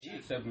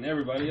Excepting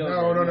everybody else.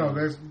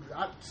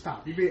 No.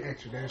 Stop. You being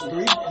extra. There's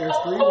three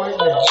white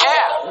men.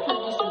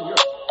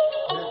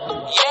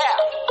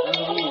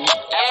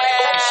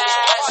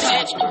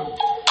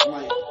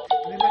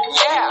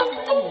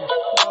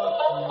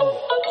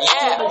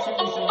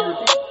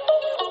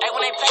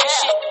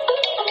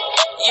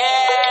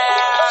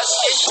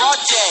 All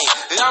day,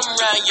 I'm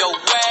round your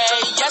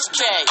way, yes,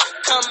 K.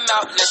 Come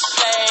out, let's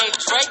play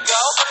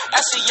Draco.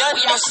 That's a young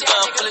nigga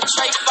gun, full of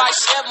Trey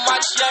 5-7.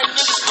 Watch young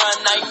niggas run,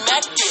 I'm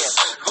back there.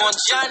 Going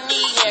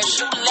Johnny, yeah,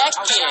 shoot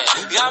lacking.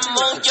 I'm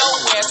on your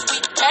ass, we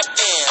packed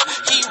there.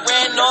 He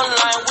ran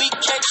online, we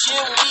catch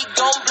him, we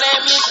gon'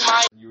 blame his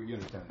mind. You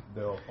understand?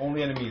 The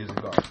only enemy is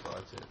the guard, so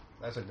that's it.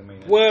 That's like the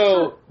main enemy.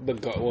 Well,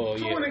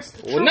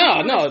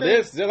 yeah. No,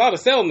 there's a lot of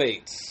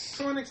cellmates.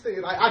 To an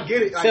extent, I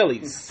get it.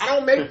 Cellies. I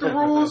don't make the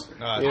rules.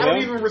 I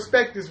don't even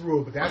respect this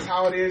rule, but that's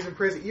how it is in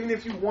prison. Even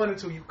if you wanted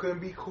to, you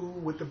couldn't be cool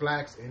with the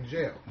blacks in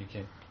jail. You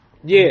can't.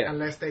 Yeah.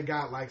 Unless they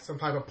got like some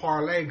type of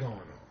parlay going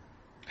on.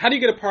 How do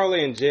you get a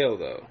parlay in jail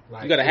though?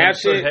 Like, you gotta have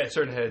shit.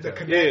 Certain heads. The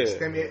connects.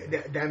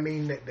 That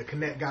mean that the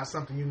connect got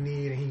something you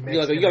need, and he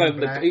makes. You got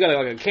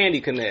like a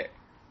candy connect.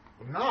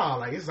 Nah,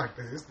 like it's like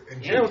this.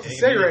 In jail, it's a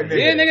cigarette nigga.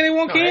 Yeah, nigga, they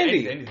want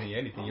candy.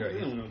 Anything. You're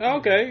right.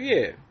 Okay,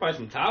 yeah. Probably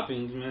some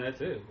toppings, man.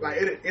 That's it.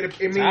 Like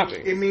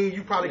it means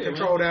you probably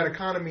control that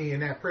economy in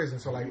that prison.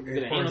 So like,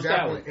 for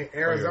example, in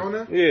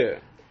Arizona,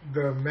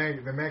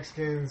 the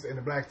Mexicans and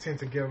the blacks tend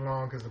to get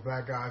along because the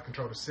black guys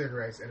control the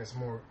cigarettes, and it's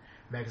more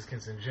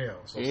Mexicans in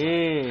jail. So it's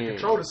like, to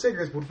control the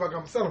cigarettes, what the fuck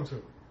I'm sell them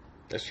to?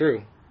 That's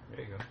true.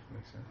 There you go.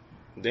 Makes sense.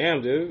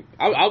 Damn, dude.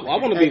 I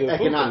want to be the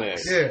food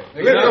connect. Yeah,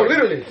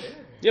 literally.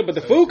 Yeah, but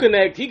the food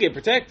connect, he get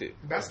protected.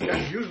 That's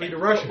usually the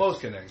Russians. Most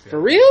connects. For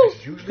real?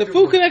 The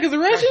food connect is the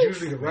Russians? That's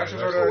usually the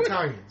Russians or the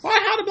Italians. Why?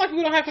 How do black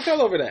people don't have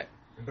control over that?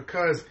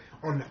 Because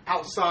on the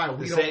outside,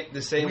 we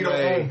don't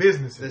own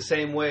businesses. The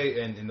same way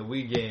in the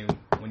weed game,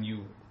 when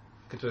you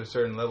get to a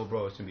certain level,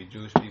 bro, it's going to be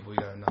Jewish people, you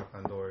got to knock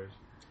on doors.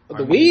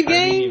 The weed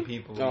game? Armenian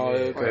people.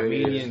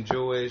 Armenian,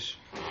 Jewish,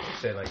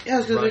 say like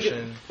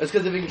Russian. That's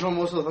because they control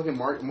most of the fucking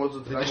market, most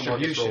of the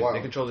distribution. For a while.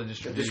 They control the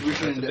distribution.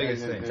 That's the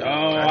biggest thing.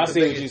 I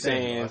see what you're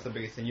saying. That's the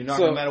biggest thing. You're not,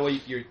 no matter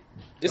what you're...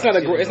 It's not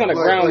a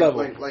ground level.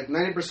 Like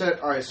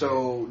 90%, alright,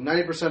 so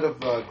 90%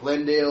 of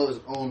Glendale is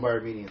owned by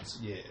Armenians.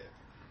 Yeah.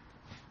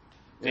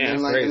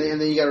 And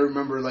then you gotta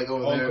remember, like,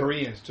 over there.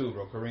 Koreans too,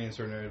 bro. Koreans,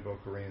 certain areas, bro.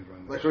 Koreans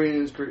run. Like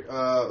Koreans,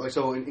 like,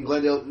 so in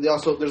Glendale,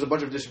 there's a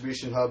bunch of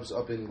distribution hubs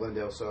up in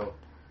Glendale, so...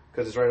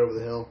 Because it's right over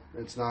the hill.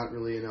 It's not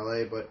really in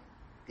LA, but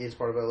it's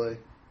part of LA.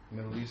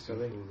 Middle East, I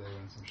think.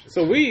 Some shit.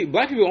 So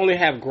black people only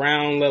have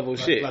ground level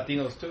shit.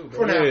 Latinos too.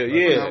 For now.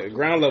 Yeah,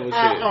 ground level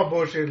shit. Oh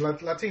bullshit.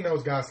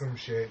 Latinos got some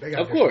shit. They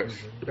got of course.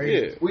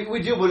 Yeah.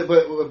 We do, but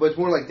it's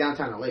more like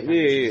downtown LA.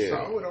 Yeah.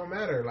 So it don't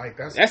matter. Like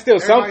that's still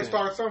everybody something.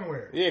 Start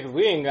somewhere. Yeah, because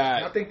we ain't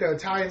got. I think the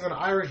Italians and the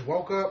Irish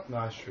woke up. No,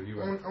 that's true. You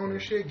on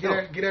this shit.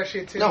 Get that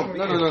shit. 10, No. 20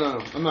 years.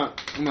 No.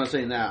 I'm not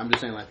saying that. I'm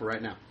just saying like for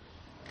right now.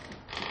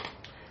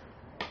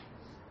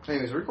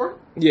 Anyways, record?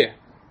 Yeah.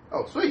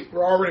 Oh, sweet.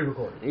 We're already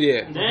recording.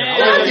 Yeah.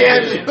 Where's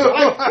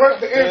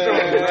the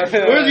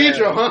intro? Where's the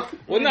intro, huh?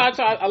 Well, no,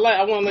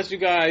 I want to let you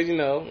guys,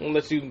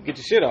 let you get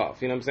your shit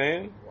off. You know what I'm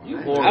saying?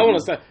 Wow. I want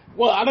to say,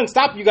 well, I didn't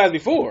stop you guys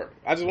before.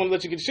 I just want to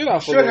let you get your shit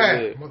off. Should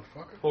have,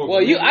 motherfucker. Well,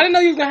 I didn't know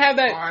you was gonna have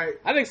that. Right.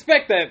 I didn't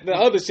expect that. The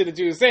other shit that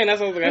you were saying, that's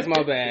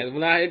my bad.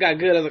 When it got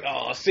good, I was like,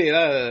 oh shit.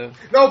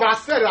 No, but I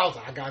said it. I was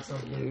like, I got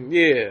something.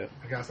 Yeah.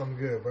 I got something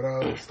good.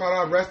 But start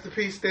off. Rest in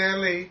peace, Stan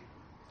Lee.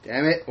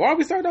 Damn it. Why are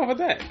we starting off with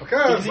that?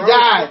 Because he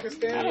died.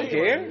 I don't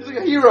care. He's like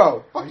a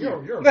hero. Fuck you.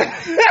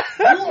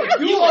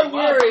 You are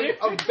wearing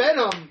a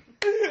Venom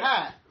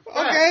hat.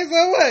 Okay,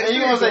 so what? And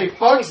you gonna say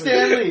fuck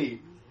Stan Lee?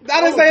 I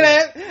didn't say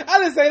that.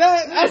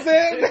 I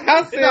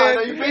said.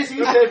 No, you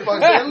basically said fuck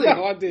Stan Lee.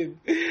 No, I didn't.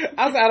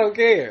 I said I don't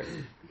care.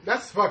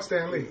 That's fuck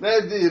Stan Lee.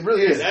 It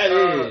really is.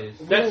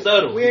 That's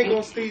subtle. We ain't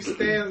gonna see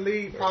Stan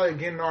Lee probably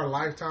again in our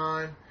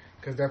lifetime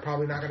because they're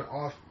probably not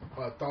gonna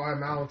thaw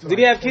him out. Did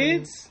he have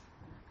kids?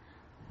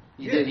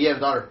 He did. He had a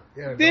daughter.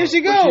 There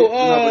she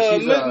go.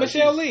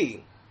 Michelle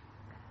Lee.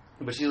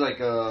 But she's like,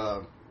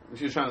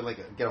 she was trying to like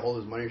get a hold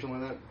of his money or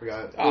something like that.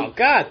 Forgot. Oh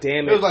god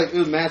damn it! It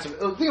was massive.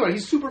 Think about it.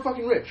 He's super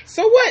fucking rich.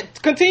 So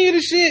what? Continue the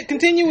shit.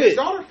 Continue His it.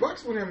 daughter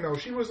fucks with him though.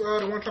 She was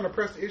the one trying to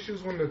press the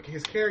issues when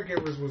his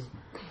caregivers was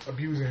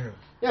abusing him.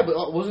 Yeah,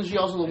 but wasn't she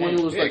also the one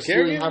who was like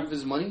stealing half of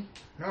his money?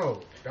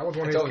 No, that was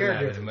one of his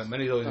caregivers.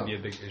 Money's always gonna be a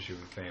big issue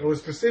with family. It was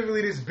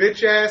specifically this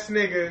bitch ass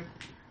nigga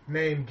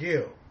named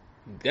Gil.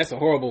 That's a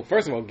horrible.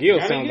 First of all, Gil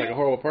sounds like a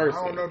horrible person.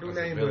 I don't know dude's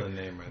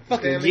name, but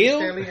fucking Gil.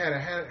 Stanley had a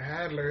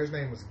handler. His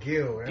name was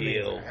Gil. That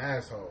nigga was an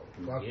asshole.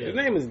 His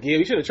name is Gil.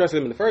 You should have trusted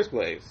him in the first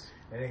place.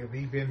 That nigga,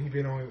 he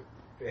been on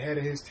the head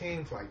of his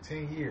team for like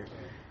 10 years.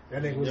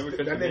 That nigga was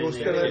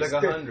stealing like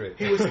 100.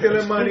 He was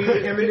stealing money.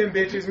 Him and them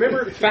bitches.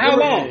 Remember for how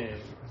long?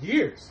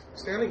 Years.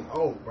 Stanley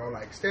old, bro.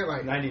 Like Stan,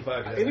 like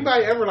 95.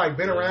 Anybody ever like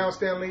been around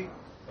Stanley?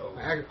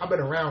 I've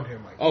been around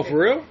him. Like, for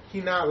real?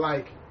 He not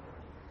like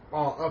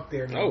all up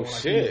there. Oh like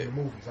shit! In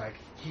the movies, like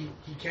he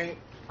can't.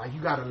 Like, you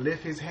gotta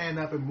lift his hand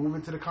up and move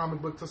into the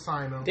comic book to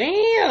sign him.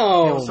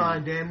 Damn. He'll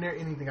sign damn near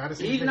anything. I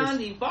just seen He's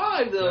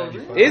 95 though.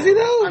 95. Is he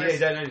though? Yeah,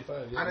 he's at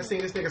 95. Yeah. I done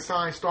seen this nigga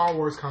sign Star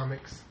Wars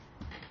comics.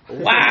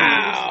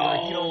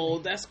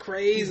 Wow, that's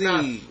crazy. He's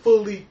not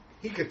fully.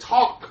 He could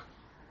talk,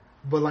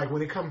 but like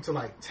when it comes to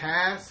like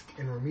task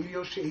and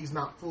remedial shit, he's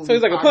not fully. So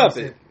he's like a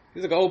puppet.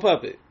 He's like an old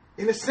puppet.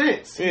 In a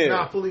sense, he's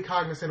not fully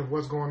cognizant of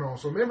what's going on.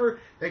 So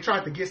remember, they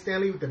tried to get Stan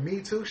Lee with the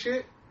Me Too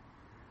shit.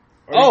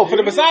 Oh, for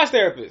the massage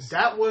therapist.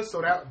 That was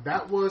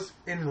that was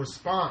in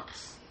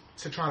response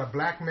to trying to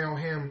blackmail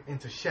him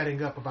into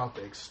shutting up about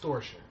the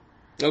extortion.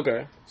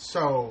 Okay.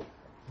 So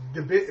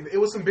it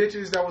was some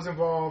bitches that was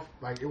involved.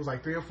 Like it was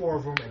like 3 or 4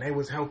 of them, and they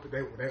was helping.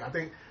 I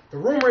think the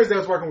rumor is they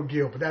was working with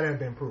Gil, but that hasn't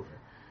been proven.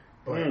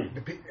 But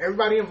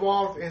everybody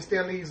involved in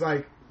Stan Lee's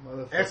like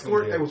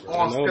escort, they was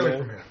all stealing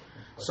from him.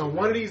 So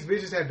one of these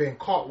bitches had been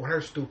caught with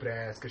her stupid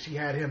ass because she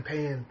had him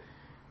paying.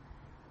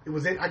 It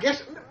was in, I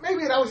guess,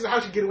 maybe that was how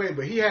she get away,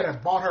 but he had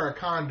bought her a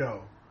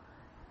condo,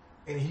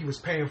 and he was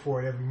paying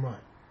for it every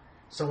month.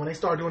 So when they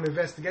started doing the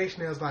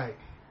investigation, they was like,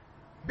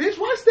 bitch,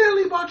 why Stan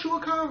Lee bought you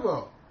a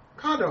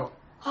condo?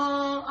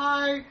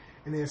 And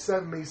then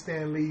suddenly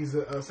Stan Lee's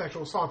a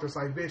sexual assaulter. It's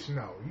like, bitch,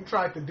 no. You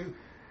trying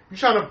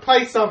to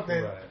play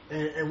something, right.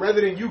 and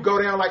rather than you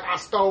go down like, I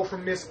stole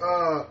from this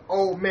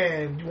old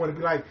man, you want to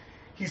be like,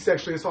 he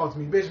sexually assaulted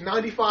me, bitch.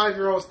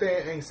 95-year-old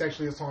Stan ain't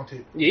sexually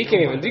assaulted. Yeah, he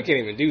can't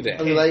even do that.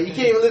 I mean, like, he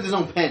can't even lift his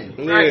own pen.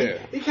 Right?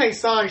 Yeah, he can't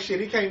sign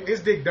shit.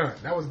 His dick done.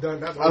 That was done.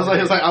 That's I was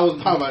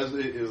talking about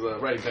his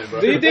writing pen,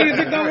 bro. Do you think his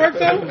dick don't work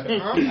though?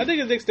 I think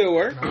his dick still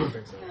works. No, I don't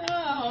think so.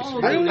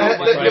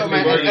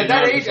 At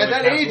that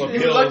age,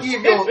 you're lucky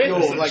if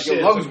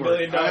your lungs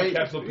work.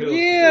 Capsule pills.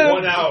 Yeah.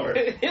 1 hour.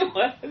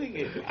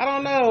 I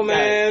don't know,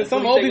 man.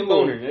 Some old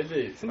people. At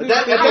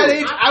that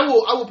age, I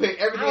will pay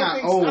everything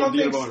I own. I don't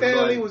think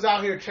Stan Lee was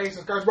out here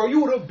chasing skirts, bro. You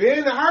would have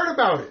been heard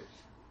about it.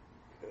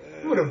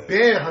 You would have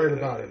been heard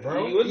about it,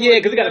 bro. Yeah,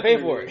 because he got to pay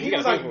for it. He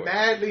was like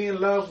madly in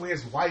love with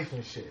his wife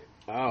and shit.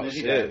 Oh,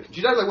 shit.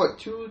 She died like, what,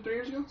 2-3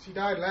 years ago? She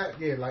died,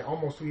 like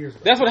almost 2 years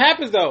ago. That's what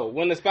happens, though,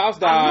 when the spouse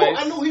dies.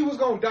 I knew he was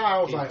going to die.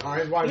 I was like, all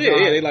right, his wife died.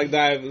 Yeah, they like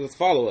die. Let's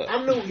follow up.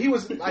 I knew he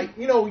was like,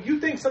 you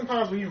think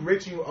sometimes when you're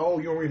rich and you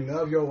old, you don't really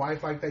love your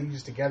wife like that. You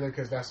just together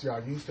because that's what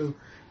y'all used to.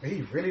 But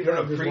he really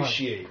loved his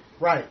wife.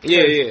 Right.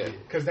 Yeah.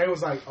 Because they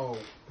was like, oh,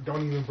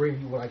 don't even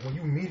bring you. Like, when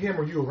you meet him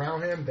or you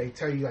around him, they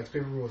tell you, like, 50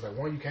 rules. Like,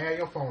 one, you can't have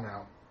your phone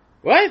out.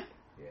 What?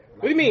 Yeah. Like,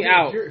 what do you mean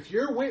out? If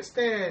you're with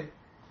Stan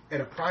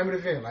at a private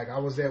event, like I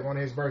was at one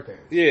of his birthdays.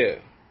 Yeah.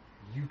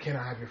 You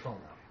cannot have your phone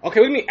out. Okay,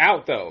 what do you mean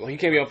out though? Like you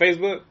can't be on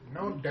Facebook?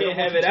 No, they can't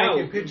have it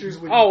out. Pictures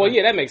with well,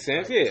 yeah, that makes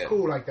sense. Like, yeah, it's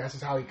cool. Like that's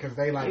just how because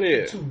they like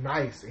he's too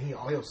nice, and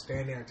he'll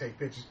stand there and take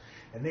pictures.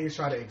 And niggas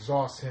try to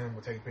exhaust him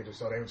with taking pictures,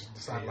 so they would just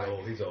decide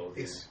he's old.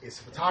 It's a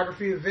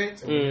photography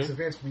event, and with this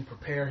events we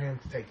prepare him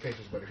to take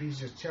pictures. But if he's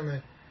just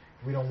chilling,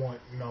 we don't want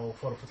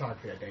photo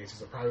photography that day. It's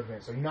just a private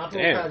event, so you're not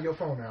supposed to have your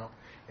phone out.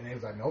 And they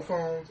was like, no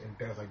phones, and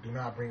they was like, do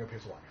not bring up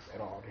his wife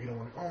at all. He don't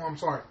want. Oh, I'm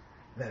sorry.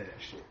 None of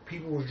that shit.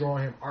 People was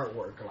drawing him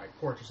artwork, like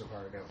portraits of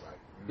her. They was like,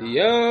 nah.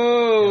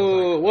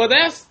 Yo, well,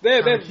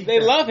 they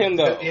love him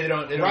though. Yeah, they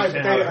don't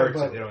understand how it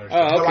hurts. They don't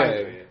understand. Oh,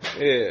 okay.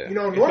 Yeah.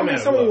 Normally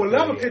someone would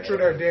love a picture of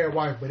their dead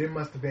wife, but it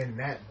must have been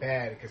that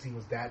bad because he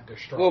was that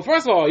distraught. Well,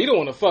 first of all, you don't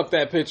want to fuck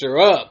that picture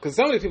up because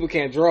some of these people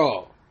can't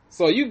draw.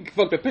 So you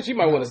fuck the picture, you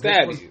might want to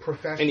stab you,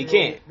 and he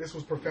can't. This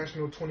was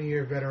professional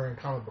 20-year veteran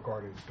comic book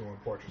artist doing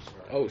portraits of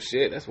her. Oh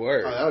shit, that's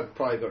word. That would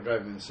probably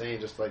drive me insane.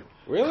 Just like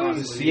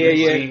really,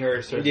 seeing her.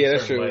 Yeah,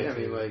 that's true. I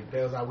mean, like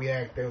they was like we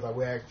asked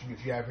you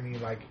if you have any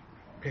like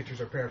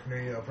pictures or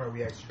paraphernalia of her.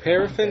 We asked you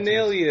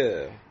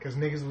paraphernalia because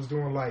niggas was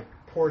doing like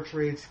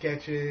portraits,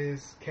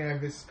 sketches,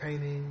 canvas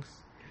paintings.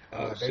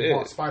 They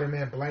bought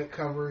Spider-Man blank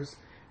covers.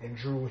 And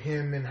drew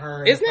him and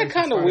her. Isn't that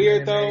kind of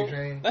weird, though?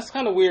 That's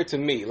kind of weird to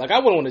me. Like, I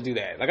wouldn't want to do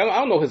that. Like, I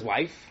don't know his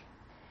wife.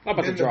 I'm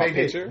about to draw a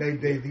picture.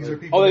 These are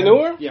people. Oh, they knew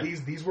her? Yeah.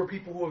 These were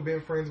people who have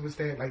been friends with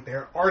Stan. Like,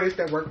 they're artists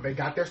that work. They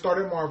got their start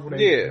at Marvel.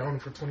 They've known him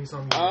for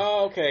 20-something years.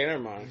 Oh, okay.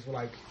 Never mind. These were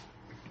like...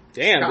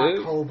 Damn, Scott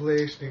dude.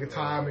 Koblish, nigga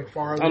Todd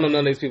McFarlane. I don't know none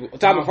of these people.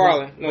 Todd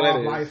McFarlane. No,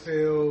 Rob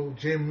Liefeld,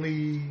 Jim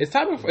Lee. Is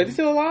Todd McFarlane... Is he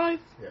still alive?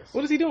 Yes.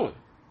 What is he doing?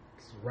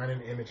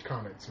 Running Image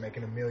Comics,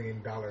 making $1 million.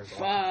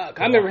 Fuck.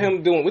 I remember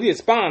him doing... What he did?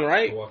 Spawn,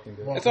 right?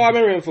 That's all I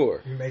remember him for.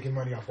 He's making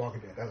money off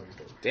Walking Dead. That's what he's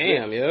doing.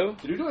 Damn, yo.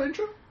 Did you do an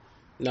intro?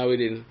 No, we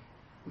didn't.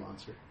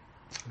 Monster.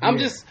 I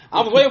was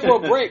waiting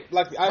for a break.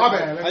 Like, My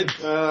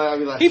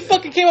bad. He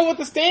fucking came up with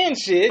the Stan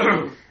shit.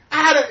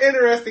 I had an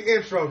interesting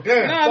intro.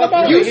 Damn.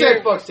 Nah, you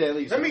said fuck Stan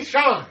Lee. Let me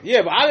shine.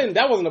 Yeah, but I didn't.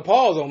 That wasn't a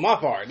pause on my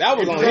part. That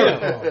was on him.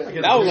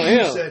 That was on him.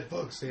 You said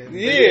fuck Stan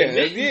Lee. Yeah.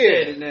 Said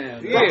it now.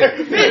 Yeah.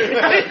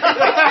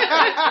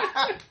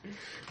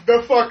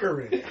 The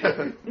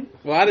fuckery.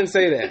 Well, I didn't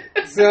say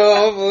that.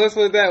 So let's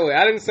put it that way.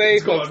 I didn't say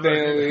fuck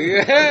Stan Lee.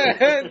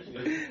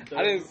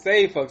 I didn't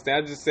say fuck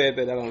Stan. I just said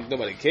that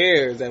nobody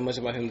cares that much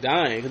about him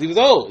dying because he was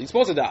old. He's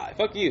supposed to die.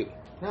 Fuck you.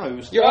 No, he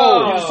was. You're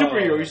old. He was a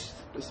superhero.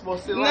 He's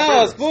supposed to.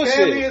 No, it's bullshit.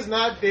 Stan Lee is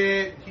not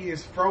dead. He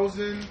is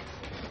frozen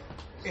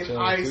in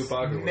ice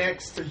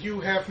next to Hugh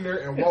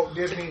Hefner and Walt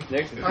Disney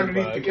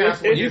underneath the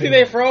castle. You think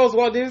they froze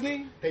Walt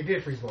Disney? They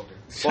did freeze Walt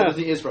Disney. Walt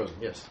Disney is frozen,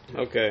 yes.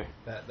 Okay.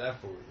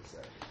 That fool is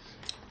sad.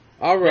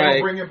 All right.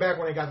 They'll bring him back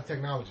when they got the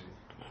technology.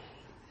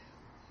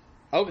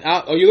 Okay.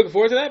 Are you looking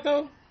forward to that,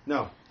 though?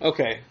 No.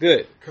 Okay,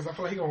 good. Because I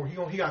feel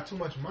like he got too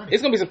much money.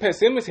 It's going to be some Pet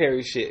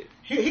Sematary shit.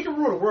 He can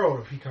rule the world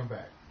if he come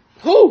back.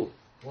 Who?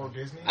 Walt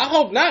Disney. I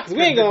hope not, because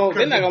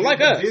they're not going to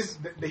like us.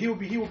 He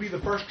will be the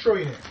first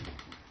trillionaire.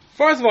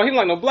 First of all, he don't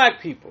like no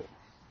black people.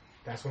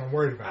 That's what I'm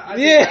worried about.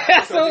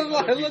 So it's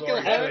like, look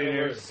at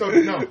that. So,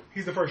 no,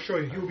 he's the first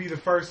trillionaire. He will be the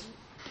first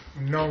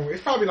known.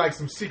 It's probably like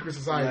some secret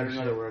society.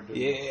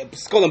 Yeah,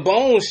 Skull and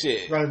Bone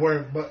shit. Right,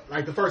 but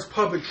like the first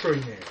public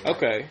trillionaire. Like,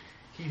 okay.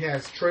 He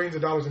has trillions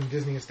of dollars in the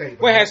Disney estate.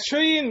 Wait, has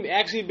trillion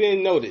actually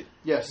been noted?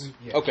 Yes.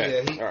 Yeah.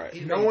 Okay. Yeah, all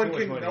right. No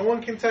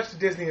one can touch the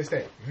Disney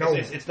estate. No,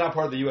 it's not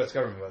part of the U.S.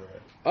 government, by the way.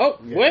 Oh,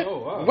 yeah. what? Oh,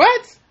 wow.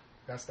 What?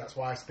 That's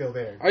why it's still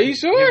there. Are you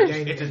sure?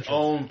 It's his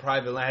own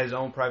private land, his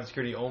own private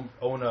security,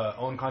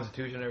 own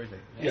constitution, and everything.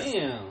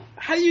 Damn.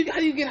 How do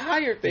you get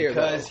hired there?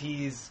 Because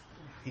he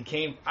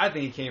came from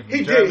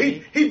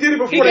Germany. He did it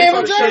before. He came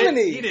from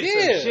Germany. He did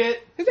some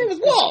shit. His name was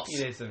Walt. He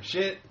did some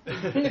shit.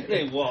 His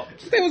name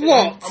was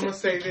Walt. I'm gonna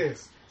say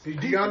this.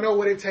 Do y'all know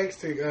what it takes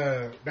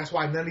to? That's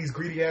why none of these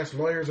greedy ass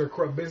lawyers or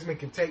corrupt businessmen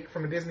can take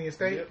from a Disney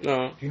estate. Yep.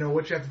 No. Do you know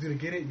what you have to do to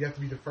get it? You have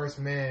to be the first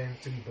man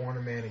to be born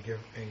a man and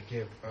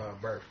give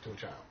birth to a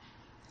child.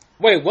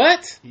 Wait,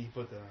 what? He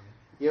put that on.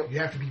 Yep. You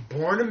have to be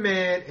born a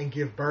man and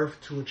give birth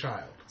to a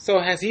child. So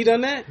has he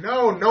done that?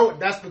 No,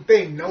 that's the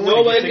thing.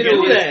 Nobody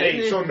can do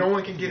that. So no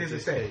one can get his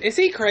estate. Is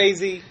he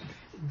crazy?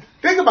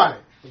 Think about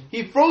it.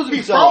 He froze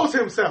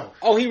himself.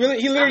 Oh, he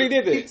literally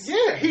did this.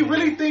 He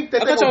really think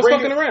that I thought y'all was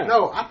fucking around.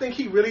 No, I think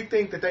he really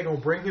think that they're gonna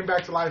bring him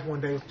back to life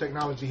one day with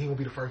technology. He gonna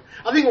be the first.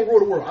 I think he'll rule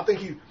the world. I don't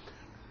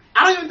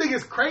even think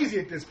it's crazy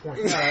at this point.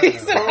 It's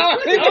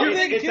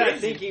that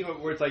thinking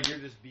where it's like you're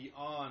just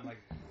beyond like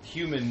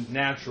human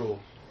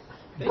natural.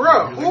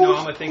 Bro,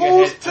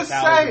 who's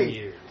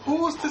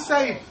to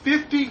say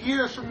 50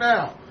 years from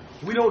now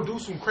we don't do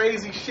some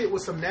crazy shit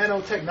with some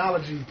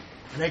nanotechnology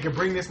and they can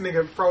bring this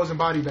nigga frozen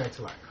body back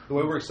to life? The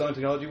way we're selling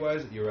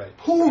technology-wise, you're right.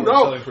 Who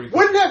knows?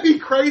 Wouldn't that be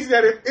crazy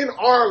that if in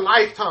our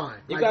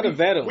lifetime... You gotta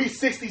vet them. We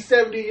 60,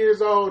 70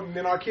 years old, and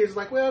then our kids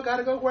like, well,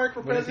 gotta go work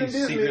for President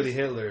Disney. Secretly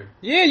Hitler.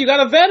 Yeah, you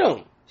gotta vet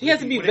him. He has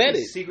to be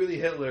vetted. Secretly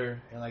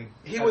Hitler, and like...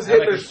 He was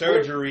Hitler's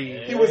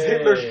surgery. He was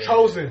Hitler's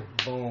chosen.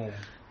 Boom.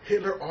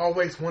 Hitler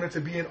always wanted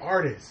to be an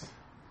artist.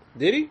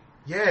 Did he?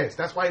 Yes,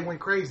 that's why he went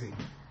crazy.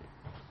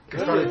 I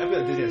thought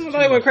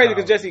he went crazy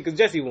because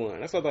Jesse won.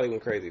 That's what I thought he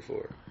went crazy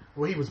for.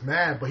 Well, he was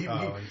mad, but he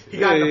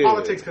got into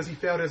politics because he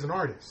failed as an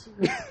artist.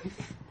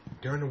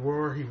 During the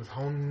war, he was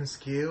honing his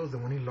skills,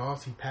 and when he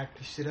lost, he packed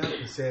his shit up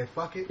and said,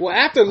 "Fuck it." Well,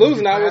 after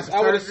losing, I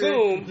would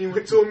assume he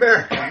went to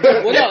America.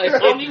 Well,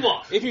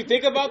 no, if you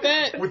think about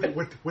that,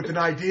 with an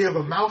idea of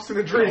a mouse and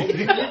a dream,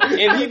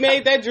 and he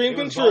made that dream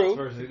come true.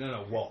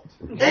 Walt.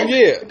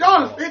 Yeah,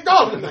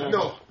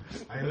 no.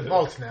 I am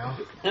Walt now.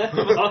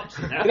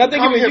 And I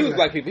think he would use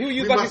black people. He would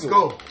use black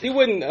people. Go. He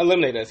wouldn't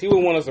eliminate us. He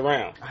wouldn't want us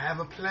around. I have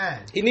a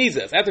plan. He needs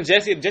us. After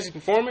Jesse's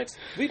performance,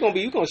 you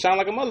gonna shine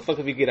like a motherfucker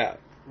if we get out.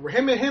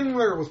 Him and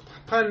Himmler was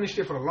planning this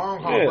shit for the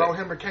long haul, bro.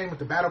 Himmler came with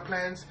the battle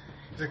plans.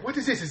 He's like, "What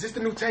is this? Is this the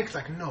new tank?" He's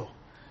like, "No.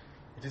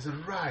 It is a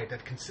ride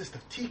that consists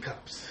of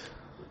teacups."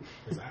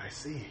 He's like, "I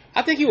see."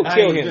 I think he would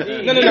kill him.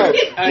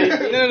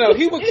 No.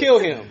 He would kill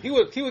him. He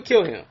would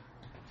kill him.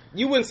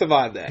 You wouldn't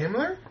survive that.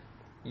 Himmler?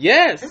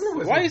 Yes.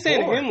 Why are you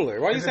saying Himmler?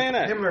 Why are you saying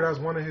that? Himmler, that was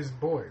one of his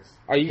boys.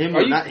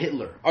 Himmler, not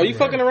Hitler. Are you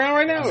fucking around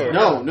right now? Or?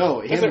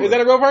 No. Is that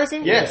a real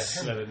person?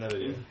 Yes. Why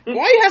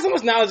you have so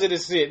much knowledge of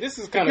this shit? This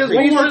is kind of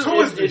World War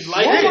II is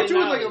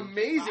like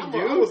amazing,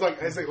 dude. I was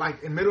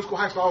like in middle school,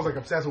 high school, I was like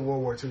obsessed with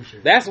World War II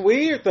shit. That's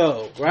weird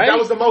though, right? That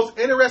was the most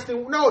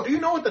interesting. No, do you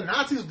know what the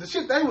Nazis? The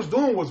shit they was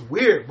doing was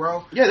weird,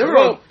 bro. Yeah, they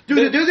were. They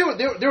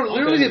were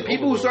literally the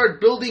people who started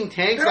building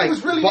tanks like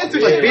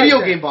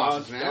video game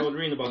bosses, man. I was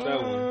reading about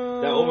that one.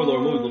 That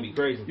Overlord movie would be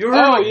crazy. You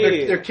heard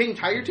their King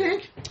Tiger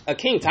tank? A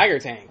King Tiger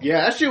tank.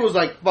 Yeah, that shit was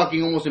like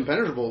fucking almost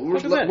impenetrable.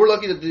 We're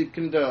lucky that they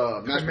can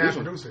mass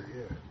produce it.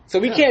 Yeah. So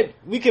we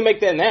can make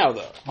that now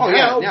though. Oh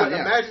yeah.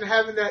 Imagine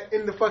having that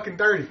in the fucking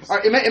 30s. All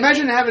right,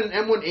 imagine having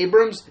an M1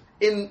 Abrams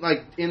in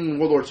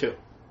World War II.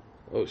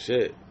 Oh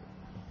shit.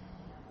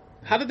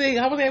 How were they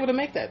able to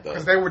make that though?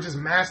 Because they were just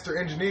master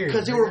engineers.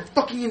 Because they were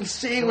fucking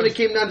insane when it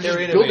came down to just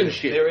building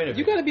shit.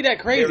 You got to be that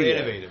crazy. They're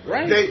innovative,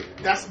 right?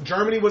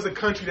 Germany was a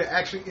country that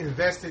actually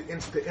invested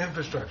into the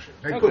infrastructure.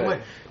 They put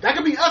money. That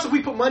could be us if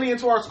we put money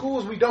into our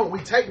schools. We don't. We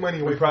take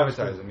money away. We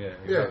privatize them.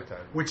 Yeah.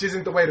 Which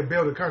isn't the way to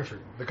build a country.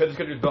 Because this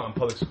country is built on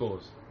public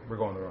schools. We're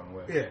going the wrong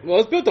way. Yeah. Well,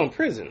 it's built on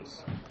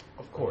prisons.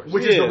 Of course.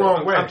 Which is the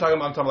wrong way. I'm talking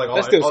like all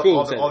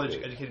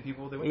the educated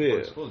people. They went to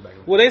public schools back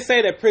then. Well, they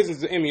say that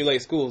prisons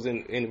emulate schools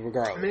in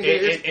regardless. We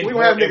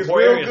don't have niggas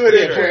real good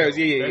at prayers.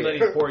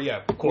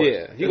 Yeah, of course.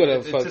 Yeah, you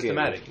gotta fucking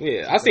systematic.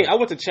 Yeah, I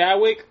went to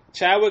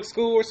Chadwick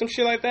School or some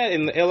shit like that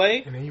in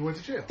L.A. And then you went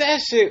to jail. That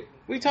shit.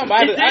 We talking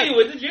about.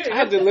 I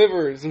had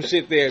delivered some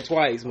shit there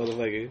twice,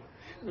 motherfucker.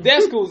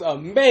 That school's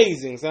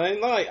amazing, son.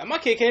 Like, my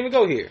kid can't even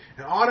go here.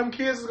 And all them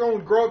kids is going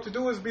to grow up to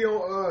do is be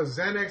on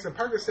Xanax and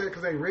Percocet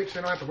because they rich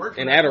and don't have to work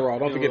for And that. Adderall,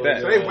 don't forget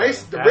that. So they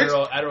waste the rich.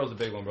 Adderall's a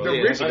big one, bro. The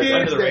rich kids.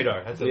 Under the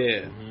radar. That's Have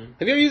you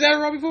ever used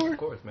Adderall before? Of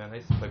course, man. I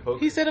used to play poker.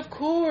 He said, of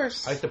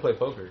course. I used to play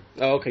poker.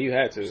 Oh, okay, you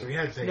had to. So you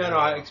had to take No,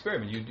 I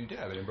experiment. You do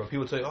dab it, bro.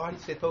 People tell you, I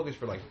used to play poker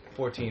for like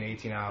 14,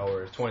 18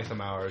 hours, 20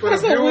 some hours.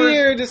 That's a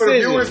weird For the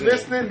decision. viewers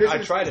listening, this I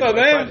is tried it. So,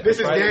 man, this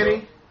is I tried it,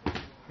 Danny.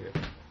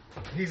 bro.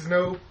 He's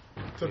new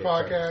to the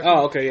podcast.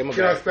 Oh, okay, yeah, my Got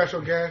a bad. special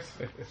guest.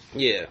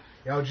 Yeah.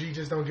 Y'all G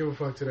just don't give a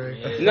fuck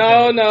today. No,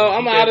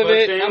 I'm out of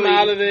it. I'm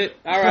out of it.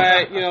 All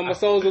right, my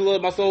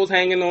soul's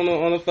hanging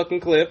on a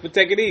fucking cliff. But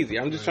take it easy.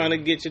 I'm just trying to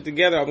get shit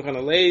together. I'm kind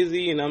of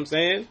lazy, you know what I'm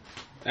saying?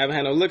 I haven't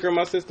had no liquor in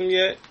my system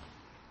yet.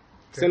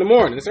 It's in the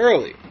morning. It's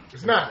early.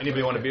 It's not.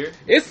 Anybody want a beer?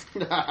 It's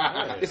 1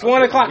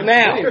 o'clock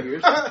now.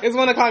 It's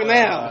 1 o'clock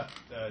now.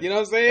 You know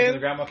what I'm saying? The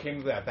grandma came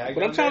with that bag.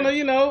 But I'm trying to,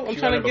 I'm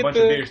trying to a get bunch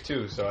of beers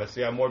too. So I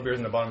see I have more beers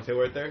in the bottom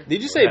table right there.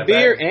 Did you say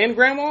beer and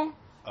grandma?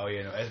 Oh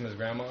yeah, no. Esma's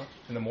grandma.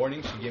 In the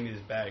morning, she gave me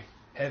this bag,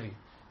 heavy.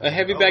 A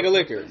heavy bag of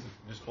liquor.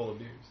 Just full of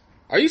beers.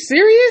 Are you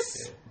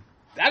serious?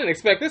 Yeah. I didn't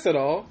expect this at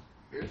all.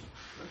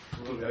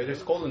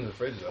 There's cold in the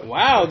fridge though.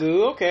 Wow,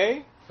 dude.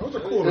 Okay. Those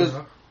are cool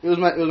enough. It was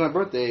my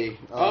birthday.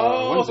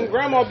 Wednesday. Some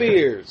grandma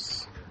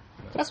beers.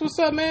 That's what's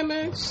up,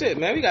 man. Shit,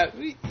 man.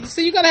 You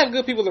see, you gotta have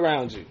good people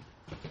around you.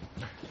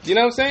 You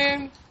know what I'm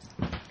saying?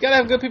 You gotta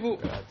have good people.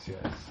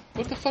 Yes.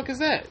 What the fuck is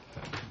that?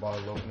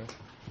 Bottle opener.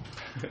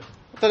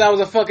 I thought that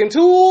was a fucking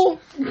tool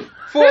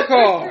for a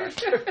car.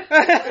 That's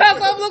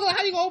what I'm looking like.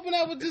 How you gonna open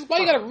that with just? Why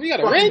you got a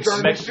wrench?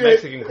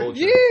 Mexican culture.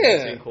 Yeah.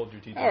 Mexican culture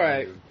teacher. All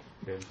right.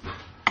 Okay.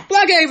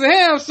 Black eggs and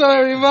ham,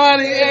 sir,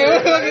 everybody.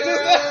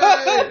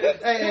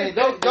 Hey,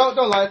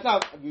 don't lie. It's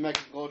not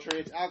Mexican culture.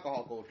 It's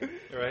alcohol culture.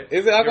 Right.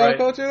 Is it alcohol You're right.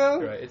 culture though?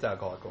 You're right. It's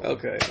alcohol culture.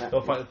 Okay.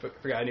 Don't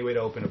figure out any way to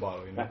open a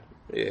bottle. You know.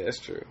 Yeah, that's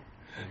true.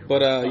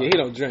 But he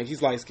don't drink.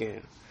 He's light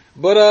skinned.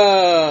 But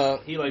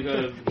he like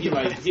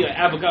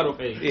avocado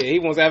paste. Yeah, he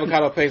wants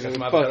avocado paste and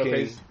avocado fucking.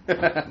 paste.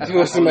 He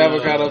wants some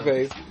avocado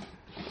paste.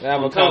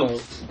 Avocado.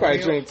 Probably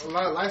drinks. A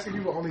lot of light-skinned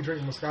people only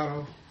drink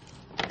Moscato.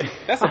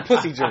 That's a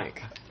pussy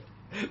drink.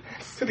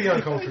 To the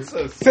young culture.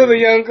 To the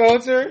young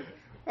culture.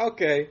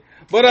 Okay.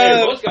 But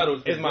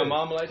is my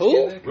mom like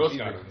who?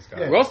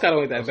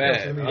 Roscato ain't that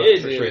bad.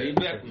 It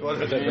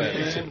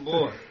is.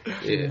 Boy.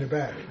 In the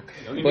back.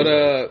 But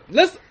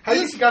let's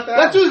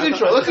do his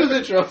intro. Let's do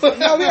his intro.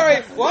 No, we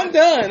alright. Well, I'm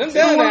done. I'm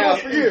done now.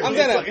 I'm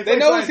done. They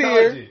know he's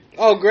here.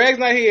 Oh, Greg's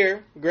not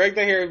here.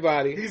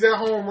 Everybody. He's at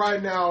home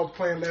right now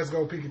playing Let's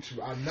Go Pikachu.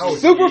 I know.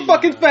 Super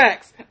fucking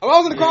facts. When I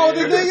was in the car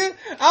with this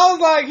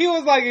nigga, he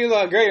was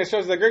like, Greg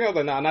instructions. Like, Greg, I was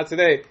like, nah, not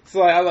today.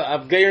 So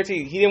I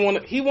guarantee he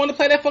wanted to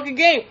play that fucking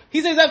game.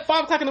 He says at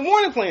 5 o'clock in the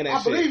morning playing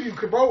that shit. I believe you,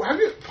 bro.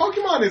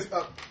 Pokemon is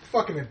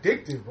fucking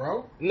addictive,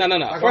 bro. No.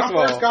 Like, First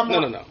of all,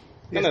 no.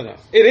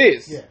 It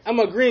is. Yeah. I'm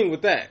agreeing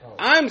with that. Oh.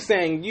 I'm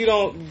saying you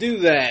don't do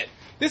that.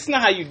 This is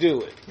not how you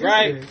do it,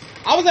 right?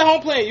 I was at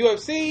home playing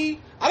UFC.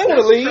 I didn't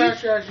want to leave.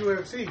 Trash ass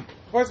UFC.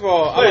 First of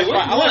all, I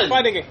like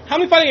fighting games. How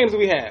many fighting games do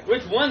we have?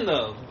 Which one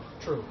though?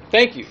 True.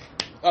 Thank you.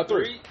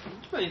 3. You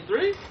playing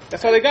 3?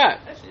 That's all they got.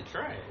 That shit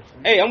trash.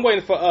 Hey, I'm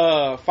waiting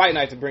for Fight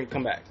Night to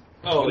come back.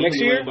 Oh, next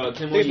year?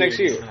 Next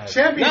year.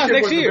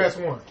 Championship was the best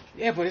one.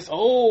 Yeah, but it's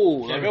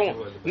old.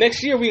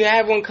 Next year we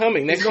have one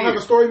coming. Next year. Gonna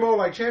have a story mode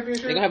like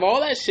Championship? They're gonna have all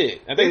that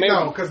shit. I think maybe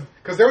no,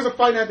 because there was a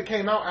Fight Night that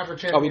came out after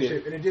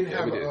Championship, and it didn't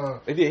have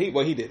It did.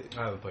 He did it.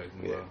 I haven't played it.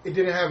 Yeah. It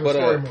didn't have a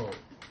story mode.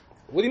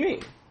 What do you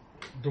mean?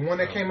 The one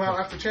that came out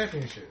after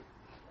Championship.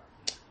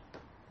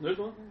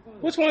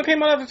 Which one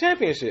came out after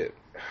Championship?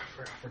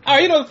 All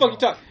right, you know what the fuck you're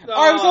talking.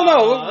 All right, so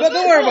no,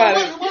 don't worry about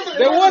it.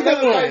 There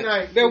wasn't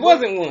one. There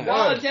wasn't one.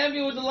 No,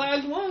 Champion was the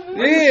last one.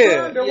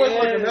 Yeah. There was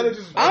like another.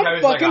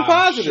 I'm fucking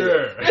positive.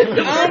 Sure.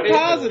 I'm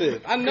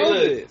positive. I know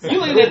this. You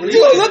look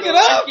it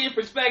up.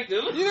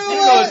 Perspective. You know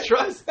what?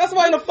 Trust. That's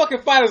why the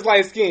fucking fighters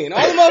light skin.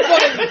 All the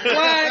motherfuckers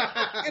black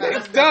and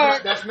it's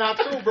dark. That's not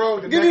true, bro.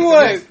 Give me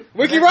one.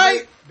 Wiki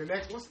Wright. The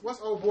next,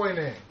 what's old boy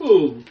name?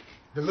 Who?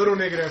 The little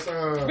nigga that's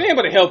We ain't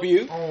about to help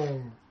you.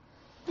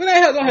 We're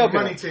not don't help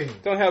him. Money team.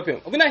 Don't help him.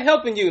 We're not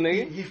helping you,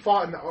 nigga. He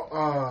fought in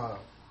the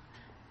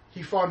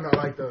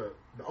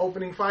the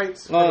opening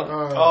fights. I know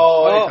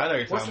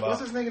you're talking about.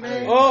 What's his nigga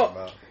name?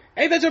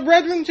 Ain't that your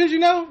brethren? Should you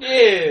know? Yeah.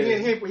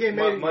 He ain't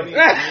made money. The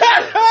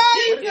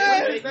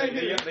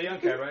young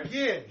cat, right?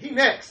 Yeah, he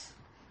next.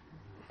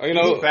 Oh, you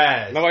know,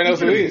 fast. Nobody knows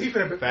who he is.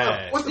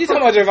 Fast. You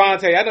talking about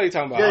Gervonta? I know you're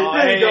talking about. Yeah,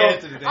 there you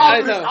go. I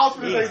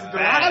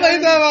know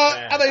you're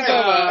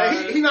talking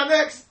about. He not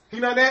next. He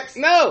not next.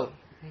 No.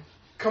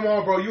 Come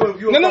on, bro. You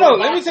No.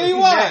 Let me tell you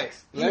why.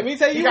 Let me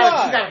tell you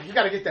why. You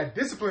got to get that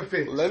discipline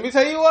fixed. Let me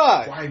tell you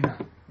why. Why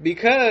not?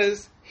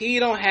 Because he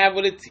don't have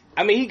what it.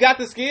 He got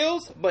the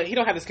skills, but he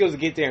don't have the skills to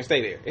get there and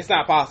stay there. It's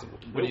not possible.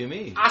 What do you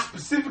mean? I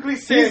specifically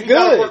said he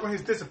got to work on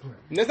his discipline.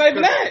 That's not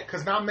even that.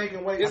 Because not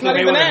making weight. It's not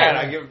even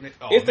that.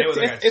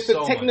 It's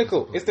the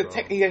technical. It's the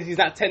he's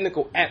not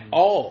technical at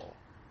all.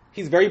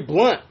 He's very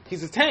blunt.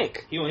 He's a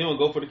tank. He don't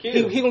go for the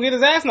kill. He gonna get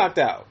his ass knocked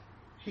out.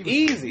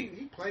 Easy.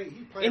 He played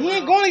and he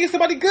ain't going against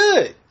somebody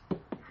good.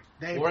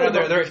 Ain't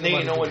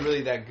no one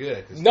really that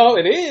good. No,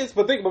 it is.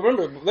 But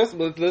remember,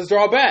 let's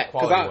draw back.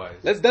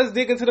 Let's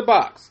dig into the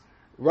box.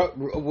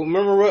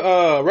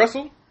 Remember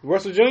Russell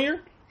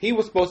Jr.? He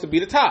was supposed to be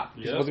the top.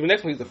 He's supposed to be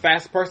next one. He's the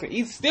fastest person.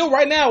 He's still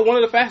right now one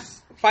of the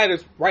fastest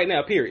fighters right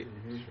now, period.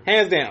 Mm-hmm.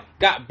 Hands down.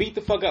 Got beat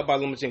the fuck up by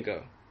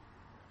Lomachenko.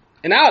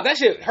 And that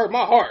shit hurt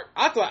my heart.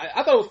 I thought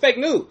it was fake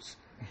news.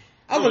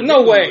 I was like,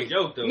 no way.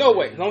 No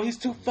way. No, he's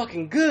too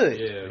fucking good.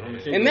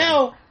 Yeah, and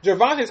now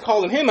Gervonta's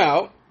calling him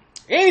out.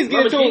 And he's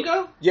getting to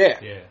him. Yeah.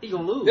 He's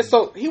going to lose.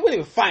 So he wouldn't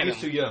even fight him.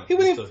 He's too young. He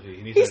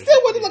still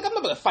wasn't like, I'm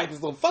not going to fight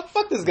this little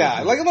fuck this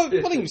guy. Like, what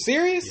are you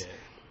serious? Yeah.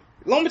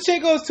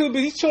 Lomachenko is too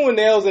big. He's chewing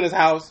nails in his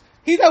house.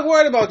 He's not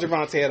worried about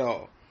Gervonta at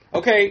all.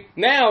 Okay,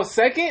 now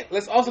second,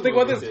 let's also think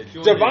about this.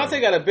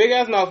 Gervonta got a big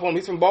ass mouth on him.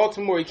 He's from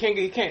Baltimore. He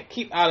can't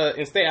keep out of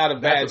and stay out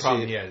of bad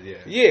shit.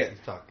 Yeah.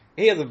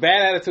 He has a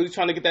bad attitude. He's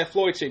trying to get that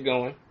Floyd shit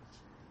going,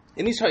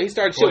 and he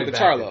started shit with the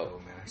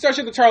Charlo. He started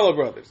shit with the Charlo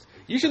brothers.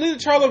 You should leave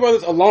the Charlo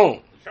brothers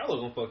alone.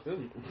 Charlo gonna fuck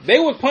them. They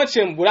would punch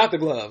him without the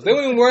gloves. They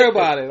wouldn't even worry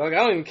about it. Like, I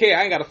don't even care.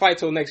 I ain't got to fight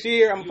till next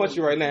year. I'm gonna punch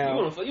you right now.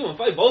 You want to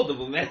fight both of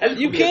them, man?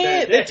 You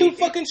can't. They're too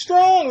fucking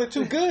strong. They're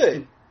too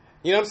good.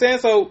 You know what I'm saying?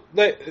 So,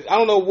 I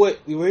don't know where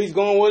he's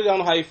going with it. I don't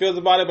know how he feels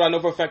about it, but I know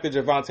for a fact that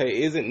Gervonta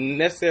isn't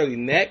necessarily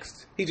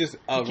next. He's just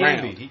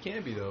around. He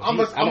can be though.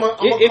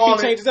 If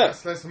he changes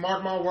up. Let's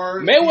mark my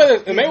words.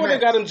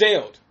 Mayweather got him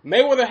jailed.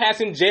 Mayweather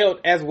has him jailed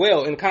as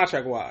well in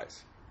contract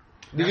wise.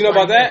 Did you know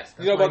about that?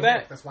 You know about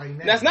that? That's why he's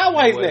next. That's not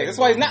why he's next. That's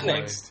why he's not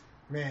next.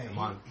 Man,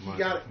 he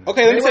got it.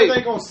 Okay, let me say.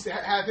 They gonna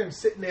have him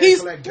sitting there.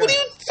 Collect what are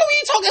you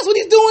talking? That's what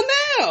he's doing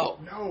now.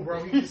 No,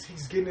 bro,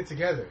 he's getting it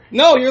together.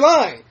 No, you're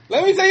lying.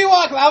 Let me tell you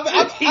why.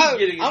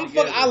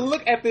 I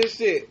look at this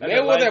shit.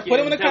 Mayweather put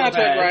him in the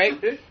contract,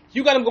 right?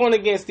 You got him going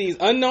against these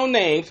unknown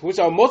names, which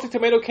are mostly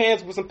tomato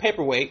cans with some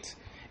paperweights.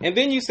 And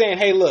then you saying,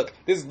 "Hey, look,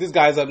 this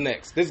guy's up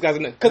next. This guy's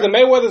up next." Because of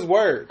Mayweather's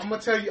words. I'm gonna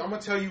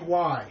tell you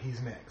why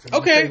he's next.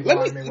 Okay,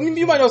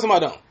 you might know some I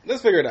don't.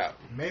 Let's figure it out.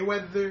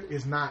 Mayweather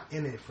is not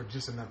in it for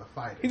just another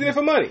fighter. He's in it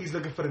for money. He's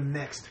looking for the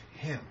next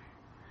him.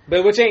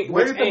 But you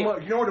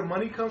know where the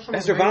money comes from?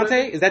 That's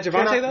Gervonta? Is that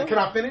Gervonta though? Can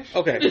I finish?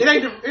 Okay. It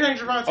ain't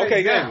Gervonta.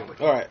 Okay, good.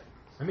 All right.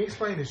 Let me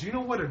explain this. You know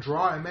what a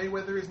draw in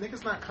Mayweather is?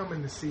 Niggas not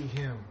coming to see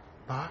him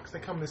box. They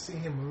come to see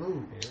him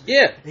lose.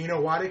 Yeah. And you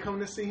know why they come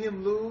to see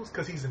him lose?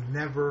 Because he's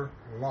never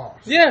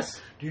lost.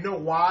 Yes. Do you know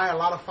why a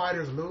lot of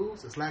fighters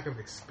lose? It's lack of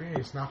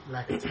experience, not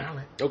lack of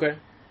talent. Okay.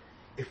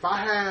 If I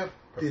have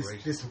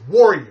this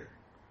warrior,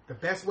 the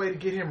best way to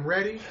get him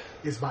ready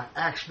is by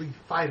actually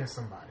fighting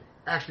somebody.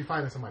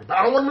 But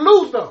I don't want him to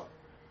lose, though.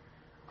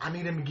 I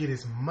need him to get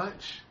as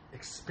much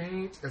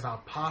experience as I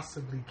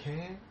possibly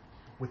can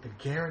with the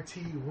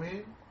guaranteed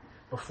win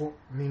before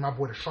me and my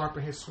boy to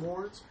sharpen his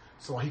swords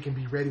so he can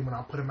be ready when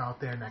I put him out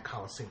there in that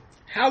Coliseum.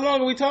 How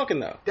long are we talking,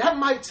 though? That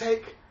might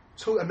take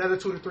another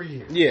 2 to 3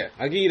 years. Yeah,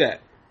 I'll give you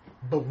that.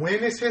 But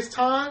when it's his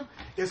time,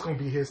 it's going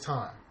to be his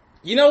time.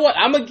 You know what?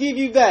 I'm going to give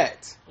you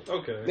that.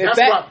 Okay.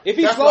 If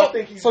he's slow,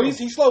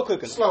 he's slow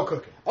cooking. Slow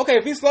cooking. Okay,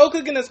 if he's slow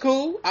cooking, that's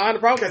cool. I don't have a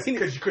problem.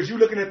 Because you're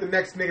looking at the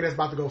next nigga that's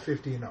about to go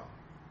 50-0.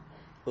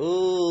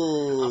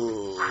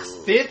 Ooh.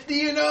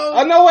 50-0?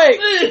 Oh, no, wait.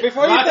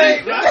 Before you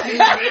say... Wait.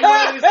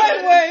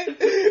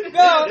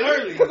 No,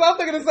 because I'm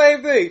thinking the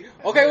same thing.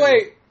 Okay,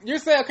 wait. You're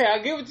saying... Okay, I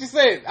get what you're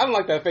saying. I don't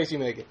like that face you're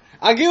making.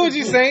 I get what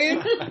you're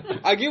saying.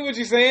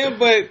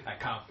 But...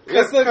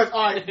 Let's look...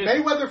 All right,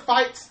 Mayweather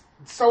fights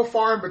so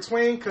far in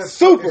between because it's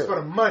for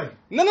the money.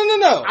 No.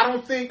 I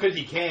don't think... Because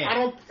he can.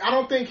 I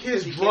don't think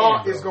his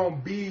draw is going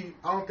to be...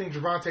 I don't think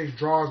Gervonta's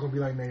draw is going to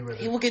be like Mayweather.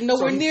 He will get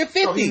nowhere near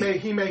 50. So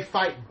he may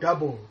fight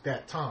double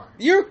that time.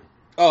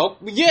 Oh,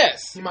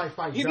 yes. He might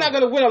fight He's double. not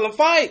going to win all the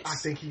fights. I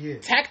think he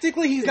is.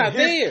 Tactically, he's not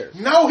there.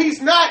 No,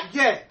 he's not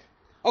yet.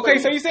 Okay,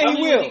 so you're saying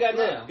he will.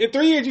 In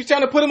 3 years, you're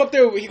trying to put him up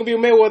there. He's going to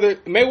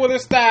be Mayweather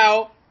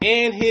style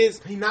and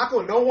his...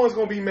 No one's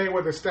going to be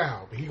Mayweather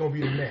style, but he's going to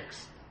be the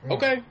next.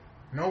 Okay.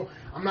 No,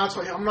 I don't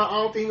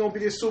think he's going to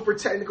be this super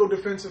technical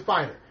defensive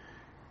fighter.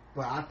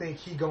 But I think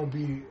he's going to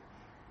be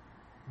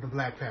the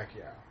Black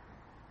Pacquiao,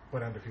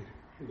 but undefeated.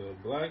 The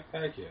Black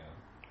Pacquiao.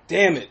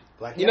 Damn it.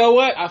 You know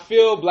what? I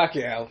feel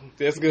Blackout.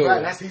 That's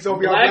good. He's going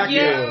to be our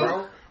Blackout,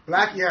 bro.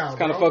 Blackout. It's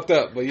kind of fucked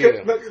up, but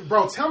yeah. Look,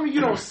 bro, tell me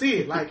you don't see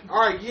it. Like, all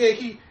right, yeah,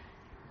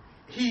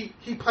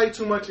 he played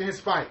too much in his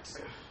fights.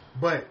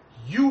 But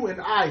you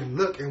and I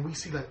look and we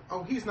see like,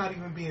 oh, he's not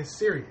even being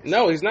serious.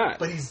 No, he's not.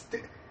 But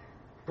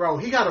bro,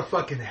 he got a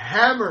fucking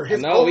hammer.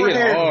 His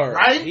overhand,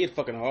 right? He hit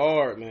fucking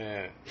hard,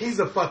 man. He's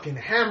a fucking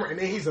hammer, and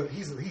then he's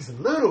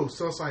little.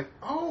 So it's like,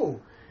 oh,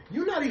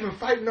 you're not even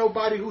fighting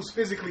nobody who's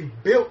physically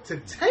built to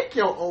take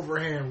your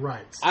overhand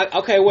rights.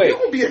 Okay, wait. You're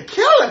gonna be a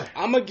killer.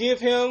 I'm gonna give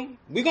him.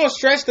 We're gonna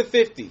stretch to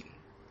 50.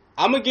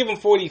 I'm gonna give him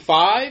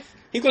 45.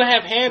 He's gonna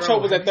have hand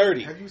troubles at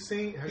 30. Have you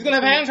seen? He's gonna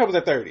have hand troubles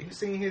at 30. You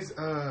seen his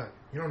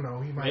You don't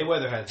know. He might.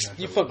 Mayweather has.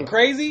 You fucking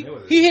crazy?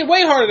 He hit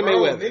way harder than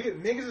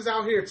Mayweather. Niggas is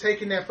out here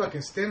taking that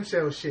fucking stem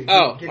cell shit. Oh,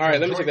 all right.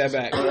 Let me take that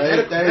back.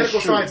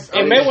 Medical science.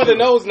 And Mayweather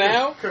knows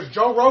now because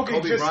Joe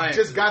Rogan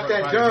just got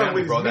that done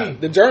with his knee.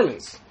 The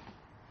Germans.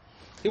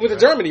 He went to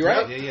Germany,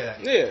 right? Yeah.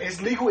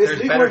 It's legal.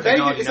 It's legal in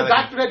Vegas. It's a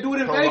doctor that do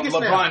it in Vegas now.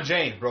 LeBron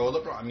James, bro.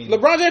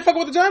 LeBron James fucking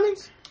with the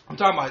Germans. I'm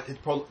talking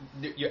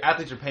about your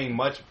athletes are paying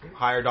much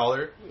higher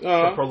dollar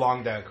to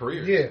prolong that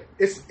career. Yeah,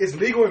 it's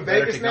legal in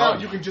Vegas now.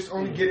 You can just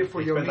only get it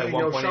for your knee and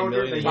your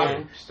shoulder.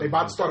 They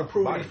about to start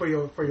approving it for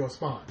your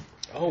spine.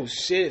 Oh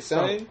shit,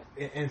 son!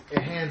 And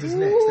hands is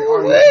next. They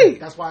already.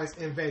 That's why it's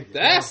in Vegas.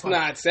 That's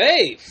not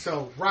safe.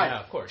 So right, yeah,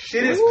 of course.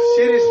 Shit is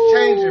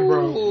changing,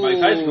 bro. Mike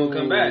Tyson gonna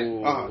come back.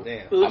 Oh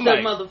damn! Who's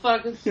that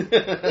motherfuckers?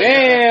 Damn!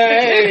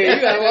 Hey,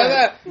 you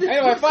got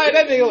anyway, fight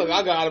that nigga. Look,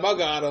 I got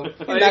him.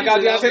 He knocked out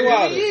Deontay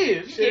Wilder.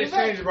 Shit is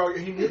changing, bro.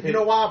 You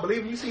know why I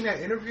believe him? You seen that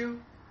interview?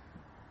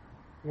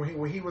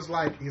 When he was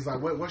like, he's like,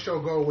 what's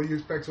your goal? What do you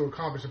expect to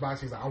accomplish about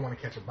it? He's like, I want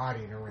to catch a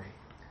body in the ring.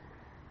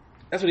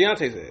 That's what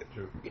Deontay said.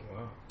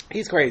 Wow.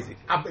 He's crazy.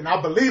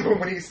 I believe him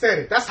when he said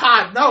it. That's how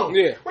I know.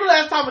 Yeah. When the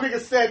last time a nigga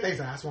said that,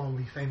 that's what I'm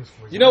gonna be famous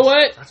for. You know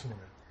what? That's one.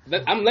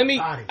 Let me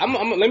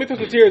put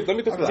some tears. Let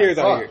me put some tears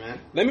out here. Man.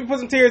 Let me put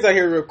some tears out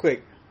here real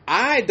quick.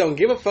 I don't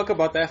give a fuck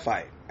about that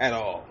fight at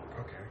all.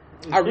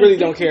 Okay. I really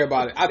don't care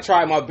about it. I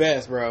tried my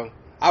best, bro.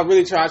 I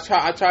really tried.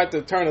 I tried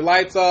to turn the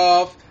lights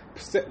off,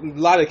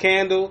 light a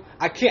candle.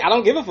 I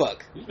don't give a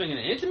fuck. You making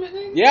an intimate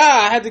thing? Yeah,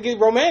 I had to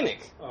get romantic.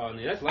 Oh,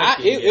 man, that's like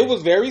it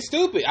was very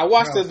stupid. I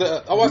watched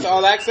the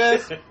All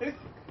Access.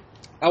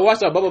 I watched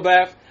the Bubble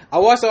Bath. I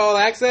watched the All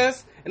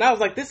Access, and I was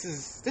like, this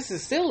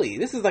is silly.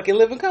 This is like in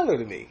living color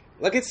to me.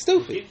 Like, it's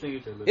stupid.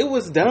 It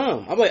was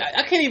dumb. I'm like,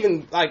 I can't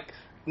even, like,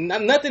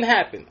 nothing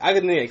happened. I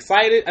didn't get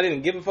excited. I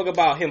didn't give a fuck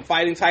about him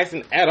fighting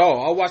Tyson at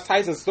all. I watched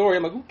Tyson's story.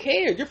 I'm like, who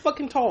cares? You're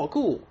fucking tall.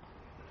 Cool.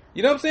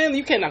 You know what I'm saying?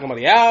 You can't knock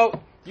somebody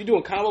out. You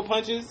doing combo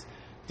punches.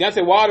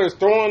 Deontay Wilder is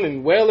throwing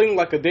and wailing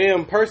like a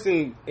damn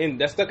person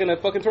that's stuck in a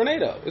fucking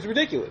tornado. It's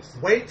ridiculous.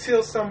 Wait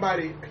till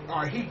somebody,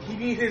 he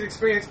needs his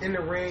experience in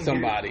the ring.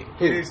 Somebody.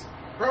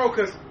 Bro,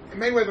 because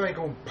Mayweather ain't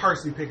going to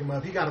personally pick him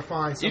up. He got to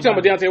find somebody. You talking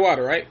about Deontay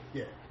Wilder, right?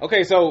 Yeah.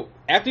 Okay, so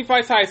after he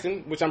fights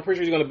Tyson, which I'm pretty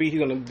sure he's gonna beat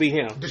him.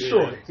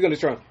 Destroy. Yeah. He's gonna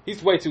destroy him.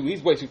 He's way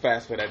too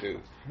fast for that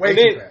dude. Way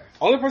too fast.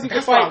 Only person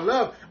that's can fight. What I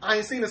love. I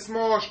ain't seen a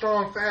small,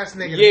 strong, fast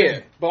nigga.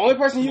 Yeah, but only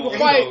person you can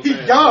fight. He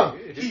young.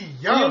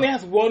 He only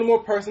has one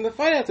more person to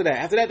fight after that.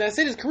 After that, that's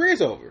it. His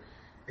career's over.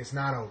 It's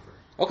not over.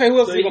 Okay, who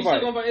else is he gonna fight?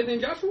 Still gonna fight Anthony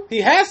Joshua? He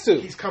has to.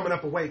 He's coming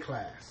up a weight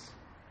class.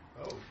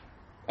 Oh.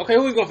 Okay,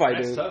 who's gonna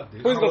fight, dude? Tough,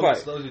 dude? Who's gonna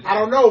fight? I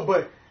don't know,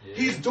 but. Yeah.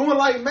 He's doing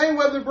like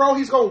Mayweather, bro.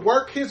 He's gonna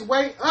work his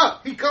way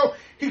up. He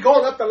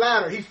going up the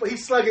ladder.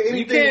 He's slugging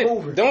anything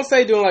moving. Don't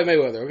say doing like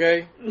Mayweather,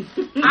 okay? You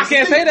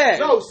can't say that.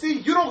 No, see,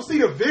 you don't see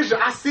the vision.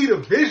 I see the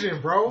vision,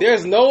 bro.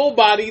 There's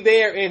nobody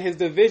there in his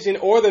division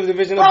or the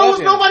division above him.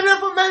 There's nobody there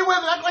for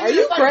Mayweather. Are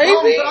you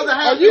crazy?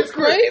 Are you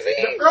crazy?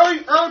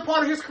 The early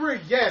part of his career,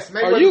 yes.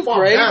 Mayweather Are you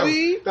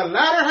crazy? Down. The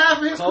latter half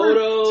of his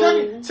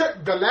career.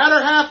 The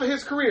latter half of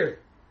his career,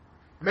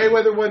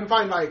 Mayweather wasn't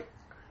fighting like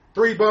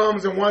 3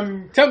 bums and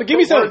 1. Tell me, give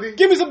me some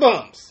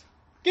bums.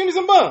 Give me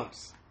some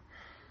bums.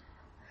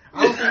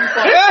 I don't think he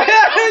fought.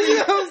 You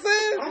know what I'm saying?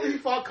 I don't think he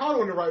fought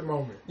Cotto in the right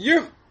moment.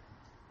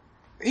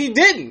 He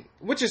didn't,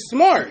 which is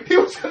smart. He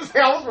was just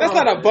saying, that's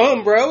not a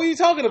bum, bro. What are you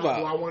talking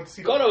about? Well, I want to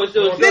see Cotto is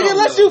still nigga,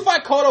 let's you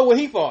fight Cotto when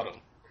he fought him.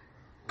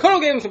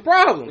 Cotto gave him some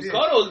problems. Yeah.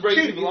 Cotto was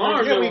breaking people's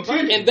arms.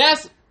 And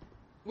that's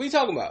what are you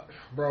talking about?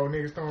 Bro,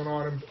 niggas throwing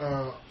all them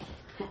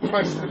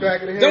punches in the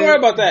back of the head. Don't worry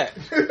about that.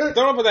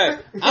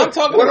 I'm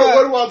talking about.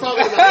 What am I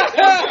talking about?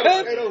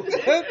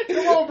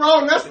 Come on,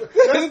 bro.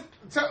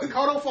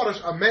 Cotto fought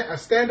a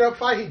stand-up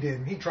fight. He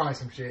didn't. He tried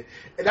some shit.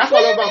 And that's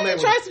what I love about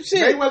Mayweather. Try some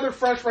shit. Mayweather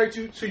frustrates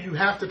you, so you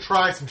have to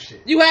try some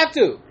shit. You have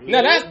to.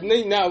 We're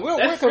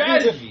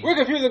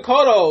confusing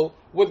Cotto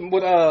with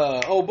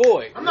old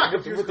boy. I'm not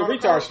confused with the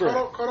retard strip.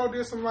 Cotto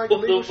did some like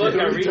illegal shit.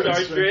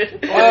 Retard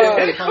strip.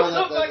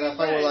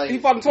 He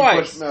fought him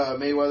twice. He pushed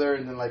Mayweather,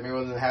 and then like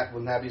Mayweather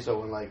wasn't happy, so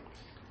when like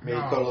made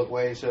Cotto look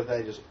away and stuff, that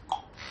he just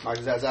knocked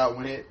his ass out,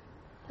 one hit.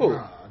 Who?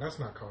 Nah, that's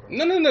not Cotto.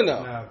 No.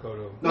 Nah,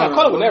 Cotto.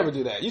 Cotto would never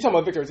do that. You talking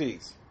about Victor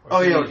Ortiz?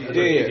 Oh yeah.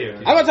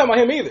 I'm not talking about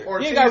him either.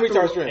 He ain't got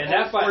retard strength. And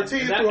that fight,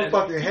 Ortiz threw a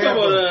fucking head.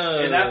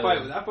 And that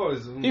fight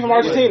was. He from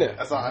Argentina.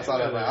 I saw that fight.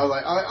 I was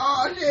like,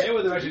 oh shit.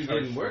 Mayweather actually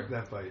didn't work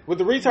that fight. With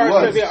the retard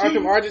strength, yeah,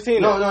 from Argentina.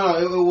 No.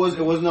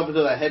 It wasn't up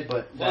until that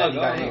headbutt.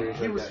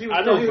 He was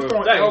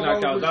throwing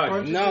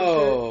elbows.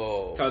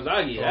 No.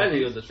 Kazagi, that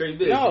nigga was a straight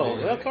bitch. No,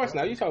 of course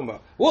not. You talking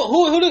about?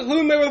 Who did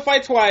Mayweather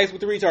fight twice with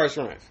the retard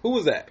strength? Who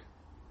was that?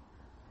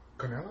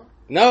 Canelo?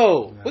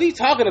 No. What are you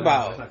talking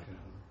about?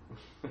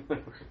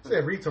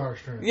 Said retard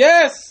strength.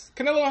 Yes.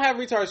 Canelo don't have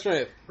retard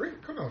strength.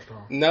 Canelo's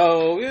strong.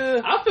 No, yeah.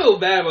 I feel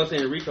bad about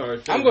saying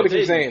retard strength. I'm going to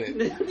keep saying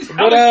it.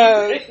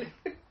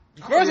 But,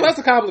 first of all, that's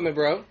a compliment,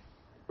 bro.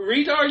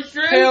 Retard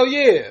strength? Hell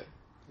yeah.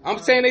 I'm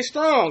saying they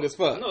strong as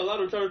fuck. I know a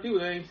lot of retarded people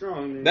that ain't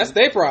strong. Man. That's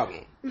their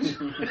problem.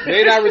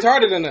 They not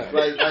retarded enough.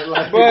 Like,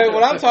 but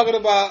what I'm talking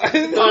about...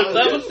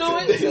 levels to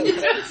it?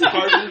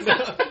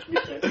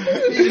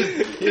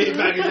 He ain't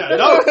backing down.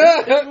 No,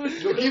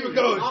 keep it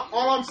going.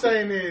 All I'm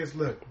saying is,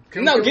 look.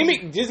 Give me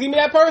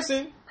that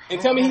person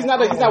and tell me he's not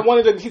one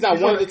of the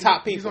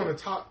top people. He's on the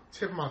top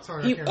tip of my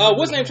tongue.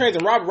 What's his name trains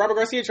him? Robert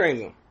Garcia trains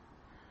him.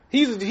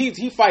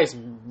 He fights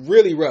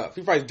really rough.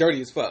 He fights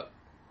dirty as fuck.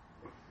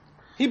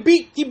 He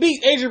beat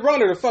Adrian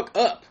Broner the fuck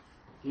up.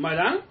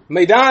 Maidana.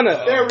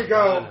 There we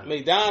go.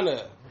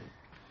 Maidana.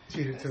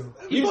 Cheated too.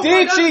 You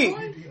did cheat.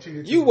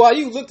 You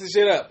looked the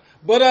shit up.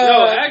 But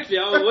no, actually,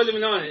 I wasn't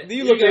even on it.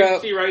 You look it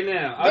up. See right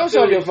now. Don't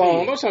show me your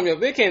phone. Don't show me.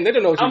 They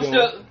don't know what you're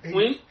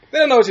doing. They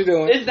don't know what you're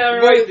doing. It's not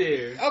right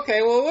there.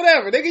 Okay, well,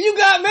 whatever. Nigga, you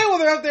got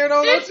Mayweather up there,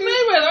 though. It's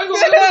Mayweather. I'm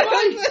going to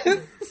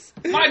fight.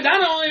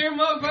 Maidana on here,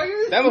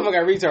 motherfucker. That motherfucker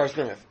got retard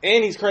strength,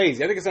 and he's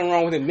crazy. I think there's something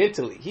wrong with him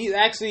mentally. He's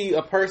actually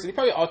a person. He's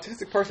probably an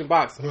autistic person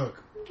boxing.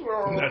 Look.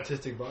 An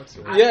artistic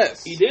boxer.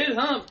 Yes, he did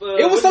hump.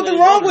 It was something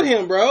wrong with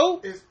him,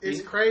 bro.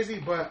 It's crazy,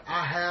 but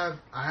I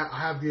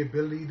have the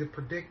ability to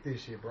predict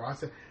this shit, bro.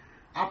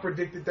 I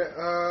predicted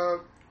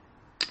that.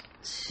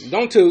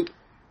 Don't toot.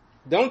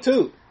 Where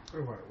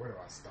do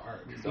I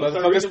start?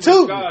 Motherfuckers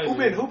toot.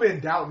 Who been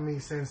doubting me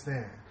since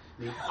then?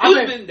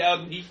 I've been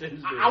doubting me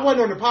since then. I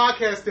wasn't on the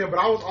podcast then, but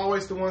I was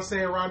always the one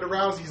saying Ronda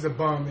Rousey's a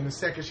bum. And the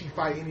second she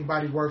fight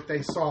anybody worth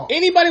they salt.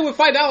 Anybody with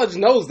fight knowledge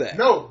knows that.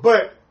 No,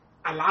 but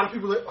a lot of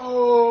people are like,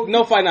 oh,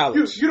 no fight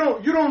knowledge. You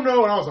don't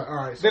know. And I was like, all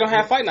right. So they don't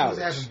have fight knowledge.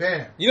 Hasn't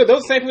been. You know,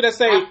 those same people that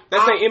say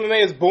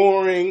MMA is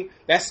boring.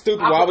 That's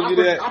stupid. Why would you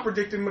do that? I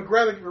predicted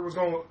McGregor was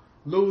going to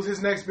lose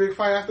his next big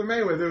fight after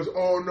Mayweather. It was,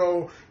 oh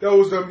no, that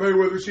was the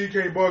Mayweather. She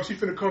can't box. She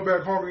finna come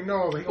back hungry.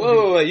 No, like,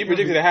 wait. You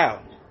predicted it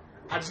how?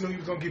 I just knew he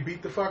was gonna get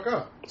beat the fuck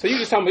up. So you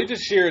just talking about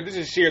this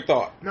is sheer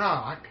thought.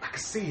 Nah, I could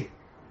see it.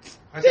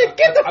 Get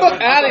the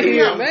fuck out of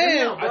here,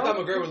 man. I thought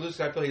McGregor would lose.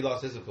 I feel he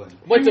lost discipline.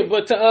 I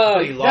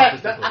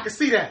can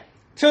see that.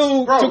 To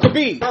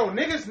Khabib. Bro,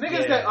 niggas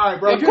that, all right,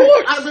 bro. Of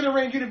course. I've been in the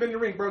ring, you've been in the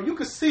ring, bro. You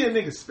can see a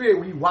nigga's spirit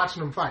when you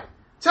watching them fight.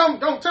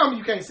 Don't tell me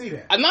you can't see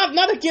that.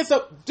 Not against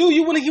dude.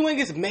 You went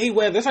against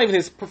Mayweather. That's not even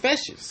his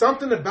profession.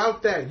 Something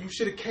about that. You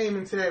should have came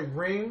into that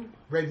ring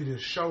ready to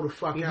show the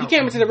fuck out. He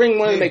came into the ring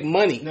wanting to make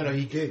money. No,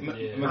 he did.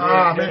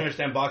 McGregor didn't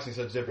understand boxing,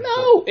 so it's different.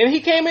 No, and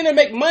he came in to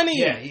make money.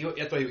 Yeah,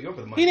 that's why he went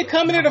for the money. He didn't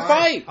come in there to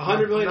fight.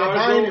 $100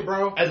 million,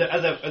 bro. As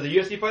a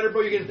UFC fighter,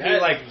 bro, you're getting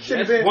paid like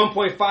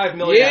 $1.5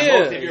 million.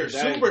 Yeah, if you're a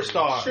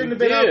superstar. Shouldn't have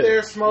been out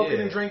there smoking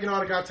and drinking all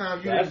the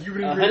goddamn time. You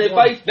didn't really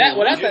fight. That's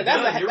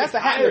the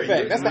Hatton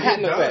effect. That's the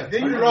Hatton effect.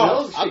 Then you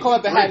lost. I call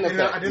it the Hatton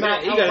effect.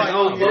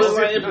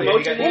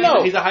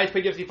 He's the highest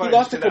paid UFC fighter. He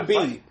lost to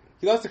Khabib.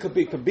 He lost to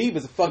Khabib. Khabib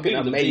is fucking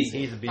amazing.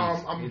 He's a beast.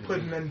 I'm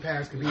putting nothing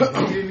past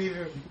Khabib. He didn't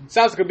even.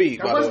 Shouts to Khabib.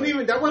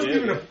 That wasn't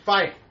even a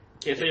fight.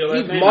 He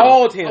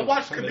mauled him. I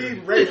watched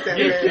Khabib race that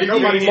man.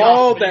 Nobody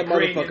mauled that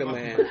motherfucker,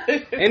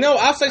 man. And no,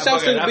 I'll say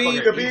shouts to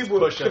Khabib.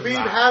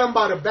 Khabib had him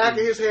by the back of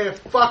his head,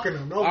 fucking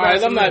him. All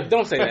right,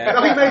 don't say that.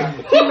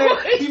 No,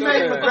 he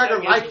made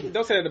McGregor like it.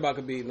 Don't say that about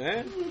Khabib,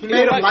 man. He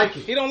made him like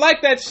it. He don't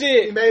like that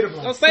shit. He made him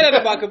like it. Don't say that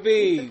about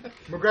Khabib.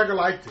 McGregor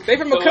liked it. They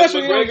from a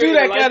country that don't do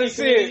that kind of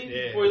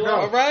shit.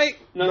 All right.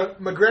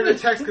 McGregor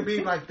texted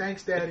Khabib like,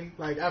 "Thanks, Daddy."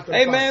 Like after.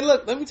 Hey man,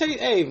 look. Let me tell you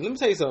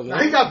something. Now,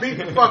 he got beat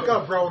the fuck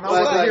up, bro. And I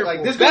wasn't here for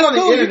it. That's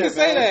cool. You can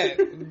say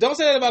that. Don't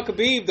say that about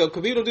Khabib though.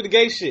 Khabib don't do the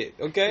gay shit.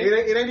 Okay.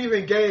 It ain't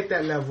even gay at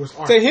that level. It's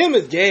art. To him,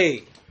 it's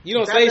gay. You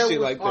don't say shit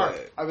like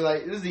that. I'd be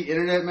like, "This is the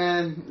internet,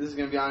 man. This is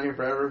gonna be on here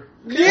forever."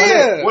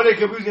 Yeah. One day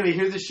Khabib's gonna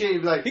hear this shit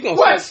and be like,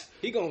 "What?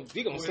 He gonna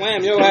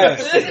slam your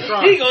ass.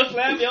 He gonna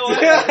slam your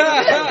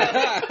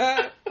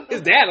ass.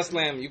 His dad'll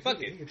slam you.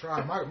 Fuck it. You can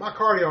try. My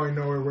cardio ain't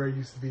nowhere where it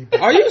used to be.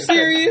 Are you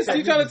serious?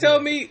 You trying to tell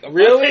me?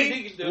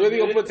 Really? Really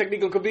gonna put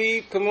technique on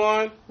Khabib? Come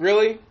on.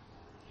 Really?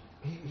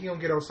 He gonna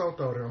get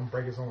Osoto there and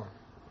break his arm.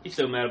 He's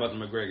still mad about the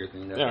McGregor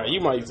thing. All right, you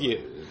might, yeah.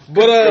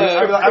 But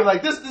I'm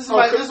like, this is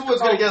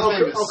what's gonna get us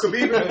famous.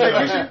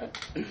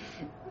 Khabib.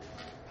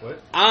 What?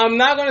 I'm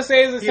not gonna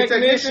say he's a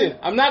technician.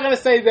 I'm not gonna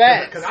say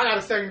that because I got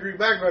a second degree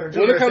black belt.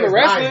 When it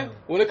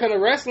comes to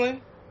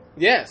wrestling,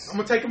 yes. I'm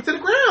gonna take him to the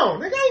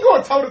ground. Nigga, I ain't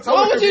going toe to toe.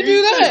 Why would you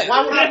do that?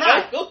 Why would I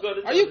not?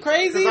 Are you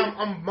crazy?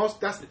 Because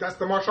that's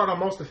the martial art I'm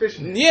most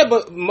efficient in. Yeah,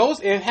 but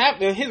in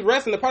his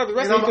wrestling, the part of the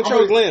wrestling, he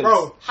controls limbs.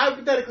 Bro,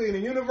 hypothetically, in the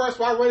universe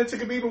where I run into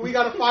Khabib and we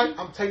got to fight,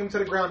 I'm taking him to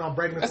the ground and I'm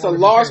breaking his arm.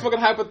 That's a large fucking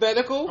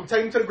hypothetical. I'm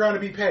taking him to the ground to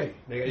be petty.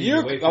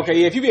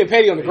 Okay, if you being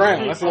petty on the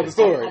ground, that's another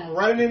story. I'm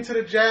running into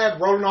the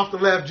jab, rolling off the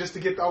left just to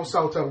get the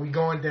Osoto. We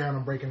going down,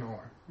 I'm breaking the arm.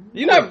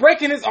 You're not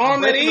breaking his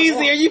arm that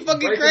easy. Are you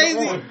fucking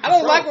crazy? I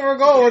don't like where we're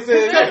going with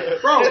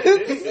this. Bro,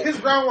 his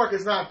groundwork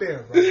is not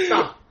there, bro.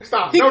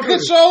 Stop. He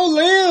controls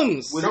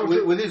limbs.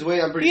 With his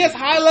weight, I'm pretty He has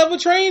high level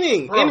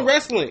training in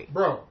wrestling.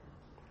 Bro.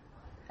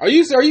 Are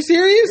you serious?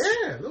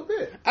 Yeah, a little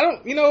bit.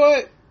 You know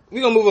what?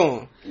 We're going to move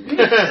on.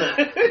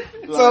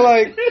 So,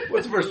 like.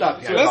 What's the first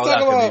stop? Let's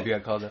talk about.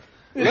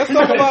 Let's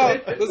talk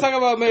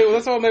about Mayweather.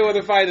 Let's talk about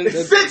Mayweather fighting.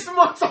 6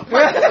 months.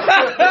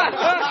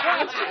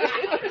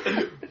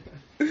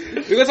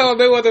 We're gonna talk about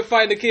Mayweather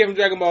fighting the kid from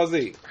Dragon Ball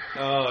Z.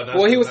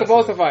 Well, he was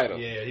supposed to fight him.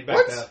 Yeah, he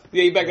backed out.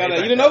 Yeah, he backed out.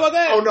 You didn't know about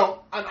that? Oh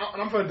no,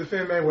 I'm gonna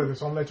defend Mayweather,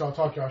 so I'm gonna let y'all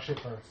talk y'all shit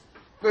first.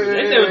 They said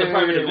it was a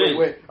private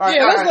event.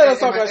 Yeah, let's let us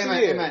talk about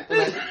shit.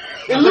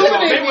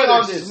 Illuminate me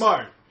on this.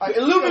 Smart.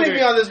 Illuminate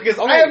me on this because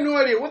I have no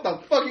idea what the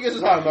fuck you guys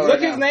are talking about.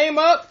 Look his name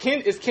up.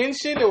 Is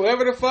Kenshin or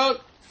whatever the fuck.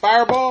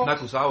 Fireball.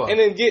 Nakusawa. And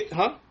then get,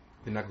 The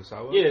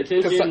Nakusawa? Yeah,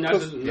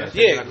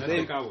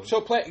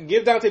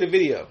 give Dante the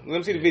video. Let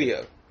him see the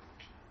video.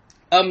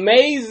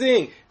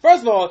 Amazing.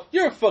 First of all,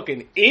 you're a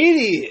fucking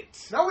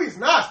idiot. No, he's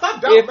not.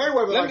 Stop doubting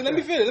Mayweather. Let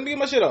me finish. Let me get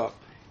my shit off.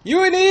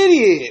 You're an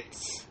idiot.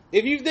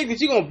 If you think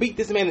that you're gonna beat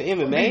this man in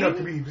MMA,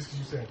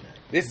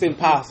 it's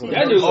impossible.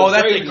 That dude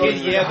that's the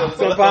crazy. kid. Yeah,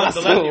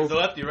 the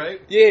lefty,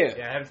 right? Yeah.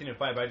 Yeah, I haven't seen him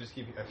fight, but I just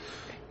keep.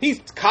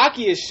 He's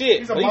cocky as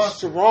shit, but he's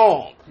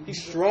strong.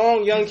 He's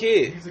strong, young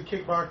kid. He's a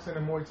kickboxing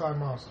and Muay Thai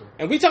monster.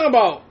 And we talking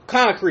about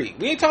concrete.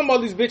 We ain't talking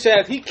about these bitch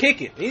ass. He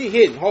kicking. He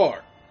hitting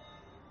hard.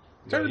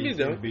 Turn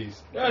the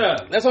beast though.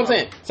 That's what I'm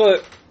saying. So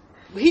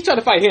he tried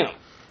to fight him,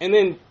 and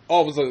then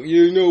all of a sudden,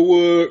 you know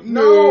what?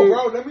 No,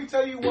 bro. Let me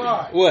tell you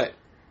why. What?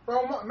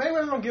 Bro,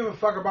 Mayweather don't give a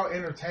fuck about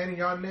entertaining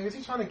y'all niggas.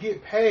 He's trying to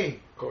get paid.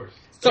 Of course.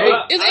 So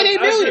it's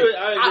 $88 million.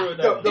 I agree with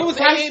that. The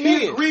price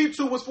he agreed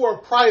to was for a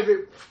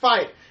private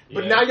fight.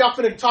 But now y'all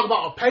finna talk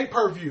about a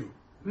pay-per-view.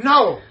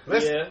 No.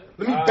 Let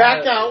me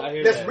back out.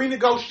 Let's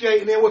renegotiate,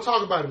 and then we'll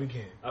talk about it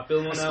again. I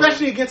feel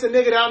especially against a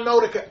nigga that I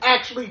know that could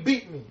actually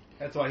beat me.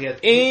 That's why he has.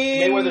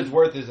 Mayweather's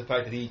worth is the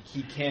fact that he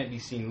can't be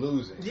seen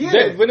losing. Yeah.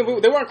 They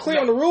weren't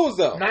clear on the rules,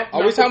 though.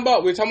 We're talking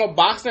about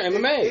boxing and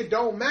MMA. It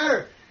don't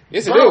matter.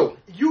 Yes, it do.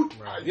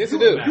 Yes, it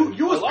do.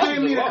 You was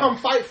paying me to come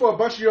fight for a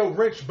bunch of your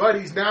rich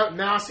buddies. Now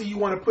I see you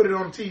want to put it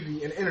on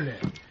TV and the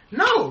internet.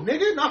 No,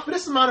 nigga, not for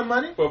this amount of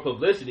money. For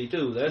publicity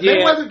too.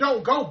 Mayweather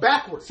don't go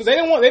backwards. So they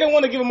didn't want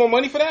to give him more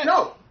money for that?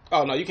 No.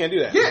 Oh no, you can't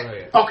do that.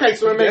 Yeah. Okay,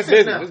 so it makes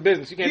sense now. It's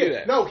business. You can't do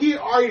that. No, he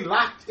already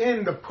locked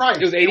in the price.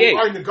 It was $88. He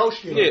already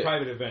negotiated for a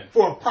private event.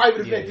 For a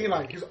private event, he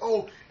he's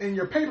and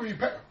your pay-per-view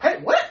pay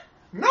what?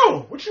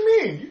 No, what you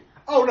mean?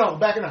 Oh no,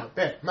 backing out.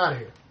 I'm out of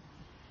here.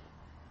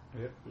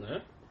 Yeah.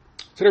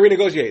 So they're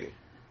renegotiating.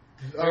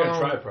 They're gonna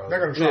try, probably.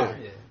 They're gonna try.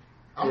 Yeah.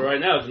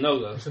 Right now, it's a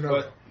no-go.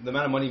 But the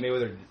amount of money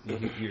Mayweather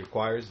he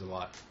requires is a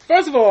lot.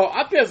 First of all,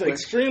 I think that's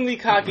extremely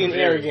cocky and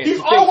arrogant.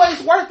 He's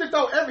always worth it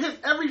though.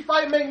 Every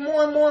fight make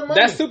more and more money.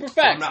 That's super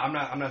fact. I'm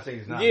not saying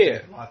he's not.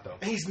 Yeah, a lot though.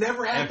 And he's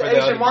never had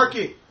the Asian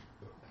market.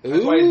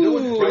 That's why he's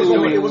doing it.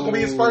 It was gonna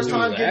be his first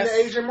time getting the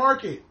Asian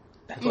market.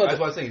 That's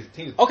why I'm saying his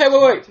team. Okay,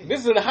 wait.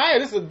 This is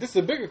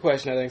a bigger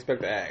question I didn't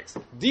expect to ask.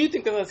 Do you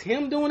think that's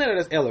him doing it or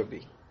that's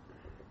Ellerby?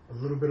 A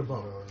little bit of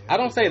both. I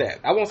don't say that.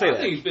 I won't say that.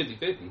 I think he's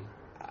 50-50.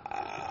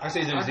 I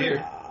say he's in his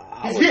ear.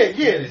 He's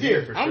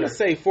here. I'm going to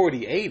say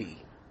 40-80.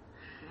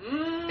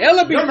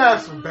 Ellerby. Your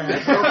math's so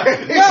bad. No,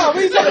 what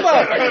are you talking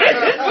about?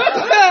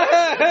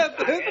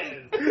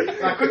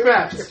 Quick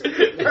maths.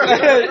 It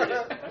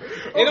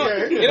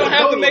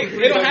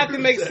don't have to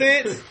make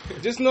sense.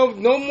 Just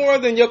no more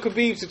than your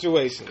Khabib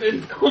situation.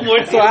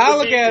 So I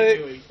look at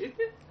it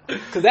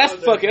because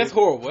that's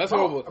horrible. That's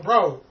horrible,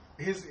 bro.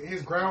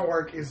 His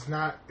groundwork is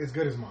not as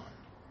good as mine.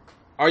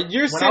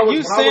 You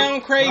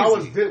sound crazy.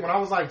 When I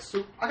was like,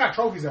 I got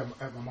trophies at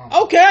my mom's.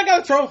 Okay, I got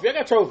a trophy. I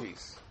got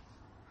trophies.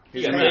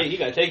 He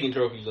got taking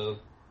trophies though.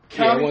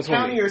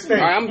 County or state?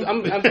 All right,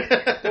 I'm don't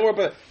worry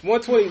about it.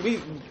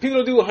 120. People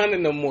don't do 100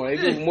 no more. They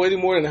do more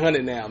than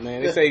 100 now,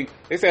 man. They say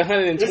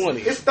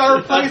 120. It's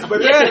third place,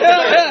 but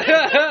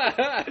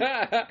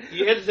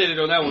you hesitated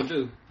on that one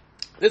too.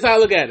 This is how I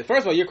look at it.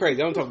 First of all, you're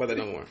crazy. I don't talk about that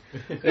no more.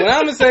 What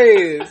I'm gonna say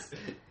is,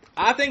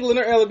 I think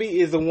Leonard Ellerby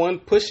is the one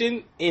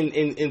pushing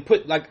in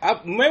put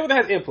Mayweather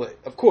has input,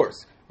 of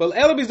course, but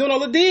Ellerby's doing all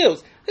the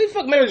deals. He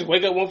Mayweather just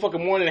wake up one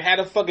fucking morning and had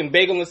a fucking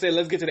beg him and say,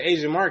 "Let's get to the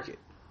Asian market."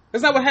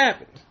 That's not what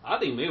happened. I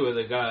think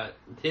Mayweather got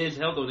his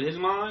health on his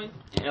mind,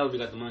 and Ellerby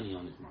got the money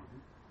on his mind.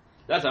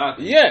 That's how I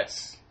think.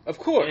 Yes, of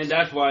course, and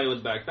that's why it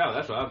was backed out.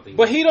 That's what I'm thinking.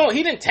 But he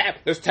didn't tap.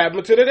 Let's tap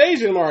him to the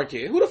Asian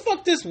market. Who the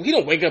fuck this? He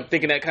don't wake up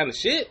thinking that kind of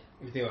shit.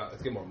 You think about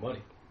let's get more money.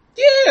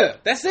 Yeah,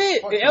 that's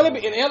it. And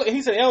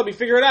he said, Ellerby,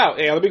 figure it out.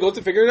 And Ellerby goes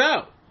to figure it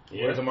out.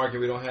 Yeah. Where's a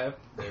market we don't have?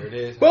 There it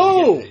is.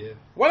 Boom.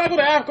 Why not go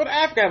to Africa? Go to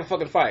Africa and have a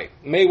fucking fight.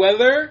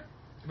 Mayweather.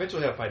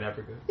 Eventually have a fight in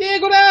Africa. Yeah,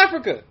 go to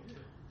Africa.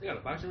 They got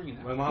a boxing ring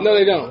now. No,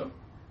 they don't.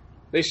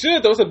 They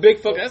should, though. It's a big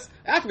fuck.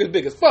 Africa's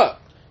big as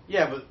fuck.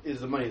 Yeah, but is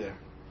the money there?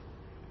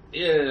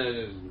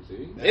 Yeah.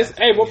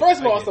 First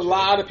of all, it's a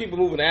lot of people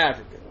moving to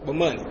Africa with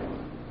money.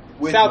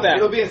 South Africa.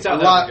 It'll be in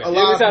South Africa. A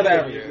lot South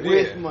Africa.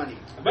 With money.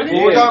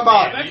 We're talking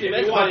about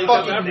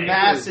fucking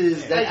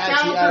masses that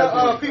actually shout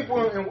out to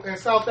people in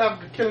South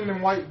Africa killing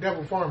them white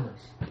devil farmers.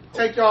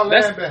 Take y'all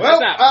land back.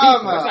 That's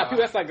not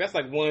people. That's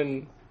like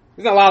one.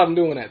 There's not a lot of them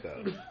doing that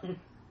though.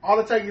 All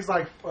it takes is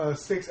like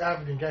 6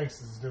 African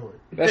gangsters to do it.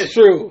 That's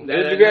true. It'd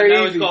be very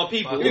easy.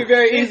 It'd be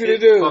very easy to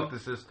do. Fuck the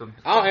system.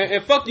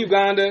 And fuck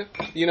Uganda,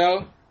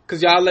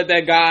 because y'all let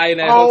that guy in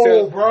that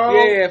hotel. Bro.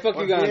 Yeah, fuck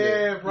Uganda.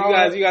 Yeah, bro.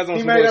 You guys on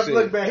he some made us shit.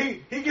 look bad.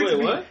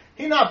 He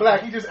He's not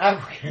black. He's just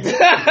African.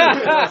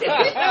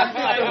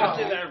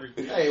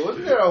 Hey,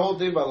 wasn't there a whole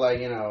thing about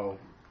like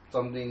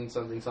something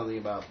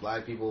about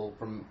black people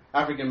from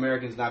African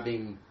Americans not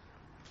being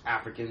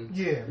African?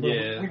 Yeah.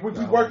 We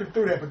working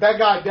through that, but that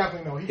guy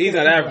definitely knows. He's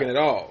not African at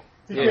all.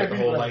 Yeah, the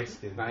whole light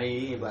skin. Nah,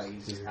 he ain't black.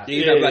 He's just African.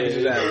 He's not black. He's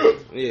just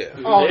African. Yeah.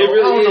 I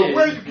don't know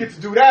where you get to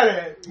do that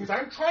at. He's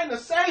like, I'm trying to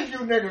save you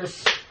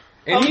niggas.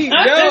 And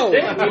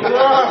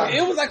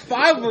it was like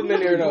 5 of them in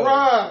there though.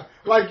 Bruh.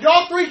 Like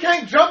y'all 3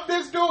 can't jump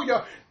this dude.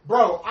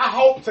 Bro, I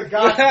hope to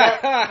God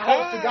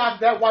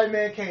that white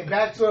man came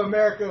back to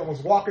America and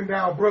was walking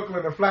down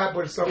Brooklyn or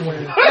Flatbush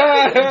somewhere.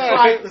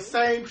 Like the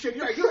same shit.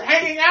 You're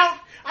hanging out?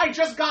 I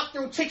just got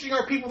through teaching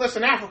our people this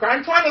in Africa.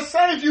 I'm trying to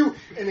save you.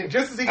 And then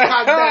just as he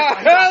got back,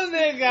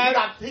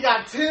 he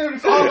got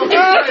Tim's all over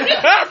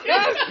Fuck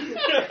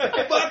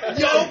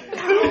yo.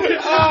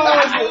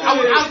 I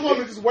was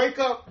wanting to just wake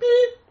up.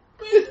 Beep.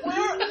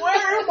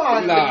 Where am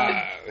I?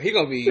 Nah, he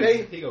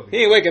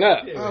ain't waking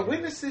up.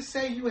 Witnesses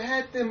say you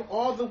had them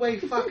all the way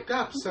fucked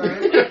up,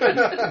 sir.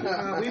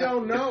 We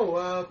don't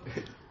know.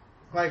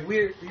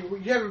 You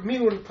have a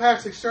meeting with a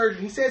plastic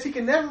surgeon. He says he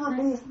can never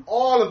remove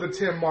all of the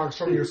 10 marks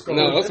from your skull.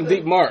 No, that's some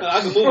deep marks.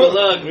 I can move the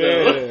lugs,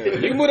 though.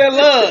 You can move that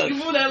lug. You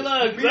can move that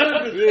lug, Be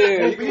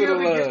able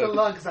to get the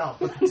lugs out,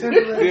 but the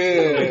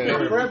template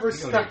are forever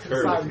stuck to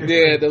the side of your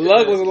Yeah, the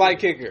lug was a light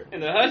kicker.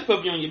 And the hush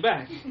puppy on your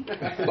back.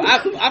 But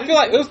I feel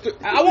like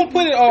I won't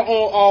put it on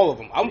all of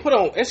them. I'm gonna put it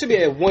on. It should be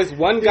at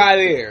one guy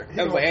there.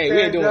 That was like, hey, we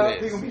ain't doing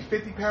this. He's gonna be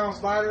 50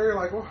 pounds lighter.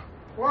 Like,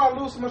 why I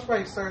lose so much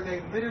weight, sir?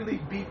 They literally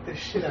beat the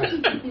shit out of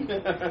you.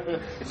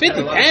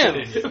 50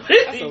 pounds.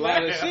 That's a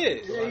lot of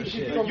shit.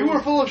 You were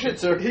full of shit,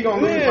 sir. He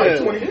gonna lose like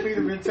 20 feet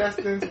of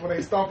intestines when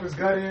they stomp his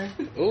gut in.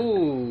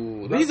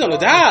 Ooh, he's gonna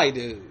die,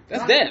 dude.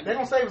 That's death. They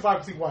gonna save his life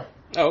because he's white.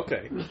 Oh,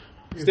 okay.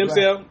 Stem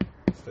cell.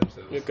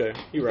 Okay,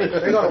 you're right.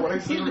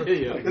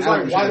 It's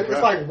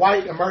like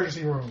white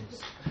emergency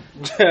rooms.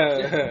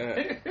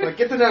 Like,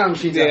 get the down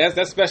machine. Yeah,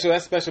 that's special.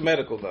 That's special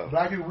medical though.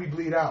 Black people, we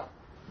bleed out.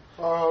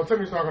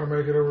 Timmy's not gonna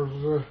make it.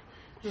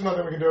 There's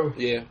nothing we can do.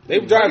 Yeah, they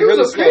drive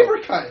really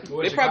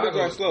slow. They probably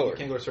drive slower. You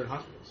can't go to certain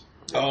hospitals.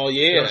 Oh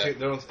yeah. They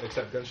don't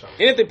accept gunshots.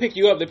 And if they pick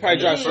you up, they probably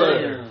drive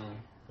slower.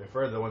 They're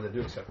further the ones that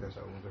do accept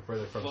gunshots. They're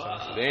further from the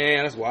hospital.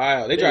 Damn, that's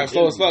wild. They drive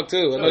slow as fuck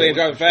too. I know they ain't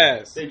driving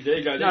fast. They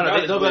drive.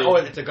 They'll be like, oh,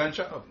 it's a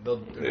gunshot.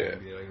 Well,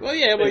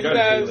 yeah, but you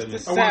guys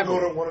just I want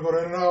to go to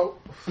In-N-Out.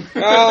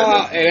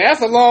 Hey,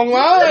 that's a long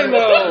line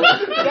though.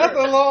 That's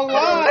a long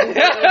line.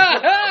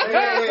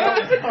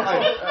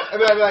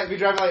 I'd be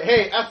driving like,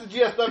 hey, ask the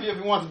GSW if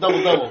he wants a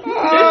double.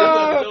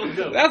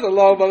 That's a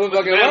long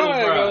motherfucking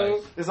line, bro.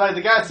 It's like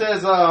the guy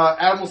says,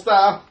 animal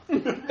style.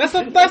 That's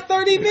 30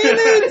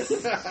 minutes.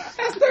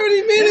 That's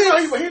 30 minutes.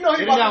 He know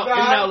he about to die.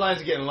 In-N-Out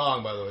lines are getting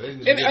long, by the way.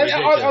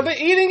 Are they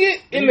eating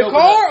it in the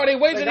car, or are they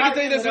waiting to get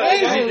to the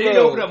destination? They need to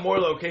open up more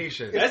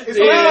locations. It's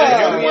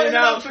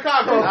In-N-Out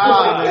Chicago.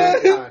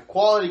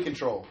 Quality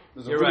control.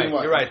 You're right.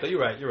 You're right.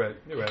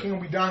 He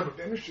gonna be dying, but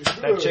then this shit.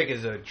 That chick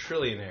is a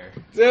trillionaire.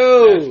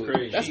 Dude,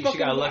 that's crazy. She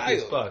got lucky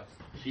as fuck.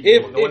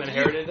 No one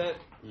inherited that.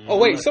 Oh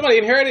wait, somebody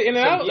inherited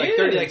In-N-Out? Like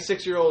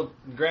 6-year-old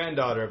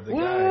granddaughter of the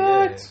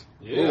guy. What?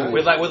 Yeah.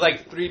 With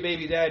 3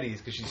 baby daddies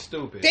because she's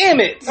stupid. Damn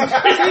it!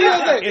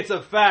 It's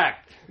a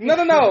fact. No.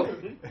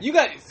 You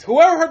got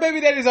whoever her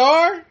baby daddies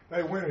are.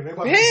 They winning.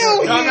 Hell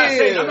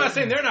yeah! I'm not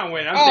saying they're not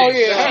winning. I'm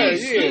saying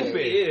she's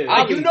stupid. Yeah.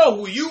 Like, you know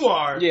who you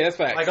are. Yeah, that's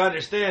fact. Like, I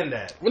understand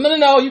that. Well,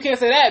 no, you can't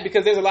say that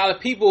because there's a lot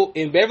of people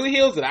in Beverly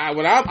Hills that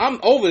when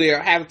I'm over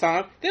there half the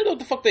time, they don't know what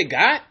the fuck they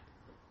got.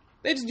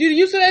 They just get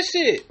used to that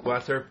shit. Well,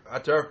 that's her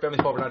family's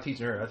fault for not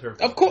teaching her. That's her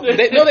fault. Of course,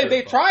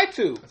 they try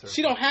to.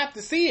 She don't have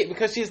to see it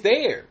because she's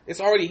there.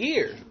 It's already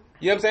here.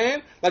 You know what I'm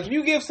saying? Like, if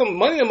you give some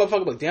money to a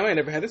motherfucker, like, damn, I ain't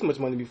never had this much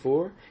money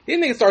before. These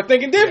niggas start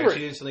thinking different. Yeah,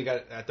 she instantly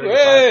got at 35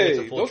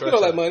 a full don't trust, spend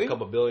all that money. A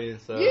couple billion.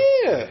 So. Yeah.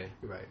 Okay,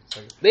 you're right.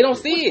 So, they don't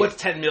see it. What's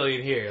 10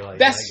 million here? Like,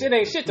 that shit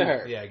ain't shit to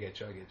her. Yeah, I get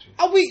you.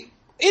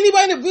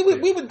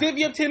 We would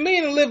divvy up 10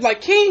 million and live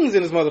like kings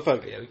in this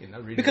motherfucker. Yeah, we can.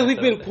 Because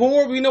we've been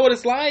poor, we know what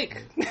it's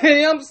like.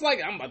 I'm just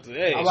like, I'm about to.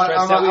 Hey,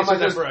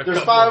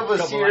 there's 5 of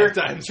us here,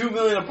 2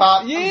 million a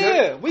pop.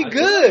 Yeah, we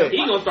good.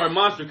 He gonna start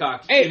Monster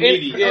Cocks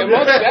immediately. Yeah,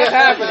 that's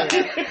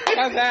happening.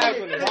 That's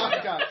happening.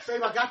 Monster Cocks. Say,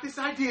 I got this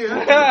idea.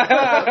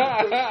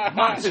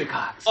 Monster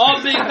Cocks.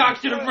 All big cocks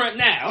to the front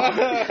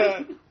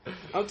now.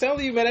 I'm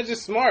telling you, man, that's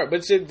just smart.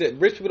 But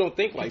rich people don't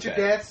think like that. Get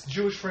your dad's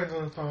Jewish friends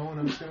on the phone.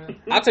 Understand?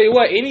 I'll tell you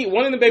what.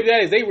 One of the baby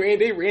daddies, they were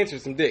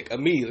interested some dick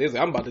immediately.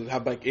 Like, I'm about to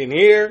hop back in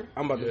here.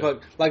 I'm about to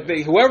fuck. Like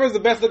whoever's the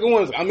best looking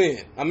ones, I'm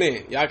in.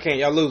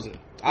 Y'all losing.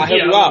 I'll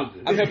help you out.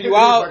 I'm helping you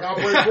out. Like, I'll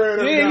break bread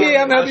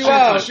I'm helping you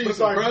out. She's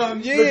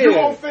like, you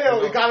won't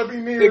fail. It gotta be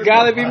me. It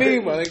gotta be me,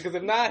 man. Because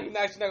if not, she's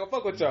not gonna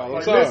fuck with y'all.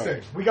 I'm sorry.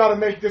 Listen, we gotta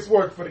make this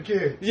work for the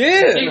kids.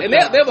 Yeah, and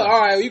they're like,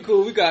 all right, you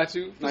cool, we got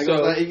you.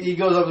 He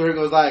goes up to her and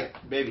goes like,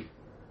 baby,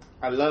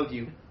 I love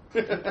you.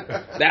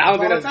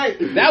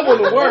 That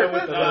wouldn't work.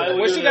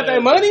 When she got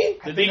that money,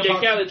 the DJ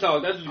Khaled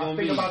talk. That's what's gonna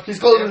be. He's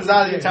closing his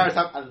eyes the entire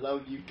time. I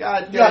love you.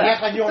 God, you gotta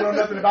act like you don't know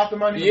nothing about the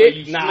money. Yeah,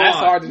 that's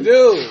hard to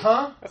do.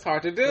 Huh? That's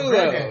hard to do.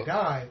 Granddad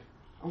died.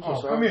 I'm so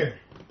sorry. Come here.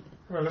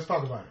 Let's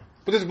talk about it.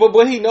 But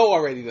what he know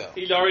already though?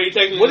 He's already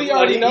taking. What he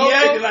already know? He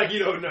acted like you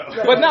don't know.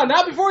 But no,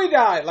 not before he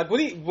died. Like when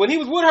he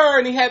was with her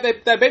and he had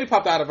that baby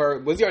popped out of her.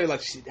 Was he already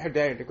like her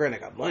dad and the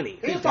granddad got money?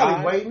 He's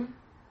probably waiting.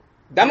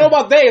 I know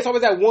about they. It's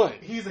always that one.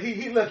 He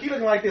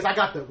looking like this. I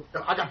got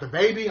the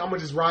baby. I'm gonna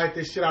just ride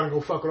this shit out and go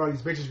fuck with all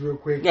these bitches real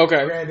quick.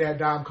 Okay. Granddad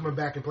died. I'm coming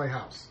back and play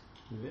house.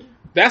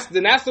 That's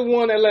the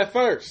one that left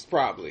first,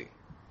 probably.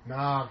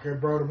 Nah, cause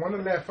bro, the one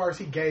that left first,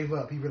 he gave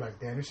up. He realized,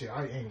 damn, this shit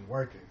ain't even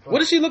worth it. Fuck. What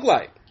does she look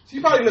like? She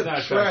probably looked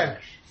Not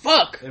trash.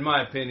 Fuck. In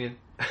my opinion.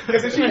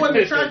 Because if she wasn't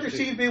attractive,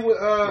 she'd be with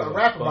a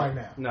rapper by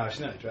now. No, she's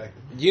not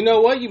attractive. You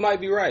know what? You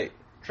might be right.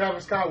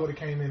 Travis Scott would have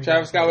came in.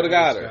 Travis Scott would have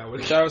got her.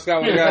 Travis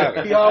Scott would have got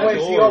her. He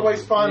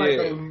always find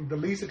like the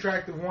least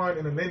attractive one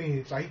in the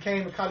lineage. Like he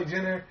came to Kylie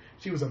Jenner,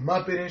 she was a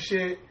Muppet and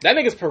shit. That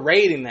nigga's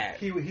parading that.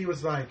 He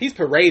was like he's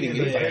parading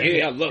it. He's Like,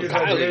 yeah, look,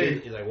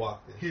 Kylie. He's like,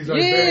 walk this. He's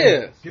like,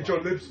 yeah. Get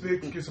your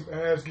lipstick, get some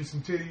ass, get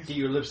some titties. Get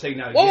your lips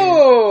taken out.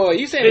 Whoa,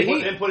 you saying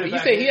you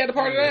say he had a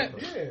part of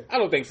that? Yeah. I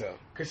don't think so.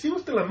 Cause she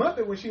was still a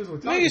Muppet when she was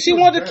with Tommy. Nigga, she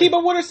wanted to keep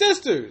up with her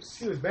sisters.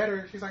 She was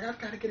better. She's like, I've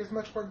got to get as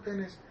much work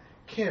done as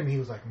Kim. He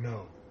was like,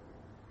 no,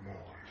 more.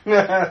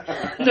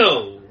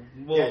 No.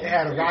 Yeah, it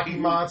had a Rocky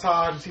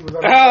montage. He was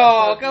on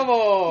come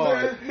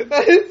on.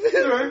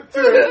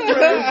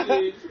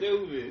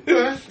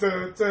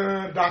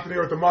 Doctor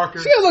there with the marker.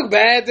 She don't look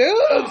bad, dude.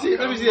 Let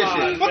me see that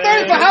shit. For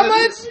how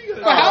much?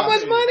 For how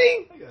much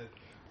money?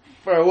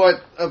 For what?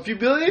 A few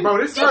billion? Bro,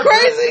 this is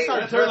crazy.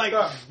 That's her like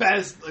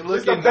best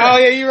looking. Oh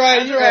yeah, you're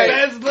right. You're right.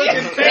 Best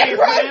looking face,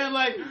 man.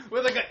 Like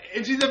with like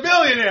and she's a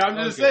billionaire. I'm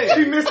just saying.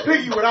 She Miss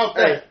Piggy without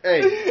that.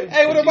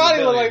 Hey, what her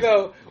body look like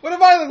though? What her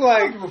body look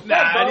like? Nah,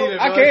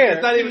 I can't.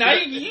 It's not even.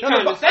 I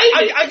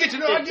get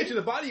you. I get you.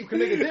 The body can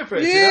make a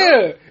difference.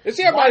 Yeah. Is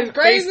she her body's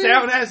crazy? Face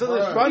down ass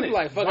looks funny. People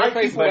like fuck White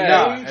her face people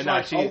bad.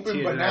 Nah, she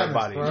open bananas,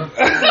 body.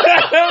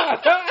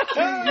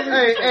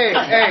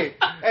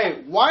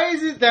 Hey, why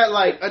is it that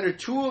like under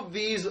two of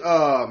these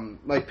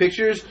like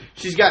pictures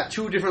she's got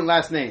two different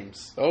last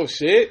names? Oh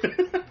shit.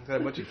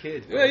 Got a bunch of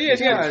kids. Yeah,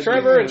 she got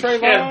Trevor and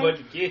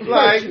Trayvon.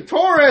 Like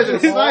Torres and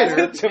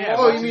Snyder. Yeah,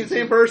 oh, you mean the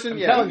same person? I'm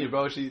Yeah. telling you,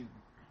 bro.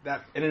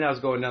 That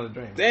In-N-Out's going down the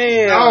drain.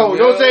 Damn. No,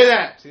 don't say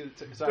that.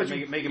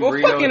 Started making Well,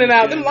 burritos fuck In and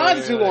Out. Them lines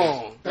are too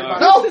long.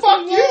 No,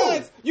 fuck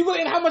you. You go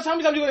in how many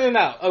times you go In and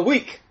Out? A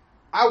week.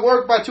 I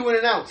work by 2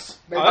 In-N-Outs.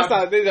 They that's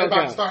not. They about don't to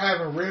count. start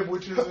having rib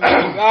witches.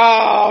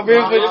 Oh,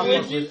 rib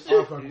witches. He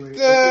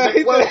said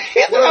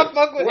I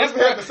fuck with.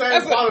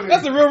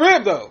 That's a real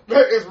rib though.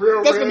 It's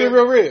real. That's rib. gonna be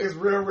real rib. It's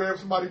real rib.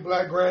 Somebody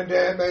black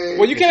granddad made.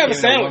 Well, you can't have a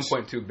sandwich.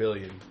 1.2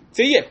 billion.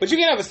 See, yeah, but you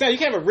can't have a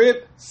sandwich. You can't have a rib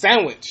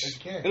sandwich Yes, you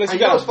can. unless you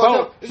got a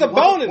bone. There's a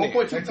bone in there.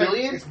 1.2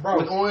 billion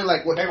with only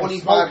like what They were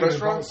 25 smoking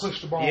restaurants.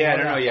 Push the bone Yeah,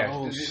 right no, out. yeah.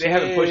 Oh, They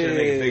haven't pushed it to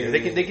make it bigger.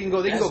 They can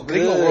go. They can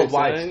go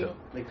worldwide still.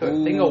 They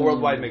can go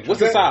worldwide. And make What's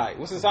the side?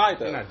 What's the side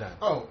though? They're not done.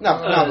 Oh No,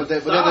 but the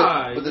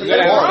You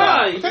gotta have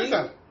Right. Potato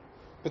salad.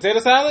 Potato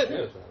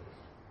salad?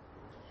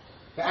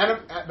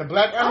 The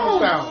black animal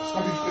style. It's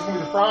gonna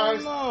be the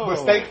fries, but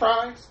steak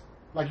fries,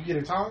 like you get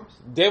at Tom's,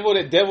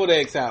 Deviled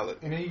egg salad.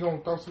 and then you gonna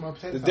throw some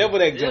potato The salad.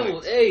 deviled egg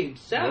Deviled joint. egg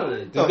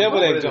salad. The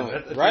deviled egg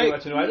joint,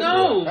 right?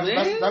 No, That's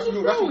man. that's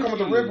what comes with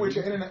the rib with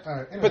your internet.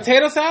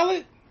 Potato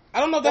salad? I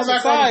don't know if that's Or a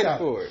macaroni side salad.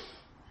 for it.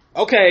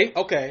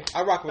 Okay,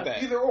 I rock with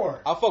that. Either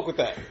or. I'll fuck with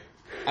that.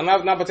 I'm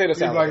not potato You'd be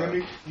salad. like, though. let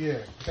me,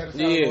 potato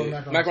salad or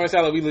Yeah, macaroni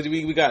salad.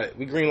 We got it.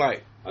 We green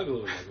light. I'll go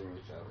with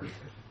macaroni salad.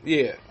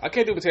 Yeah, I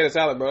can't do potato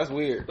salad, bro. That's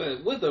weird.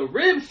 But with a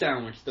rib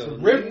sandwich, though. The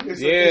rib,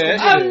 Yeah,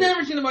 I've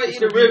never seen nobody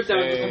eat a rib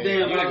sandwich with some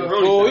damn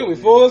macaroni Fool, you salad.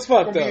 be full as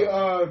fuck It's gonna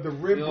though. be the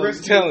rib You know,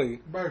 brisket telling you.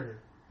 burger.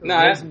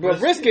 Nah, that's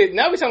brisket.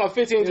 Now we talking about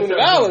 $15,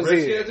 $20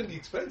 here. That's gonna be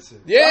expensive.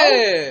 Yeah.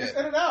 It's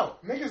in and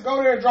out. Niggas go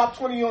there and drop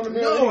 20 on the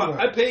meal. No, anyway.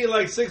 I paid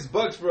like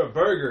 $6 for a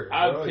burger.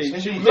 I bro. paid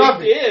And you $2.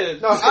 love it. Yeah.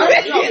 No, fuck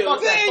that. You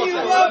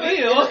Fuck love that.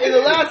 it.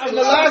 In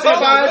the last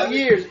 5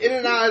 years,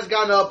 In-N-Out has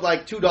gone up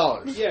like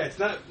 $2. Yeah, it's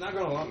not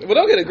gonna lie. Well,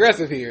 don't get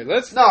aggressive here.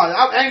 Let's. No,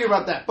 I'm angry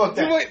about that. Fuck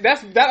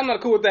that. I'm not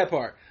cool with that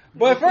part.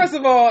 But first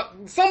of all,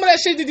 some of that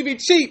shit need to be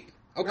cheap.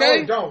 No,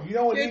 Okay. it don't. You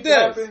know what It needs to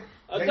does. happen?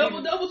 A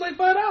double double's like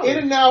 $5. In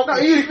and out. No,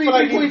 it used to be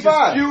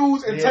 $3.25.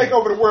 Fuse and Yeah. take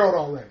over the world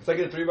already. It's like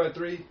a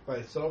 3x3 by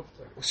itself.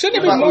 Shouldn't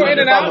it be About more $100. In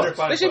and Out?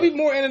 There should be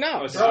more In and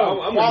Out.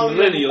 I'm a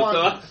millennial,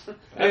 so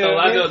that's a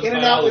lot of In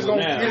and out is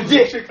gonna now.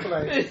 get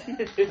Chick-fil-A.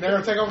 They're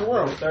gonna take over the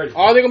world. 30.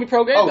 Are they gonna be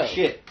pro gay Oh though?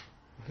 shit.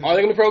 Are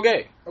they gonna be pro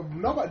gay?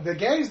 Nobody, the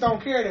gays don't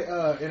care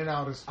that In and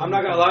Out is. I'm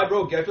not gonna lie,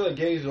 bro. I feel like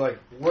gays are like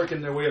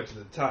working their way up to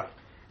the top.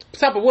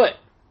 Top of what?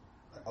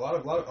 A lot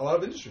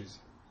of industries.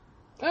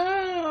 They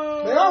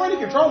already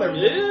control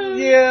everything.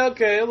 Yeah,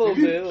 okay, a little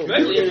bit.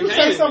 Especially If you say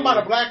entertainment, something about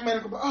man. a black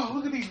man, oh,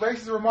 look at these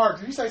racist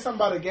remarks. If you say something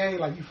about a gay,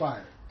 like, you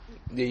fired.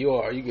 Yeah, you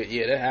are. You get.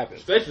 Yeah, that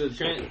happens.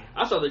 Especially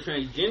I saw the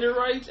transgender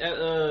rights at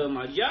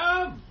my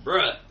job,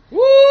 bruh. Woo!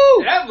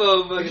 That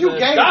motherfucker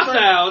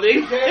docile,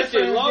 nigga. That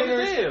shit long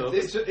as hell.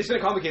 It's gonna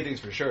complicate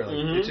things for sure. Like,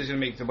 it's just gonna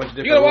make a bunch of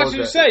different. You gotta watch what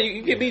you say.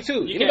 You get me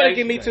too. Anybody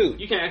get me too.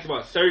 You can't ask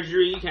about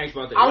surgery. You can't ask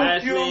about the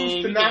last name. I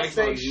refuse to not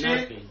say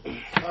shit.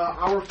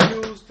 I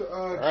refuse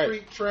to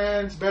treat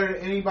trans better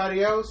than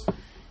anybody else.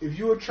 If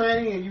you're a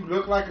tranny and you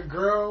look like a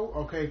girl,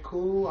 okay,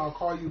 cool. I'll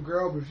call you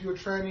girl. But if you're a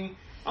tranny,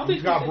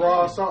 you got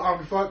broad if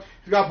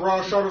you got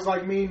broad shoulders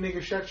like me,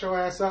 nigga, shut your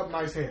ass up.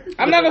 Nice hair.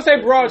 I'm not gonna say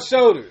broad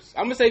shoulders.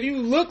 I'm gonna say if you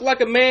look like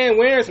a man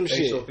wearing some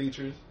facial shit.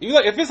 features. You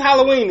look if it's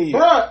Halloween to you.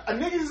 Bruh, a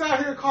niggas out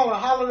here calling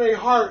Holiday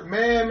Heart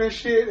ma'am and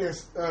shit and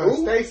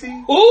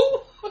Stacy.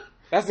 Who?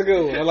 That's a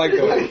good one. I like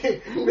that.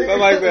 I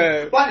like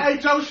that. Like, hey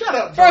Joe, shut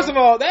up. Joe. First of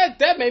all,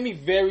 that made me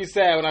very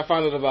sad when I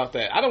found out about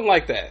that. I don't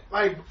like that.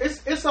 Like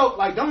it's so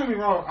like don't get me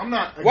wrong. I'm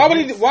not. Why did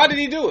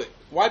he do it?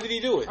 Why did he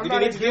do it? Did he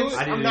need to do it?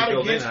 I'm not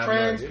against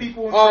trans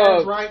people and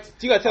trans rights.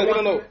 You gotta tell him he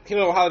don't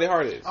know what Holiday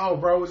Heart is. Oh,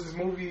 bro, it was this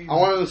movie. I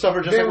wanted to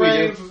suffer just like we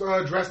did.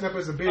 Was dressing up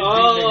as a big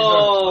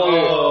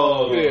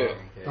Oh, yeah.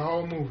 The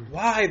whole movie.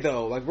 Why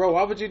though? Like, bro,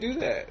 why would you do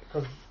that?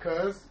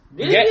 Because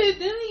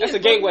that's a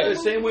gateway. The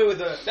same way with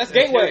that's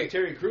gateway.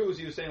 Terry Crews,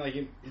 he was saying like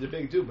he's a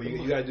big dude, but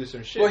you gotta do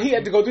some shit. Well, he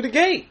had to go through the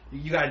gate.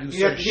 You gotta do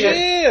some shit.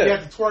 He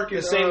had to twerk it.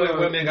 The same way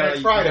women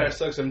gotta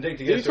suck some dick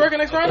to get. Did he twerk it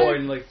next Friday?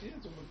 Like,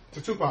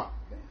 to Tupac.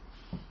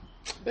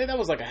 Man, that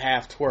was like a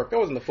half twerk. That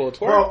wasn't a full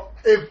twerk. Bro,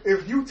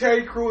 if you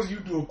Terry Crews, you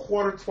do a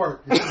quarter twerk.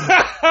 You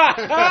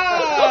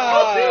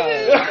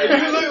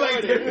look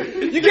like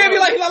you can't be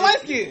like he's not light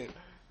skinned.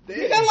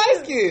 He's not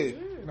light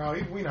skinned. No,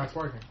 we not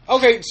twerking.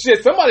 Okay,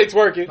 shit, somebody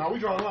twerking. No, we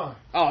draw a line.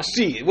 Oh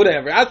shit,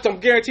 whatever. I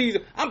guarantee you.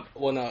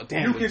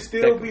 You can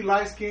still be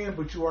light skinned,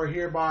 but you are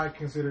hereby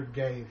considered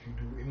gay if you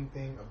do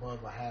anything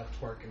above a half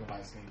twerk in the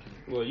light skin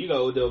community. Well, you got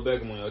Odell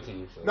Beckham on your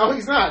team. So. No,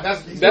 he's not.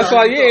 That's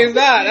why. Yeah, he's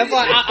not. That's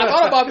why I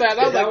thought about that.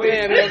 I was like,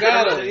 damn, you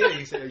got him. Yeah,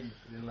 you said you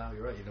didn't allow.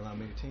 You're right. You didn't allow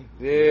me your team.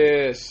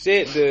 Yeah,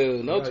 shit,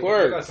 dude. No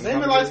twerk.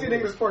 Name a light skinned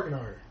nigga that's twerking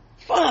on her.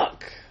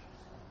 Fuck.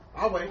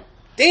 I'll wait.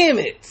 Damn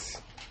it.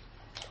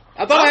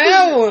 I thought I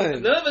had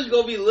one. None of us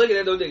gonna be looking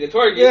at those niggas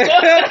twerking. You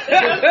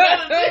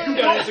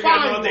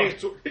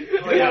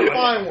gotta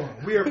find one.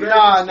 We are very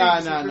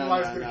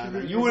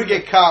nah. You wouldn't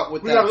get caught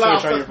with that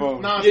search on your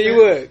phone.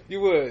 Yeah, you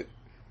would.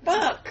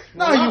 Fuck.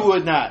 No, you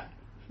would not.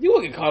 You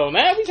wouldn't get caught on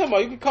that. What are you talking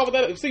about? You get caught with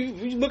that. See,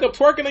 you look up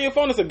twerking on your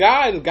phone, it's a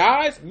guy and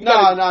guys. You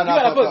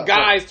gotta put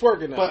guys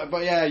twerking on.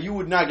 But yeah, you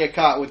would not get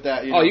caught with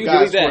that. You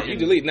delete that. You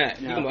delete that.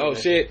 Yeah, oh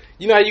shit.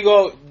 You know how you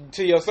go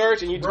to your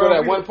search and you go to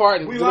that one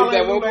part and delete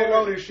that one part? We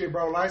know this shit,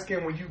 bro. Light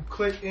skin, when you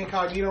click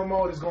incognito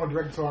mode, it's going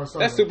directly to our server.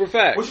 That's super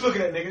fact. What you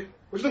looking at, nigga?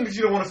 What you looking at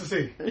you don't want us to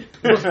see?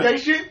 Gay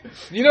shit?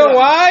 You know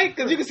why?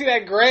 Because you can see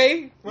that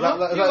gray.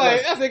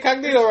 That's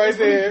incognito right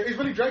there. It's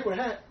really Drake with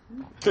a hat.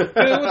 Dude, what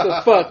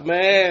the fuck,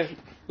 man?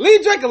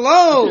 Leave Drake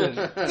alone.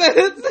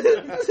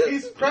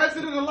 He's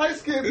president of light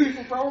skinned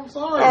people, bro. I'm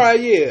sorry. All right,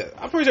 yeah.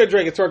 I'm pretty sure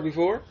Drake has twerked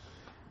before.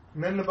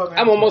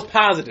 I'm almost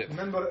positive.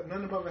 None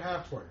above a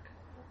half twerk.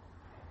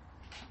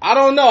 I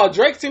don't know.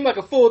 Drake seemed like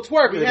a full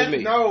twerker to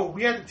me. No,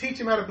 we had to teach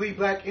him how to bleed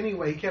black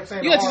anyway. He kept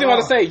saying. You had to teach him how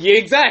to say, yeah,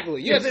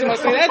 exactly. You had to teach him how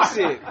to say that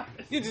shit.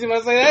 You had to teach him how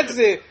to say that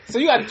shit. So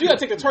you got to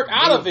take the twerk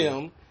out of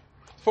him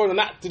for him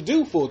not to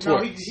do full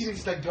twerk. No, he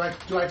just like, do I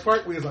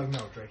twerk? We was like,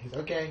 no, Drake. He's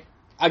okay.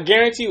 I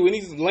guarantee you, when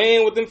he's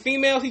laying with them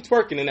females, he's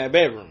twerking in that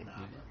bedroom.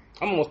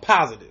 I'm almost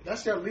positive.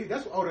 That's what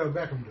Odell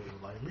Beckham do.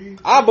 Like,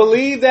 I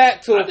believe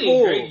that to a full. I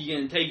think Drake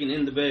getting taken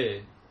in the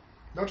bed.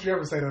 Don't you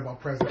ever say that about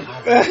President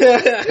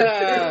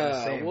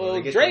Well,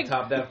 Drake,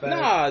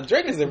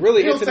 Drake is a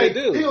really intimate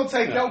dude. He'll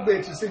take your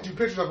bitch and send you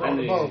pictures of her on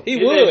the boat.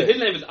 He would. His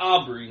name is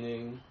Aubrey,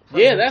 nigga.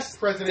 Yeah, that's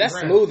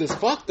smooth as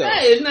fuck though.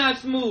 That is not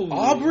smooth.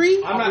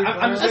 Aubrey?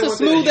 That's a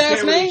smooth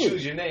ass name.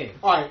 Choose your name.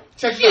 All right,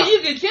 check it out.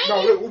 You can change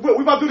it. No,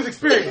 we about to do this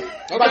experiment.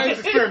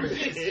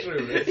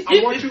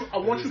 I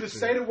want you to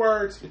say the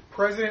words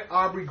President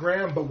Aubrey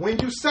Graham, but when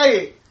you say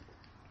it,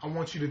 I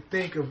want you to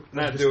think of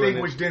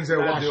distinguished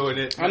Denzel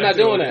Washington. I'm not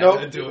doing that. Nope.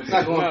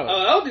 Not going.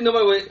 I don't think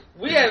nobody would.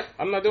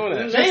 I'm not doing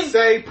that. Just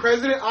say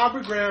President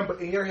Aubrey Graham,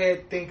 but in your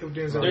head, think of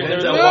Denzel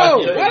Washington. No,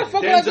 why the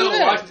fuck would I do that?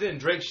 Denzel Washington and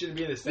Drake shouldn't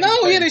be in the same.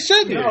 No, yeah, they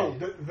shouldn't. No,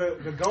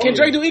 the goal. Can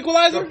Drake do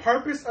Equalizer? The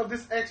purpose of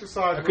this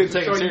exercise I couldn't was to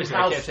take it show you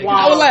seriously.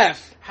 I would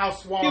laugh. How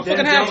suave.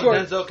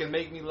 Denzel can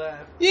make me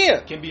laugh.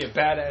 Yeah. Can be a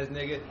badass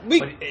nigga.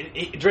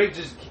 But Drake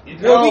just.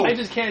 I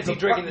just can't see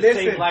Drake in the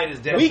same light as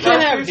Denzel. We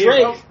can't have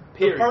Drake.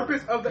 The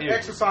purpose of the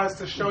exercise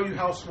to show you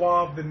how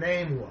suave the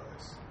name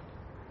was.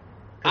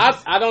 I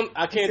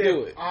can't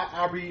do it.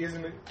 Aubrey,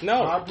 isn't it?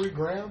 No. Aubrey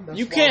Graham?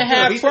 You can't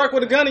have twerk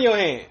with a gun in your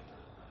hand.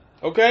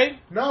 Okay?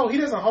 No, he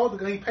doesn't hold the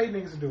gun. He paid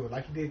niggas to do it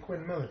like he did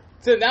Quentin Miller.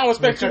 So now I don't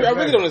respect you. I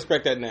really don't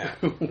respect that now.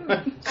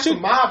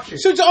 Shoot mob shit.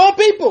 Shoot your own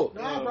people.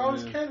 No, bro,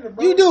 it's Canada,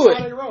 bro. You do it.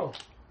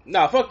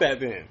 Nah, fuck that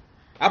then.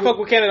 I fuck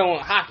with Canada on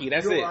hockey.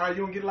 That's it. Alright,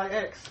 you don't get like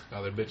X.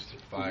 Oh, their bitches are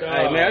fire.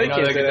 Hey, man, they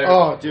can't say that.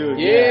 Oh, dude.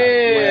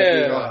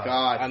 Yeah. Oh,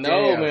 God. I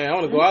know, man. I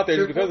want to go out there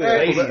just because of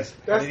that.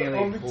 That's the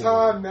only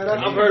time that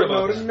I've heard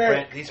about this.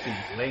 They speak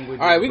language.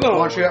 All right, we going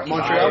Montreal.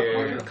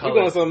 We're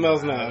going to something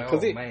else now.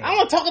 Because I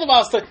don't talking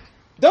about stuff.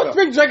 Don't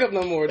bring Drake up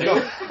no more, dude.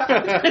 Everybody,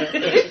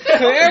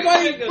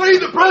 but he's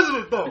the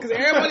president, though. Because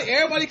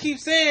everybody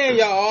keeps saying,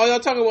 all y'all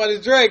talking about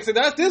is Drake. So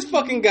that's this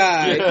fucking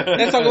guy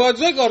that's talking about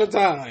Drake all the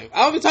time.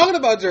 I don't be talking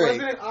about Drake.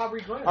 President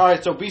Aubrey Graham. All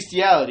right, so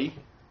bestiality.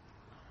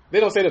 They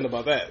don't say nothing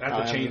about that.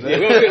 That's a change. We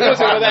don't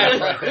talk about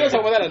that. We don't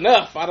talk about that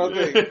enough, I don't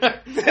think.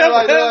 they're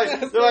like,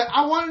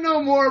 I want to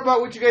know more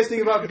about what you guys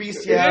think about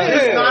bestiality.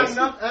 Yeah, it's not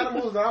enough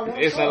animals that I want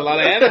to It's not a lot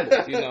of animals,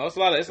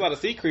 It's a lot of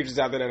sea creatures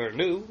out there that are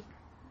new.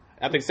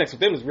 I think sex with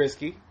them is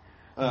risky.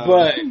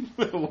 But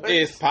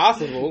it's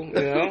possible, You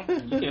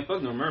can't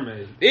fuck no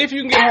mermaid. If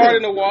you can get hard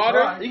in the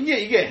water, you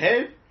get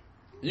head.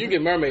 You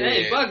get mermaid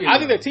head. I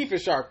think their teeth are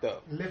sharp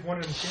though. Lift one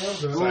of them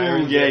shells.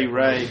 Ooh, yeah, you're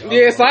right.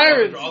 Yeah,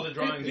 sirens. All the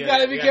drawings. You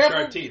gotta be careful.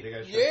 Sharp teeth. They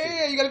got sharp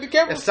teeth. You gotta be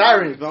careful. It's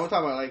sirens, but I'm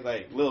talking about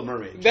like Little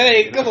Mermaid. That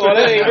ain't come on.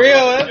 That ain't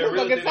real. That's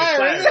fucking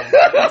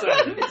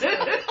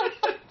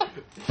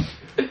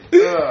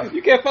sirens.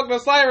 You can't fuck no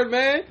siren,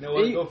 man. No,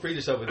 go free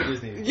yourself with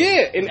Disney.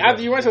 Yeah, and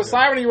either you run to a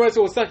siren or you run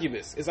to a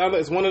succubus. It's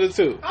one of the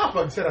two. I'll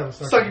fucking sit on a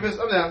succubus.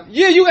 I'm down.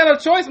 Yeah, you got no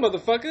choice,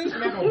 motherfucker. She's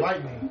not gonna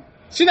bite me.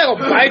 She not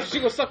gonna bite you. She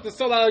gonna suck the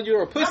soul out of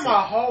your pussy. That's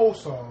my whole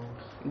soul.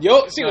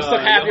 Yo, she gonna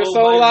suck half your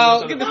soul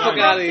out. Get the fuck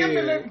out of here. Kim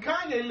been letting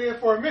Kanye live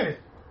for a minute.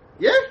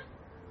 Yeah.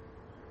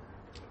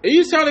 Are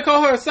you trying to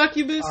call her a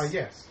succubus?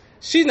 Yes.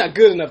 She's not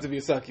good enough to be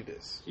a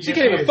succubus. She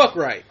can't even fuck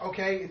right.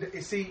 Okay,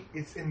 see,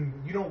 it's in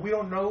we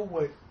don't know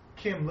what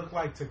Kim looked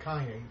like to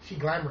Kanye. She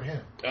glamored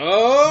him.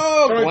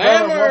 Oh,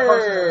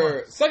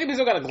 glamour! Succubus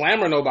don't got to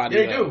glamour nobody.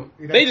 They do.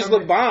 They just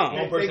look bomb.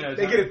 They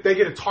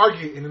get a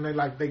target and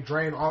then they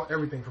drain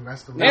everything from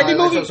that. Every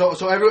movie.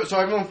 So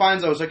everyone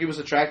finds a succubus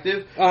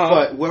attractive,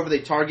 but whoever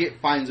they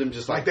target finds them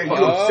just like they do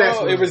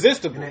obsessed with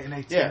irresistible. They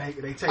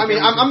take I mean,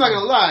 I'm not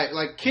gonna lie.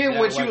 Like Kim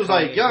when she was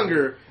like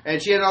younger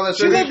and she had all that.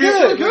 She looked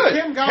good.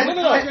 Kim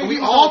got we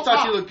all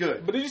thought she looked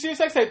good. But did you see her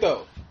sex tape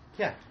though?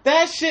 Yeah.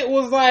 That shit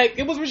was like,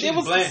 it was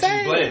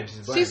insane.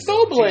 She's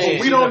so bland.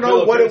 We don't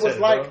know what it was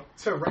like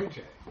to Ray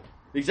J.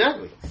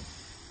 Exactly.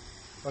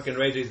 Fucking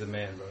Ray J's the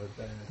man,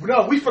 bro.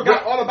 No, we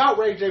forgot all about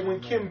Ray J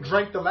when Kim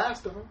drank the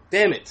last of him.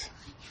 Damn it.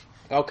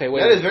 Okay,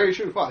 wait. That is very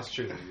true. That's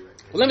true. Well,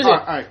 let me see.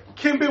 All right.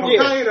 Kim been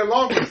with Kanye the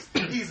longest.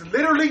 He's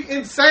literally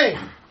insane.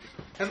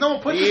 Has no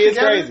one put this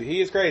together?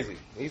 He is crazy.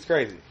 He's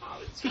crazy.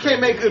 He can't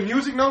make good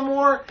music no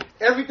more.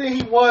 Everything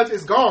he was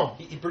is gone.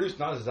 He produced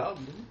Nas'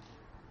 album, didn't he?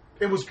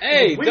 It was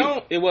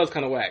It was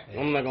kind of whack.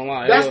 I'm not gonna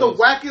lie. That's the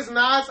wackest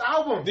Nas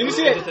album. Did you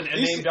see it? It's a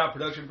name drop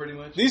production, pretty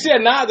much. Did you see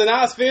that the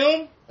Nas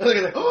film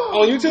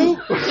on YouTube?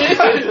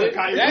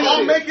 That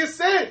don't make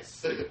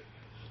sense.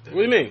 What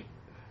do you mean?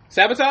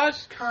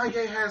 Sabotage?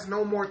 Kanye has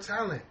no more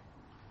talent.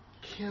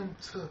 Kim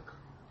took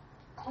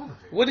all of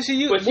it. What did she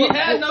use? But she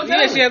had no talent.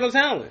 Yeah, she had no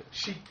talent.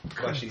 She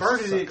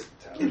converted it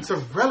into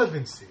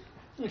relevancy.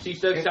 She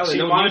sucks talent. She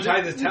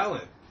monetizes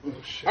talent.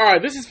 All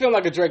right, this is feeling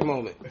like a Drake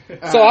moment.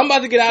 So I'm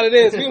about to get out of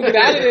this. We're gonna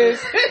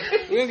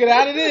get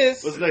out of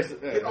this. What's next?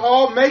 It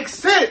all makes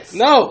sense.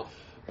 No.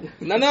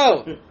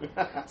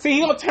 See,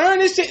 he gonna turn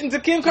this shit into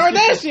Kim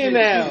Kardashian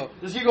now.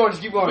 Just keep going.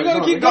 We're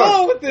gonna keep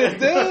going with this,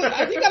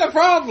 dude. You got a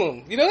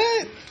problem. You know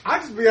that? I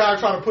just be out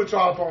trying to put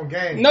y'all up on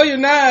game. No, you're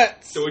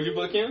not. So would you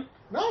book him?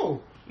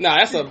 No. Nah,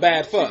 that's a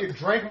bad fuck. She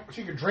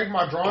could drink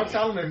my drawing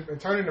talent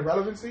and turn it into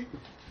relevancy.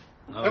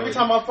 Every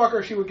time I fuck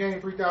her, she would gain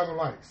 3,000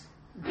 likes.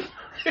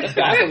 That's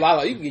a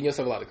lot. You can give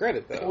yourself a lot of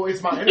credit, though. Well,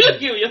 it's my energy. You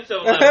give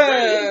yourself a lot of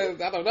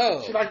credit. I don't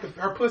know. She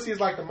her pussy is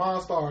like the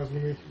Monstars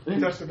when you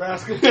touch the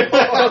basketball.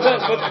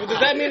 but does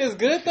that mean it's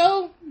good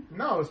though?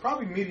 No, it's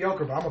probably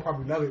mediocre, but I'm gonna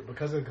probably love it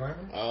because of the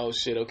glamour. Oh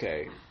shit!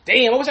 Okay.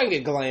 Damn, I wish I could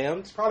get glammed.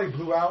 It's probably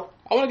blew out.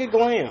 I want to get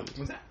glammed.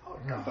 Was that? Oh,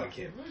 no. I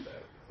can't believe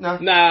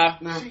that. Nah.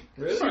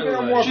 Really?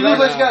 She looks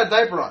like she got a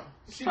diaper on.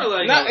 It's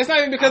not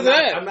even because of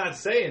that. I'm not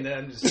saying that.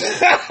 I'm just saying.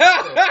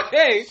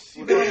 Hey,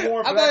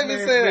 I'm not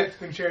even saying that.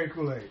 Than cherry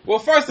Kool-Aid. Well,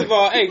 first of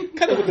all, hey,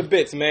 cut it with the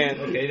bits, man.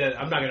 Okay,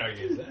 I'm not gonna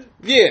argue with that.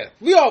 Yeah,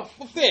 we all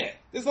fair.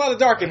 There's a lot of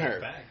dark in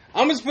her.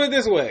 I'm gonna just put it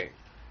this way.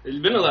 There's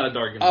been a lot of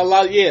dark in her. A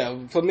lot,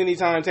 yeah, for many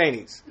time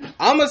tainties.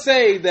 I'm gonna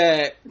say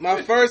that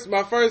my first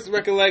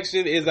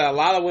recollection is that a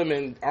lot of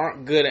women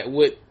aren't good at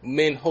what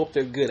men hope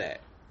they're good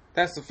at.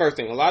 That's the first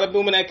thing. A lot of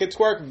women that can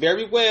twerk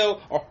very well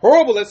are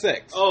horrible at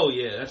sex. Oh,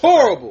 yeah. That's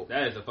horrible.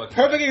 That is a fucking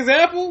perfect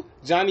example,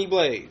 Johnny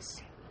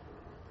Blaze.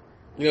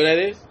 You know what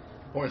that is?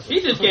 She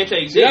just can't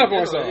take dick. She's not a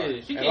porn star.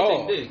 She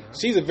can't take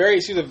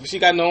dick. She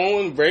got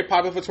known, very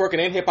popular for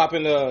twerking and hip hop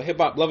and hip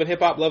hop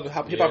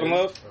and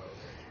love.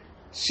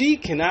 She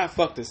cannot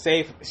fuck the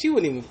safe. She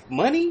wouldn't even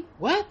money.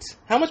 What?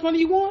 How much money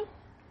you want?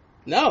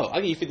 No, I'll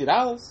give you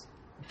 $50.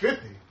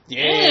 50.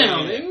 Yeah.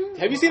 Damn.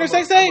 Have you seen her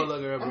sex tape? I'm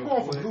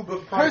going for Blue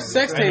Book. Her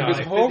sex tape is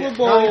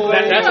horrible.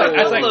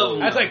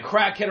 That's like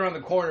crackhead around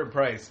the corner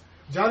price.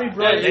 Johnny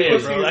Blaze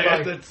pussy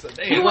is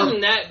he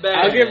wasn't that bad.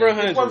 I'll give her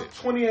 100. It was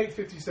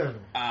 $28.57.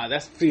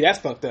 That's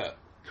fucked up.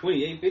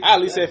 $28.57. I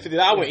at least said $50.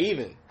 I went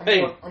even.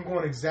 I'm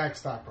going exact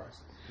stock prices.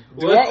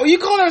 Are you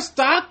calling her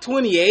stock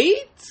 28?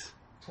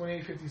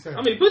 $28.57.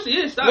 I mean, pussy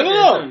is stock.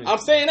 No. I'm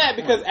saying that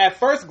because at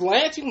first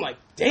glance, you're like,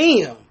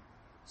 damn.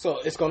 So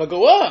it's gonna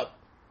go up.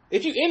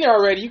 If you in there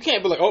already, you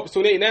can't be like, oh, it's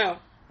 28 now.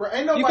 Bro,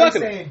 ain't nobody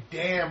saying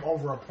damn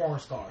over a porn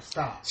star.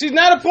 Stop. She's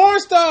not a porn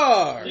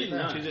star. She's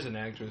just an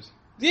actress.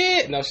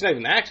 Yeah, no, she's not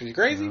even an actress. You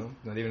crazy? No,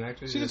 not even an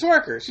actress. She's a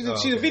twerker. She's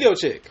a video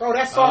chick. Oh,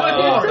 that's soft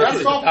porn.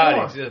 That's soft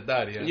porn. She's a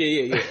thotty.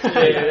 Yeah.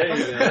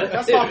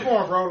 That's soft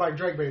porn, bro. Like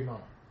Drake baby mom.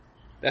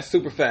 That's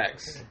super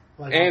facts.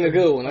 Like, and a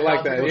good one. I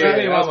like that. Yeah,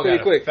 that was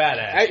pretty quick. Fat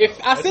ass.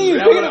 I see you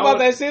tweeting about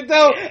that shit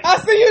though. I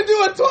see you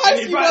do it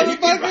twice, you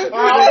motherfucker.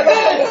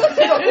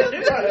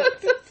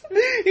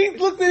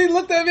 He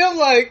looked at me. I'm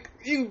like,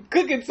 you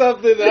cooking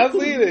something? I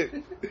seen it.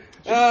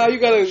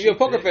 You're a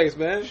poker face,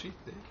 man.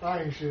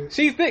 I ain't shit.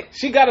 She's thick.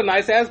 She got a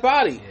nice ass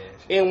body.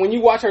 And when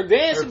you watch her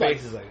dance, her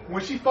face is like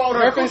when she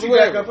folded her coochie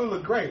back up, it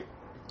looked great.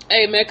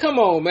 Hey man, come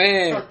on,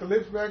 man. Tuck the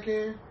lips back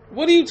in.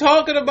 What are you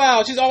talking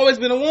about? She's always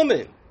been a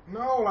woman.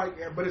 No,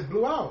 but it's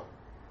blew out.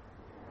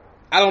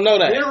 I don't know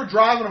that. You ever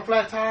driving a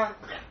flat tire?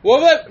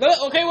 Well, wait. That's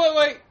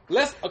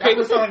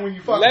when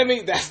you fuck.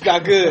 That's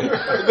not good.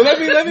 But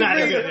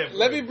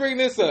let me bring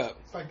this up.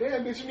 It's like,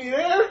 damn, bitch, you need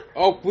air?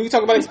 Oh, we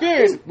talk about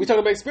experience. We talked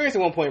about experience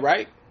at one point,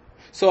 right?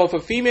 So if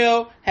a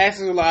female has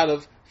a lot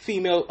of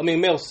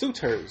male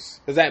suitors,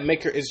 does that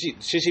make her?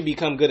 Should she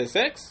become good at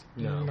sex?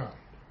 No.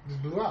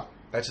 Just blew out.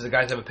 That's just the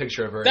guys have a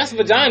picture of her. That's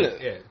vagina.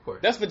 Yeah, of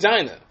course. That's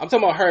vagina. I'm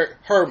talking about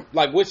her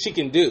like what she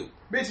can do.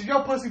 Bitch, if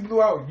your pussy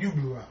blew out, you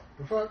blew out.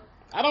 The fuck?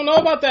 I don't know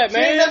about that,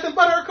 man. She ain't nothing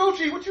but her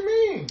coochie. What you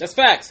mean? That's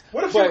facts.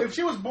 What if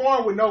she was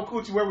born with no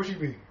coochie? Where would she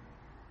be?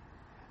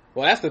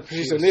 Well, that's the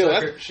Patricia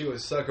O'Neal. She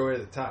would suck her way to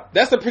the top.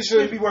 That's the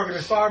Patricia. She'd be working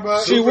at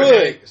Starbucks. She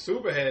would.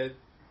 Superhead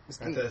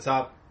at the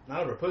top.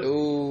 Not of her pussy.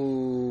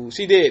 Ooh,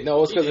 she did. No,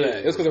 it was because of that.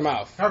 It was because of her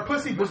mouth. Her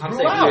pussy was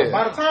blew out. Yeah.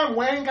 By the time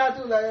Wayne got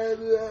to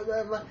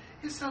like,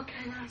 it's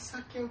okay, I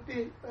suck your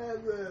dick.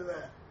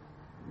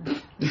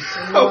 Is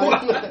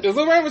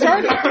Lil Wayne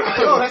retarded?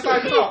 No, that's how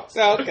he talks.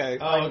 Oh, okay.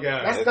 Oh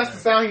god. That's the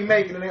sound he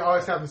makes, and they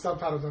always have the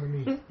subtitles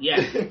underneath.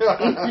 Yeah.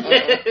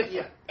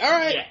 All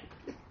right.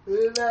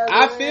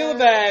 I feel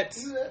that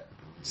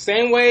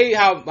same way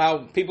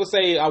how people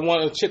say I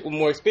want a chick with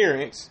more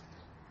experience,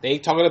 they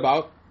talking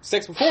about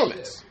sex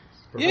performance.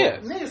 Yeah.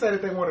 Niggas say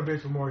that they want a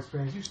bitch with more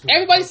experience. You stupid.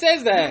 Everybody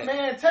says that.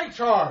 Man, take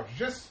charge.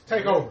 Just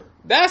take over.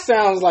 That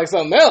sounds like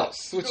something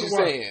else. What you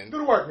saying? Do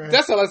the work, man.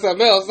 That sounds like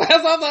something else.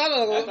 I'm not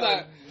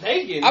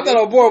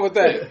on board with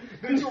that.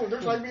 There's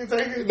like being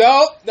taken.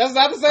 No, that's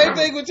not the same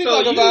thing. What you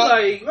talking about?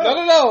 Like,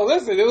 no.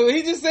 Listen,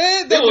 he just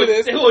said don't do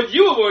this. It was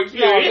you more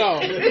experience.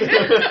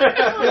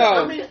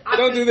 No.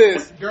 Don't do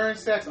this. During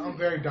sex, I'm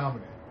very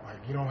dominant.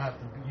 Like you don't have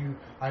to.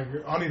 I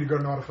need to go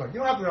know how to fuck. You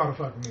don't have to know how to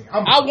fuck me.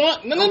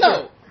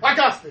 No. I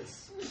got this.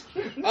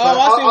 Oh,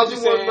 I see what you're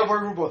saying.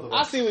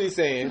 I see what he's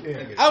saying.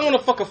 Yeah. I don't want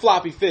to fuck a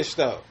floppy fish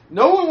though.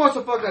 No one wants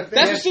to fuck that fish.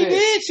 That's what she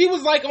did. She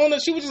was like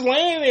she was just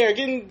laying there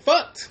getting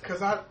fucked.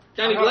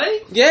 Johnny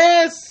Blake?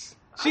 Yes.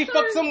 She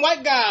fucked some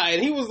white guy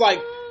and he was like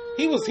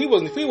he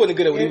wasn't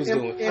good at what he was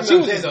doing.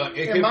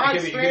 In my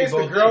experience,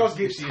 the girls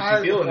get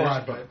tired before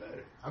I do.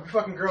 I be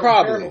fucking girls with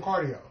terrible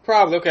cardio.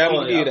 Probably. Okay, I'm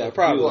gonna give you that.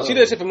 Probably. She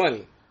does shit for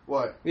money.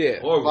 What? Yeah.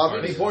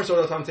 I mean, porn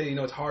stars sometimes you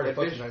know it's hard to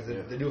fuck guys.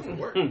 They do it for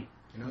work.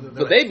 You know,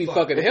 but they be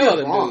fucking the hell out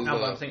of dudes.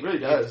 No, I'm saying, it really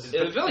does.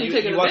 You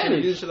taking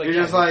advantage. You're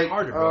just like,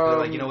 harder, bro. They're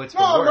like, you know, it's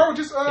for work. No,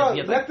 just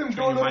let them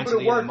do a little bit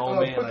of work.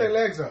 Put their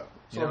legs up.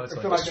 So I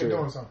feel like they're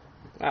doing something.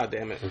 Oh,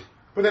 damn it.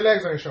 Put their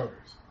legs on their shoulders.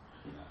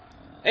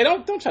 Hey,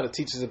 don't try to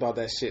teach us about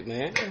that shit,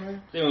 man.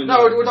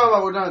 No, we're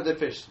talking about dead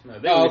fish.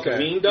 No, okay.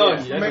 Mean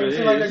dogs. Yeah. Make it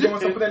seem like they're doing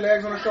something. Put their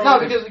legs on their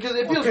shoulders. No, because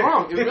it feels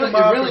wrong. It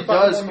really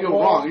does feel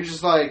wrong. You're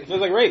just like, it feels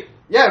like rape.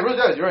 Yeah, it really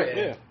does. You're right.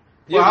 Yeah.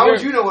 Well, how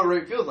would you know what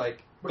rape feels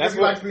like? Because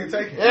he likes being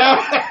taken. Yeah.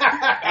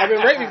 I've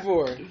been raped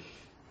before.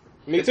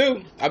 Me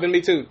too.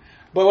 Me too.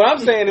 But what I'm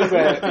saying is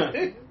that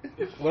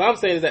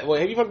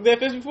have you fucked a dead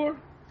fish before?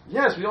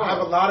 Yes, we all have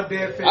a lot of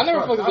dead fish. I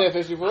never fucked a dead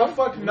fish before. I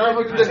fucked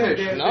 90%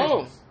 dead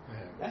No.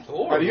 That's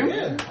horrible. Are you?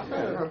 Yeah.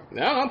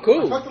 No, I'm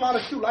cool. I fucked a lot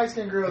of cute light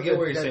skinned girls. I get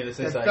what you're saying. It's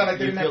like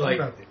you feel like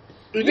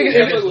you think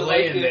it's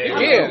laying there.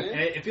 Yeah. And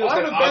it feels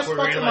kind of awkward.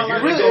 Like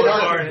you're really going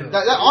hard.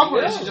 That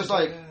awkwardness is just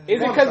like. Is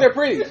it because they're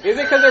pretty?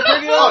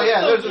 Oh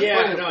yeah, there's just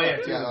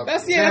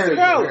That's the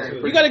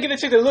problem. You got to get a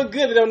chick that look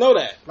good. They don't know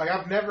that. Like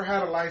I've never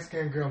had a light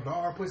skinned girl, but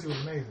her pussy was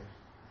amazing.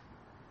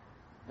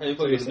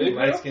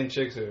 Light skinned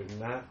chicks are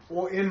not.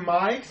 Well, in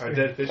my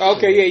experience.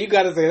 Okay, yeah, you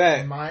got to say that.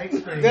 In my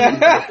experience,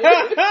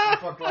 I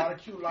fucked a lot of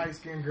cute light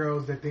skinned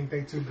girls that think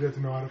they too good to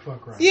know how to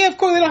fuck right. Yeah, of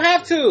course they don't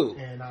have to.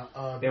 And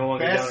they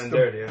won't get down and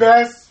dirty. The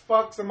best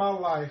fucks of my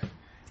life.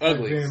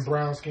 Ugly. Then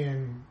brown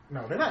skin.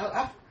 No, they're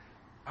not.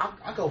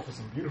 I go for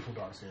some beautiful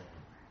dark skin.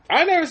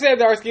 I never said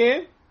dark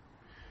skin.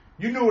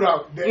 You knew what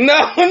I... No. You know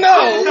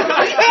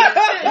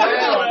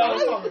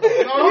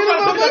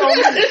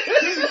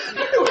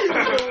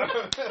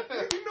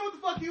what the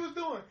fuck he was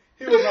doing.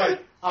 He was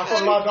like, I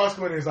fucked a lot of dark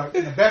skin. He was like,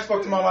 the best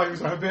fuck to my life. He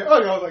was like, I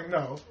was like,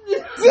 no.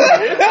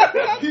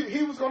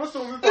 he was going to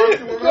assume the dark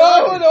skin was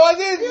No, I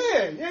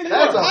didn't. Yeah.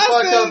 That's a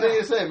fucked up thing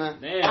to say, man.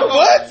 Damn.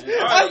 What?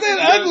 Right. I said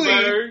ugly.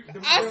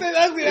 I said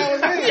ugly. That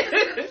was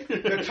it.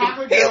 The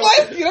chocolate He's girls...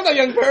 light skinned. I'm not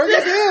Young Berg.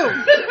 It's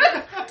him.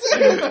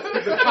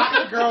 The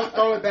chocolate girls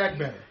throw it back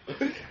better.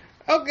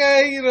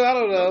 Okay, you know, I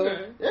don't know.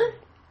 Okay.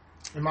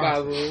 Yeah.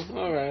 Possible.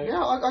 All right.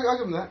 Yeah, I'll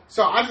give him that.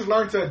 So I just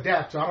learned to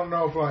adapt. So I don't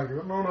know if you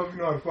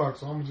know how to fuck.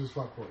 So I'm gonna just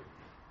fuck for you.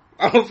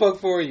 I'm gonna fuck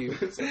for you.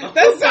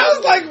 That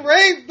sounds like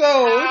rape,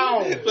 though.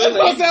 Ow. That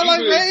don't sound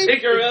like rape.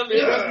 Pick her up.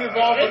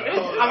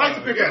 I like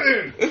to pick up.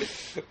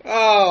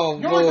 Oh,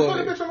 You don't boy. like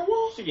to put a bitch on the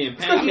wall? She getting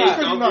I'm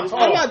pancaked.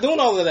 I'm not doing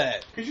all of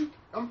that. Cause you,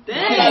 I'm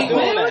Dang, not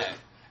doing man. that.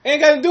 Ain't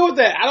got to do with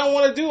that. I don't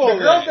want to do all the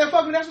girls that. that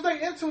fuck me, that's what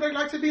they into. They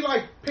like to be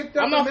like picked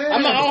up.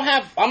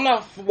 I'm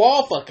not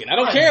wall fucking. I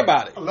don't care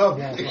about it. I love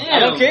wall. I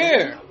don't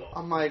care.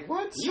 I'm like,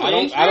 what? You I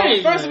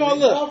don't. First of all,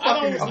 look.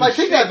 I'm like,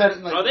 take that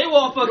venom. Like, they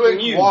wall fucking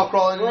you. Wall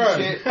crawling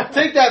and shit.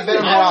 Take that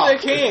venom How out.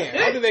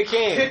 do they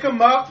can? Pick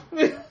them up,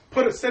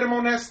 set them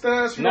on that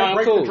stud, so you don't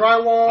break cool. the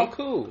drywall. I'm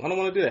cool. I don't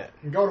want to do that.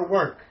 And go to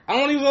work. I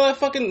don't want to use all that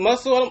fucking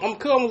muscle. I'm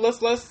cool.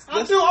 Let's. I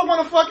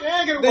want to fuck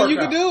and get a workout. Then you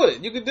can do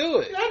it. You can do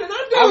it. Yeah, then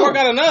I do. I work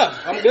out enough.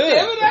 I'm good.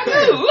 I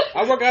do.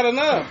 I work out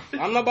enough.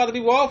 I'm not about to be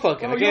wall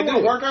fucking. I can't do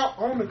it. Work out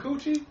on the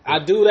coochie. I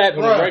do that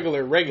on a regular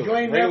You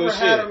ain't regular never shit.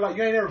 had her,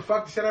 you ain't never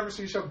fucked the shit ever,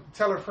 so you should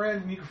tell her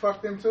friends and you can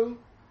fuck them too.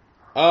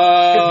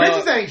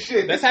 Bitches ain't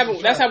shit. That's happened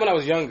when I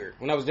was younger.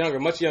 When I was younger,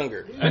 much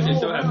younger. That shit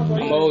still happens.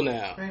 I'm old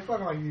now. They ain't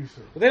fucking like you used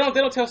to. But they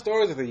don't tell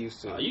stories that they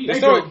used to. do.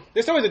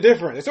 Their stories are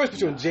different. Their stories put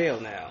you in jail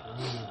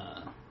now.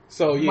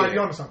 So You might be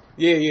onto something.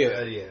 Yeah.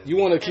 Yeah. You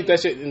want to keep that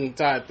shit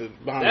inside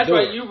behind That's the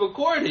door. why you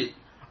record it.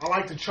 I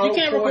like to choke.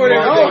 You can't record it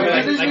at home.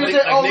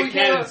 Like Nick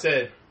Cannon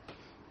said.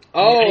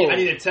 Oh, I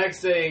need a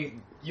text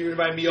saying you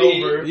invite me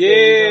over.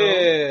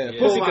 Yeah.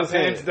 Pull Pussy my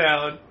consent. pants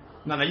down.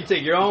 No, you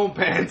take your own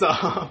pants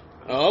off.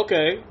 Oh,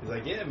 okay. He's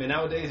like, yeah, man.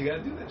 Nowadays you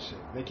gotta do that shit.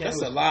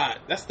 That's a lot.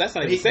 That's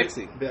not even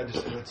sexy. That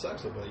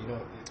sucks, but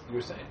you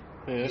were saying.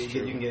 Yeah, that's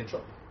true. You can get in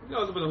trouble. You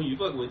know, depends on who you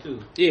fuck with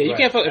too. Yeah, you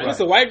can't fuck. If it's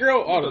a white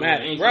girl,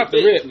 automatic. Right off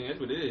the rip. That's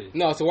what it is.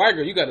 No, it's a white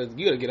girl. You gotta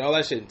get all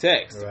that shit in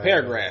text,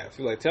 paragraph.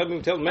 You like tell them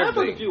I fuck a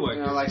everything. few white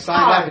girls. Like sign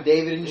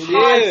affidavit and shit.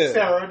 Hi,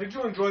 Sarah. Did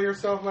you enjoy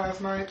yourself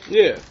last night?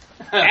 Yeah.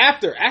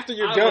 After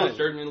you're I done. most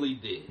certainly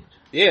did.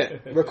 Yeah.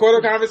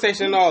 Record a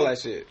conversation and all that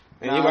shit.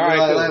 And you're all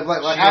right.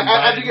 Like,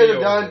 after you guys are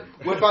done,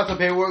 whip out the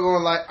paperwork,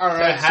 going like, all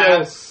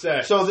right,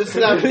 so this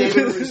is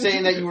affidavit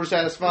saying that you were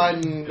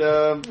satisfied and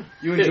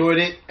you enjoyed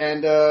it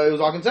and it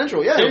was all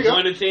consensual. Yeah, there you go.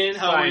 1 to 10,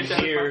 how are you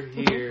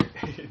here.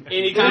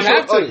 Any kind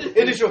of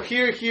initial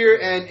here,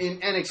 and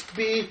in Annex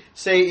B,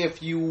 say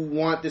if you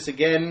want this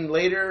again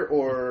later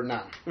or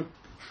not.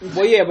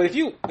 Well, yeah, but would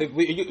you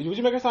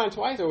make her sign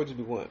twice or would you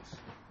do once?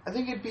 I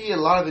think it'd be a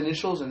lot of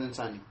initials and then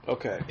signing.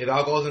 Okay. If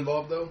alcohol's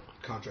involved, though,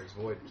 contract's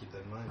void. Keep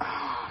that in mind.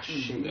 Ah,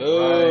 shit.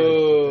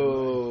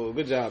 Oh,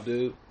 good job,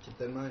 dude. Keep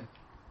that in mind.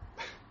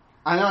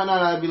 I know.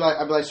 I'd be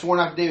like sworn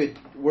affidavit.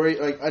 Where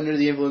like under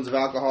the influence of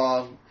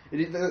alcohol.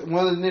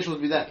 One of the initials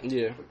would be that.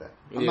 Yeah. Like that.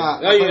 I'm I'm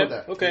not with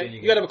that. Okay.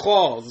 You gotta have a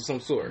clause of some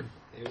sort.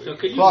 So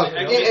could you Clause.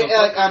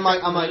 I'm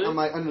like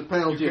under the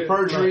penalty of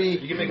perjury.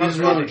 You can make this this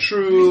really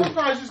true.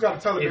 Sometimes you just gotta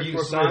tell a If bitch you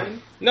what's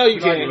sign, No, you you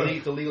can't.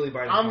 need to legally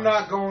bind. I'm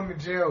not going to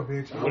jail,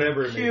 bitch. I'm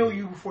Whatever gonna it may kill be.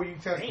 you before you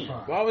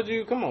testify. Why would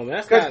you? Come on, man.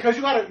 That's not. Because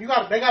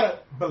they gotta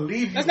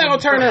believe you. That's not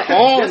gonna turn her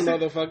on,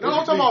 motherfucker. No,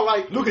 I'm talking about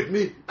like Look at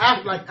me.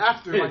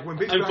 After when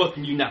bitches. I'm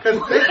fucking you now.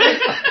 Because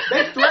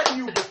they threaten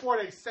you before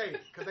they say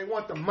it because they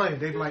want the money.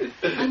 They be like,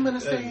 I'm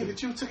gonna say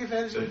that you took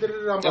advantage of me.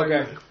 I'm like,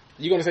 Okay.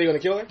 You gonna say you're gonna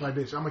kill her? like,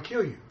 bitch, I'm gonna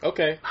kill you.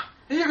 Okay.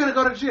 And you're gonna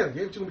go to jail.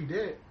 Yeah, but you're gonna be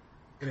dead.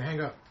 And then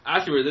hang up.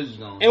 I see where this is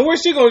going. And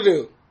what's she gonna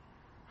do?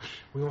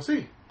 We gonna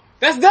see.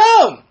 That's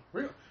dumb.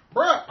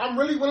 Bruh, I'm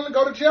really willing to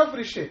go to jail for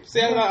this shit.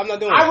 See, I'm not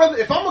doing I that. rather,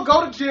 if I'm gonna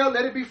go to jail,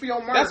 let it be for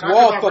your murder. That's not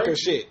wall 'cause I fucker raped you.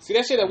 shit. See,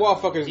 that shit that wall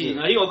fuckers do. He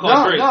gonna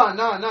call Drake. No.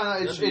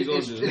 That's what he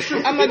gonna do. It's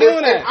true. I'm not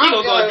doing that. He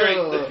gonna call Drake.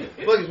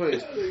 Look,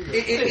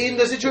 in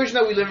the situation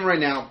that we live in right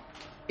now,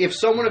 if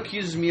someone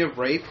accuses me of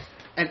rape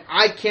and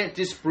I can't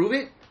disprove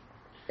it,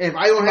 if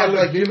I don't have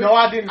like you know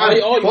I didn't.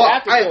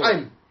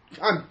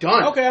 I'm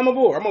done. Okay, I'm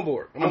aboard.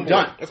 I'm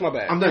done. That's my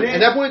bad. I'm done.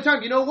 At that point in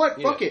time, you know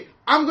what? Fuck it.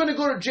 I'm gonna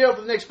go to jail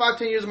for the next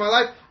 5-10 years of my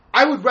life.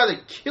 I would rather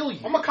kill you.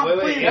 I'm gonna come Wait.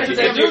 clean.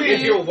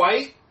 If you're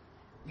white,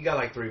 you got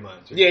like 3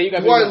 months. Yeah, you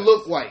got. Do I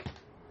look white?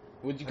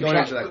 Would you Don't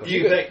answer that Do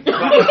you question. think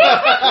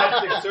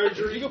plastic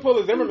surgery? You can pull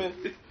a Zimmerman.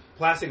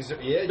 Plastic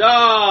surgery? Yeah.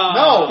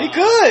 No. He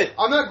could.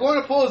 I'm not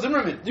going to pull a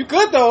Zimmerman. You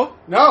could though.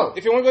 No.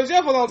 If you want to go to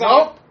jail for a long time.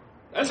 Nope.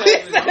 That's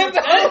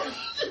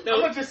I'm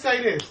gonna just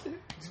say this.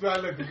 Just be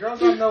like, look, the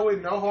girls I know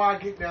it know how I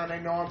get down. They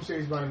know I'm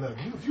serious. But look,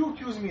 if you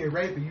accuse me of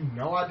rape and you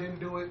know I didn't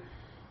do it,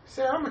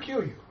 Sarah, I'm gonna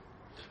kill you.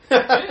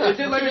 It's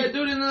just like that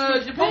dude in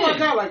Japan. Oh my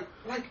god,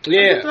 like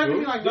Yeah. you threatened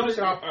me like no,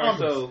 sir, I promise.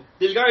 So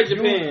this guy in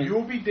Japan,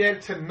 You'll be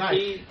dead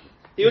tonight.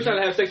 he was trying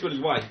to have sex with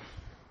his wife.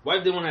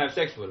 Wife didn't want to have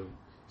sex with him,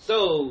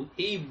 so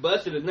he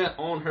busted a nut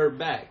on her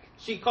back.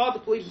 She called the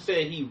police and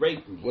said he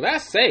raped me. Well,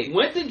 that's safe.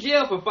 Went to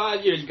jail for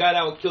 5 years. Got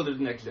out, killed her the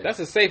next day. That's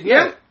a safe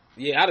Yeah. nut.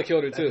 Yeah, I'd have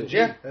killed her too.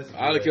 Yeah,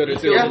 I'd have killed her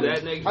too.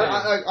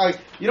 Yeah.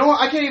 You know what?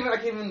 I can't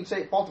even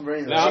say fault him for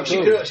anything. No,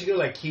 she could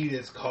like key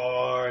his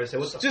car and say,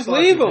 "What the just fuck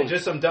leave him."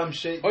 Just some dumb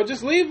shit. Or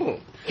just leave him.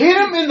 Hit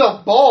him in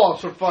the balls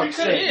for fuck's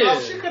sake.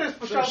 She could have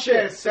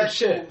said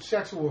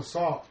sexual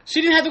assault. She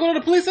didn't have to go to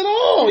the police at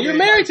all. You're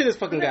married to this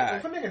fucking guy.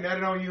 If a nigga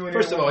nutted on you, and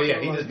first of all, yeah,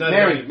 he just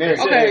nutted married.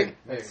 Okay.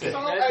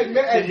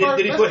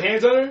 Did he put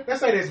hands on her? Let's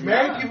say this: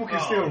 married people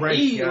can still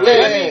rape.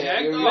 Let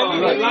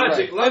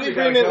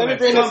me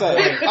bring this up.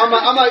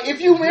 I'm like, if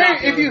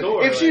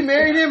she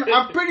married him,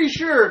 I'm pretty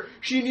sure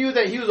she knew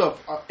that he was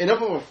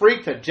enough of a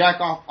freak to jack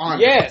off on.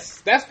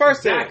 Yes, that's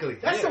first thing. Exactly.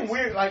 That's some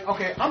weird. Like,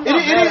 okay, I'm not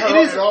mad at her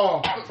at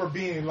all for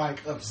being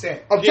like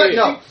upset.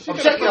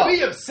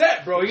 Be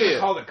upset, bro. You gonna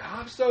call the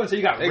cops though? So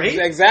you got raped?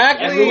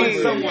 Exactly.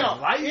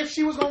 If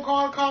she was gonna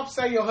call the cops,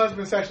 say your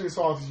husband sexually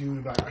assaulted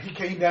you, like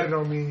he nutted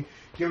on me.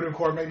 Give it in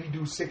court. Maybe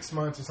do 6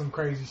 months or some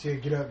crazy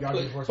shit. Get up, y'all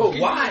get divorced. But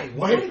why?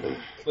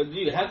 But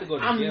you have to go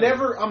to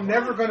jail. I'm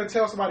never going to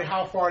tell somebody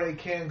how far they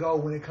can go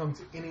when it comes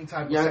to any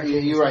type of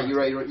sexual you're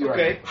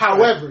right.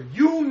 However,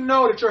 you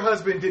know that your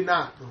husband did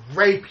not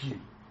rape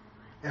you,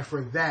 and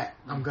for that,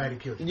 I'm glad he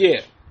killed you.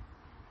 Yeah,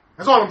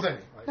 that's all I'm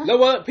saying. You know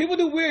what? People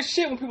do weird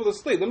shit when people are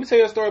asleep. Let me tell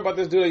you a story about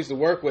this dude I used to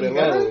work with at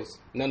Lowe's.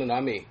 No,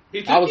 not me.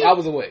 I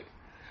was awake.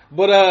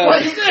 But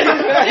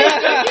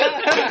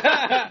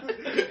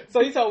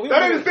so he told me.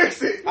 Don't even fix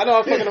it. I know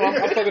I'm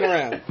fucking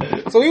around.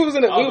 So we was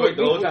in a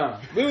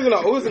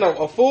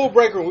full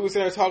break room. We was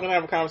sitting there talking,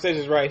 having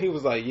conversations. Right? He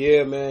was like,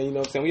 "Yeah, man, you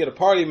know what I'm saying? We had a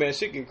party, man.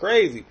 Shit getting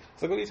crazy."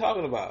 It's like, "What are you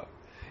talking about?"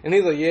 And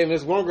he's like, "Yeah, man,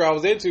 this one girl I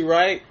was into,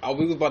 right?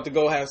 We was about to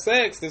go have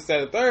sex. This, that,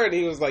 and third." And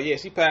he was like, "Yeah,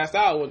 she passed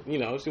out. When, she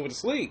went to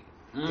sleep."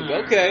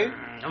 Like, okay.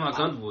 I'm not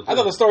comfortable. I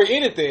thought the story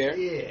ended there.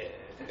 Yeah.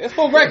 It's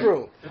full break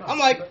room. I'm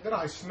like, then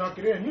I snuck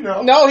it in,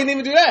 No, he didn't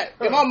even do that.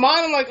 In my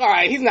mind, I'm like, all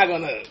right, he's not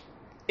gonna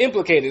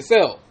implicate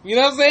himself. You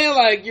know what I'm saying?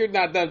 Like, you're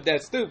not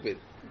that stupid.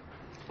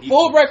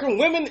 Full break room,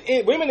 women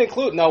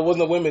included. No, it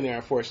wasn't no women there,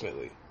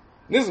 unfortunately.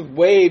 This is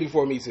way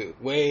before Me Too.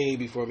 And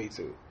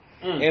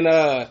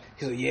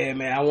he's like, yeah,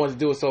 man, I wanted to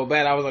do it so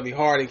bad. I was gonna be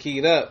hard and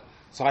keyed up,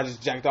 so I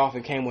just jacked off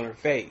and came on her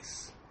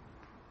face.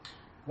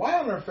 Why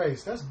on her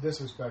face? That's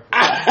disrespectful.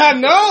 I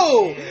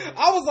know. Yeah.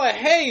 I was like,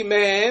 hey,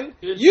 man,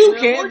 you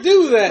can't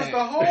do that.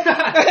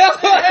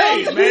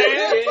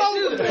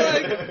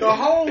 The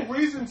whole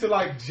reason to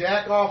like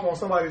jack off on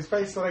somebody's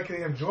face so they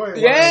can enjoy it.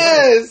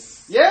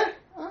 Yes. Yeah.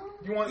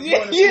 You want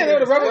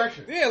the rubber.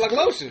 Yeah, like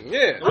lotion.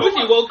 Yeah.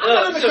 Ruthie woke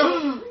up.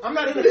 I'm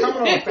not into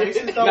coming on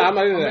faces though. Nah, I'm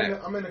not into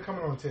that. I'm into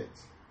coming on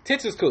tits.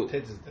 Tits is cool.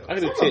 Tits is dope. I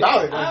can do tits.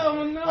 About it. I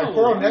don't know. Like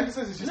pearl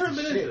necklaces is just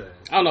shit.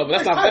 I don't know, but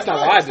that's not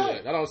why I do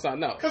it. I don't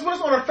know. Because when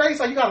it's on her face,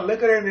 like you gotta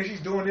look at her and then she's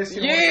doing this.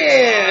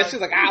 Yeah, she's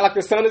like like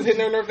the sun is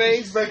hitting her in her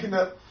face. She's making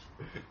up.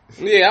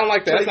 Yeah, I don't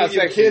like that. That's not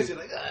sexy. Kids, you're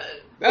like,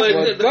 that's what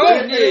it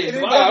doesn't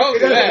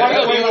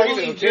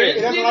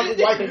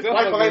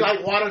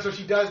like water, so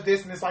she does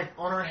this and it's like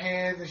on her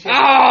hands and shit. Oh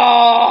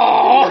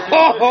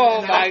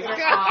my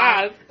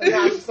god!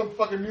 Yeah, it's some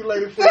fucking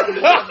mutilated food.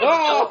 Hey,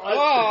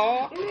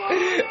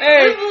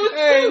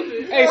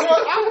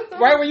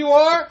 right where you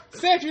are?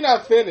 Say if you're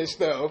not finished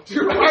though.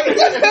 You're right.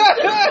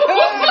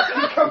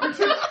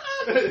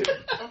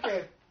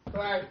 Okay.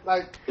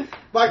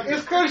 Like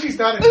it's clear she's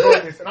not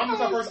enjoying this, and I'm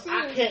just like, person,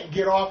 I can't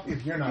get off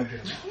if you're not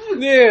doing it.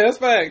 Yeah, that's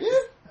facts. Yeah.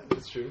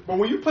 That's true. But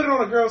when you put it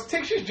on a girl's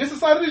tick, she's just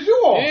excited as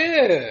you are.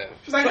 Yeah.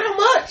 She's like, how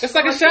much? It's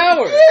like a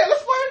shower. Yeah,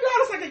 let's find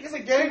out. It's a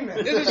game now.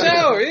 It's a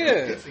shower, yeah.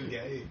 It's a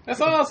game. That's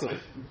awesome.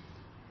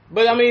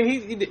 But I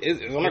mean,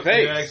 it's on her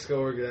face. Your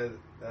ex-coworker,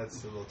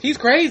 that's a little He's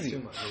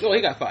crazy. No,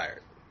 he got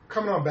fired.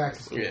 Coming on back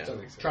to school,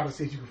 try to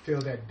see if you can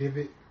fill that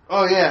divot.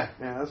 Oh yeah,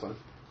 that's fun.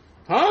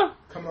 Huh?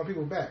 Coming on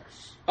people's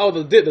backs. Oh,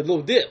 the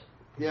little dip.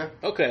 Yeah.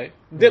 Okay.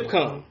 Dip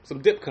cum.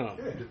 Some dip cum.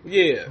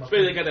 Yeah.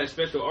 Especially they got that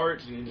special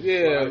arch.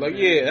 Yeah,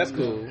 that's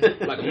cool.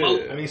 Like a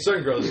moat. I mean,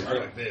 certain girls are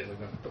like this.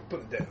 Like,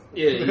 put it down.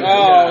 Yeah.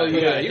 Oh,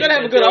 yeah. You gotta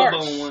have a good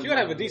arch. You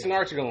gotta have a decent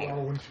arch going.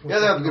 You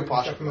gotta have a good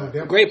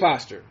posture. Great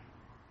posture.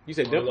 You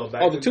said dimple?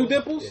 Oh, the two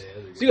dimples? Yeah,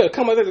 so you gotta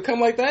come like that to come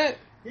like that?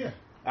 Yeah.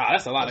 Ah,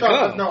 that's a lot of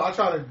cum. No, I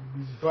try to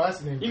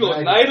bust and you go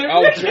lighter?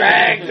 Oh,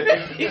 drag. No,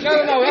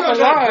 that's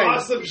a line.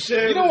 Some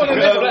shit. You don't want to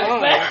make a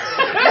line.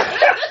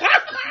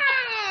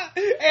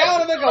 Hey, I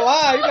want to make a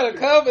line. You gotta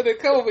come and then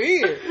come over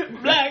here.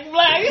 Black.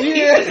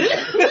 Yeah.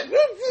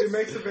 It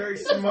makes a very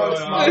smug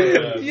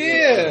smile.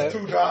 Yeah.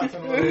 2 dots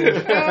and a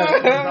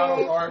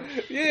little arch.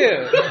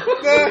 Yeah.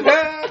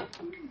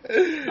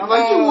 I'm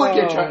like, you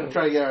would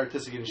try to get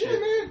artistic and shit.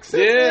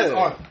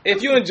 Yeah.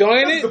 If you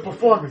enjoying it, the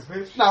performance,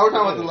 bitch. No, we're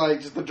talking about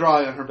just the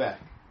drawing on her back.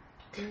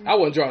 I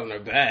wouldn't draw it on her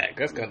back.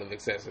 That's kind of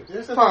excessive.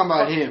 I'm talking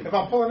about him. If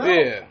I'm pulling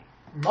out,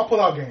 my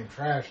pull-out game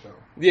trash though.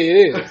 Yeah,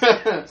 it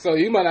is. So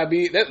you might not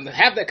be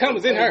half that cum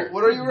is in her.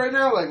 What are you right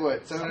now? Like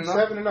what? 7-0?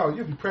 7-0.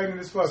 You'll be pregnant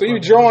as fuck. So you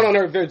drawing on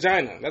her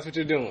vagina? That's what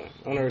you're doing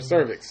on her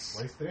cervix.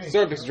 Wasted ink.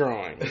 Cervix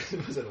drawing.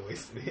 Was it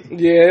wasted ink?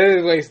 Yeah,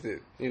 it's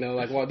wasted.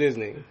 Like Walt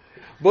Disney.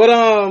 But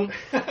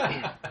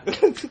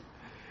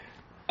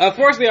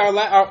unfortunately,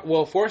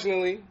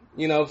 fortunately,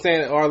 what I'm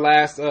saying, our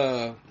last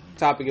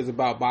topic is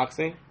about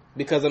boxing.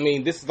 because I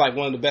mean this is like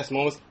one of the best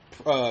moments.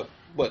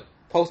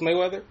 Post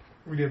Mayweather?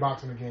 We did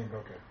boxing again, but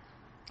okay.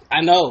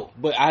 I know,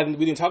 but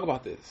we didn't talk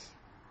about this.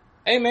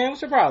 Hey man,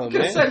 what's your problem,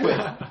 man?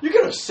 You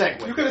could have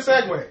segued. You could have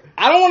segued.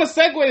 I don't want to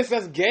segue this.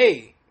 That's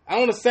gay. I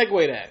don't want to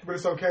segue that. But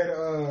it's okay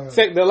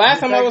to. The last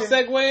time I was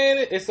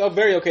segueing, it's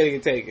very okay to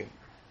get taken.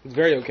 It's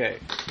very okay.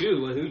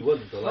 Who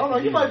wasn't the light? No,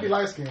 you might be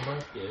light skinned, bro.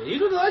 Yeah, you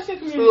was the light skinned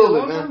community a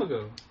long time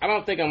ago. I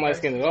don't think I'm light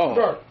skinned at all.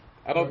 Dark.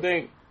 I don't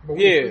think. But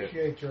we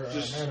appreciate your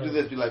just do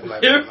this. Be like.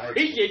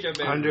 Appreciate your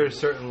under a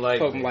certain light.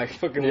 Fucking light.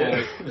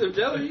 I'm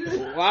telling you.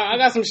 Well, I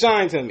got some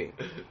shine to me,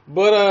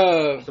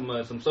 but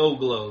some soul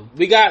glow.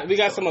 We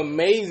got some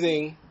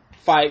amazing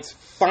fights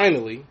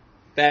finally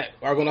that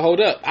are going to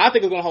hold up. I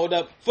think it's going to hold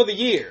up for the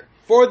year.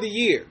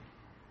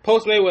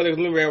 Post Mayweather,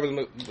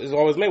 remember, is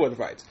always Mayweather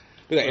fights.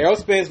 We got Errol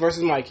Spence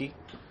versus Mikey.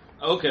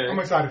 Okay, I'm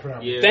excited for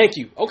that. Yeah. Thank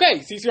you.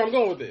 Okay, see where I'm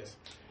going with this.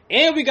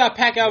 And we got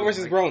Pacquiao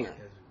versus Broner.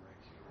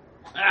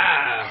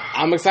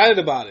 I'm excited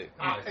about it.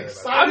 I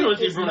want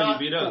to see Broner get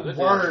beat up.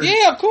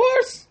 Yeah, of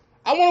course.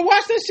 I want to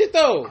watch that shit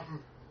though.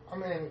 I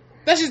mean,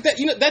 that's just that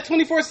that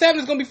 24/7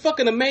 is gonna be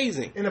fucking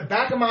amazing. In the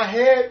back of my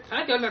head,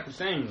 Pacquiao not the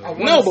same. Though.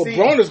 No, but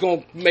Broner's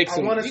gonna make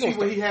some. I want to see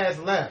what he has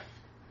left.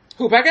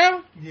 Who,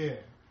 Pacquiao? Yeah.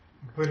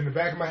 But in the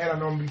back of my head, I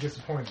know I'm gonna be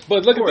disappointed.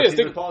 But look at this.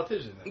 He's a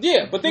politician.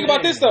 Yeah, but think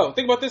about this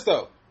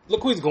though.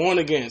 Look who he's going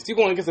against. He's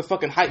going against a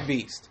fucking hype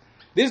beast.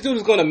 This dude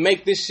is gonna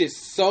make this shit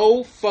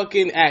so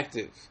fucking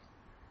active.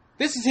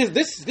 This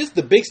is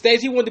the big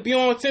stage he wanted to be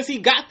on since he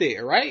got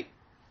there, right?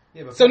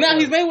 Yeah, so now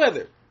he's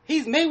Mayweather.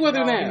 He's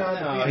Mayweather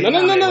now. No.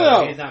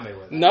 He's not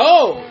Mayweather.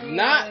 No,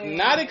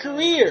 not a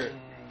career.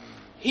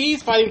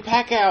 He's fighting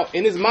Pacquiao.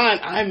 In his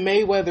mind, I'm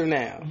Mayweather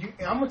now.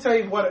 I'm gonna tell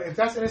you what. If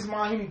that's in his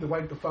mind, he needs to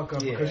wake the fuck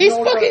up. Yeah. He's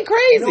fucking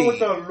crazy. You know what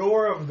the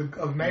allure of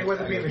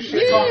Mayweather being a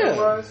shit talker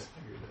was?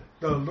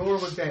 The allure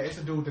was that it's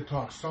a dude that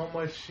talks so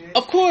much shit.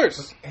 Of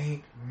course, but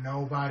ain't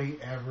nobody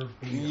ever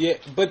beat him. Yeah,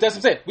 but that's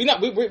what I'm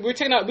saying. We're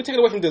taking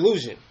away from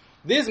delusion.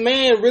 This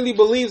man really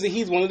believes that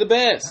he's one of the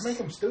best. That makes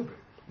him stupid.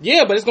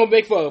 Yeah, but it's gonna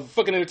make for a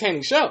fucking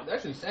entertaining show.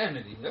 That's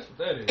insanity. That's what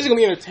that is. It's gonna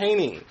be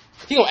entertaining.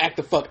 He gonna act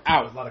the fuck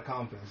out. A lot of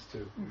confidence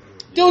too.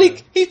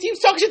 Dude, he's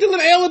talking shit to Little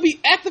Ellaby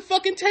at the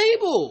fucking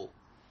table.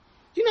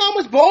 You know how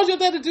much balls you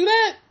have to do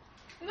that?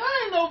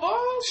 That ain't no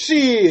balls.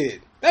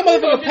 Shit, that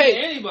motherfucker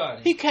paid.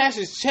 Anybody. He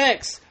cashes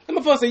checks. That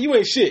motherfucker said, "You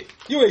ain't shit.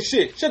 You ain't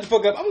shit. Shut the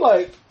fuck up." I'm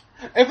like,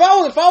 if I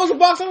was a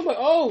boxer, I was like,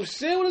 "Oh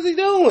shit, what is he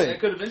doing?" That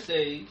could have been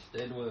staged.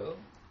 That well.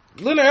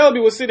 Leonard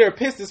Ellaby would sit there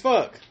pissed as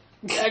fuck.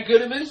 That could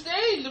have been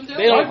staged.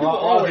 They don't.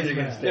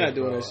 They're not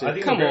doing that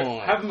shit. Come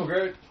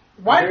on.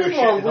 White people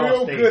are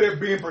real good at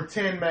being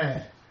pretend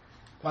mad.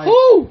 Like,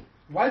 who?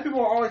 White people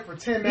are always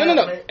pretend mad.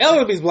 No.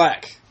 Ellaby's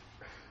black.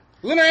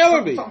 Leonard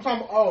Ellaby. I'm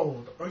talking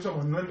old. Are you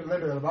talking about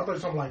Leonard Ellaby? I thought you were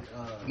talking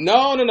like.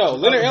 No.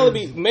 Leonard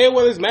Ellaby,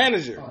 Mayweather's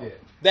manager. Oh.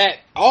 That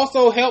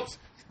also helps.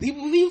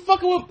 He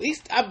fucking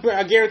with.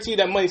 I guarantee you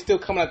that money's still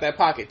coming out that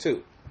pocket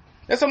too.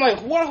 That's I'm like,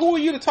 who are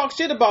you to talk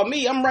shit about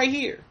me? I'm right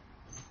here.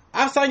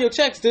 I've signed your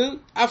checks,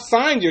 dude. I've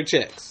signed your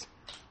checks.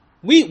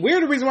 We're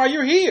the reason why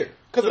you're here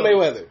because of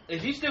Mayweather.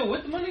 Is he still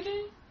with the money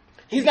team?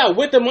 He's not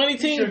with the money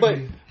team,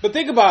 but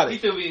think about it. He's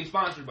still being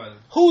sponsored by them.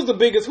 Who's the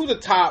biggest? Who's the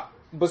top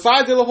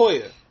besides De La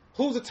Hoya?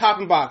 Who's the top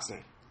in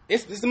boxing?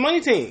 It's the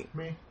money team.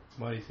 Me.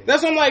 Money team.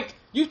 That's what I'm like.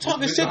 You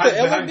talking shit to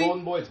LLB?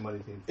 Golden Boy's money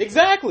team.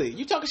 Exactly.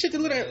 You talking shit to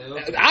little.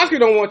 Oscar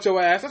don't want your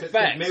ass. That's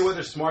facts.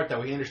 Mayweather's smart that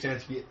way. He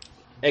understands.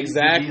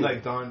 Exactly. He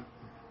like Don.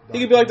 He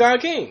could be like Don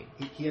King.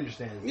 He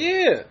understands.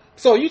 Yeah.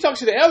 So you talk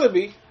shit to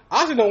Ellaby.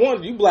 Oscar don't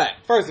want you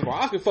black. First of all,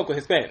 Oscar fuck with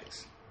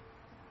Hispanics.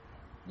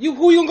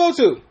 Who you gonna go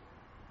to?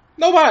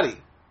 Nobody.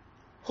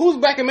 Who's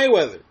backing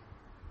Mayweather?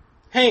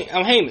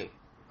 Heyman.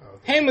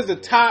 Heyman's the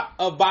top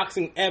of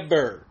boxing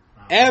ever.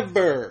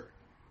 Ever.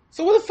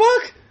 So what the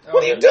fuck?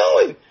 What are you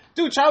doing?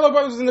 Dude, Charlo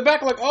Brothers was in the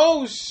back like,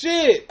 oh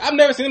shit. I've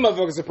never seen them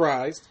motherfuckers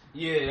surprised.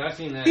 Yeah, I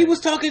seen that. He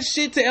was talking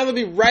shit to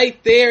Ellaby right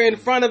there in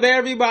front of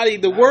everybody,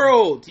 the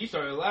world. He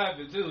started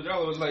laughing too.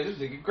 Charlo was like, this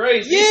nigga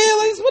crazy. Yeah,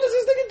 like, what is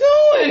this nigga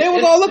doing? They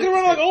was all looking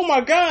around like, oh my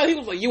god. He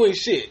was like, you ain't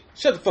shit.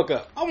 Shut the fuck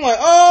up. I'm like,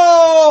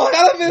 oh.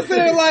 I've been sitting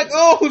there like,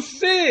 oh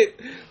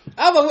shit.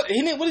 I'm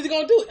like, what is he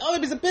gonna do?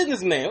 Ellaby's a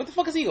businessman. What the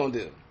fuck is he gonna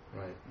do?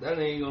 Right. That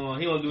ain't gonna.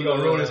 He gonna do. He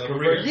gonna ruin his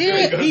career.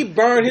 Yeah, he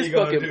burned his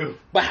fucking.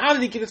 But how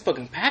did he get this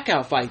fucking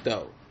Pacquiao fight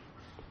though?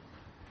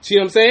 See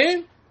what I'm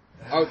saying?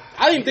 I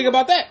didn't even think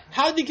about that.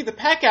 How did he get the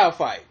Pacquiao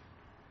fight?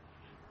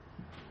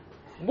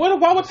 Why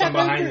would Pacquiao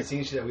behind the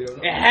scenes shit that we don't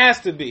know? It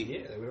has to be.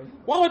 Yeah, we don't know.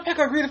 Why would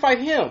Pacquiao agree to fight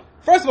him?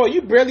 First of all,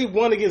 you barely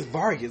won against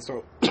Vargas,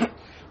 so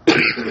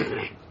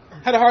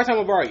had a hard time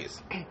with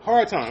Vargas.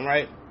 Hard time,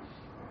 right?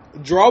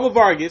 Draw with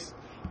Vargas.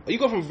 You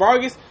go from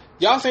Vargas.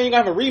 Y'all saying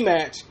you're going to have a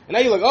rematch, and now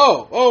you're like,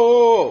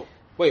 oh.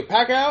 Wait,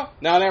 Pacquiao?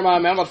 Nah, never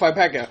mind, man. I'm about to fight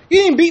Pacquiao.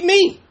 You didn't beat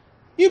me.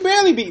 You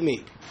barely beat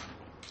me.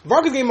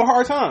 Vargas gave him a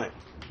hard time.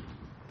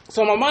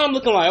 So in my mind, I'm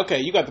looking like,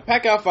 okay, you got the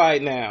Pacquiao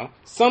fight now.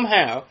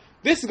 Somehow,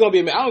 this is going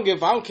to be I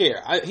don't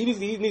care. He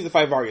needs to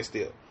fight Vargas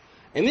still.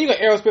 And then you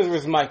got Errol Spence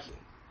versus Mikey.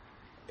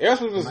 Errol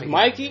Spence versus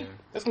Mikey,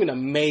 that's going to be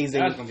an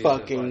amazing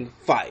fucking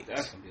fight.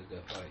 That's going to be a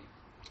good fight.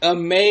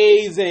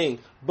 amazing.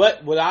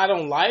 But what I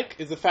don't like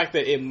is the fact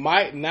that it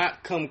might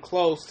not come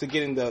close to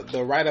getting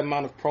the right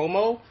amount of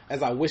promo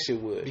as I wish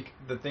it would.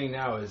 The thing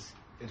now is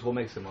what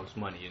makes the most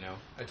money, you know?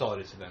 That's all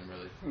it is to them,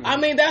 really. I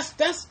mean,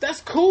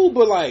 that's cool,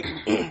 but like,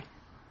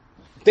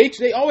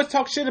 they always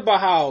talk shit about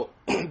how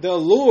the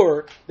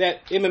allure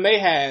that MMA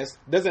has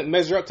doesn't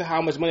measure up to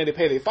how much money they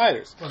pay their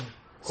fighters.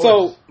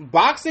 So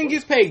boxing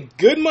gets paid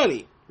good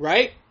money,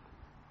 right?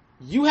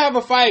 You have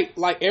a fight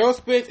like Errol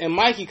Spence and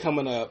Mikey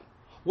coming up,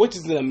 which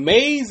is an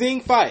amazing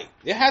fight.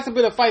 There hasn't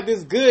been a fight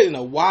this good in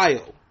a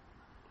while.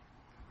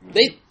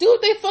 They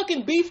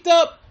fucking beefed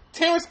up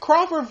Terrence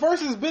Crawford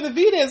versus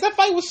Benavidez. That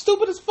fight was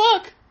stupid as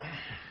fuck.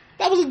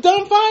 That was a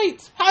dumb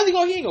fight. How's he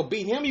ain't gonna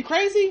beat him? You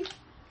crazy?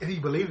 If he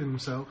believed in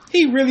himself.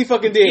 He really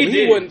fucking did.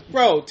 He wouldn't,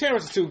 bro.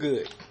 Terrence is too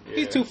good. Yeah.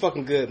 He's too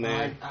fucking good,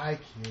 man. I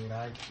kid.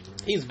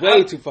 He's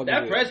way too fucking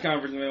good. That press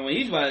conference, man, when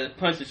he's about to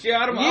punch the shit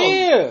out of him.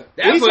 Yeah.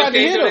 That push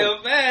came to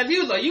him fast. He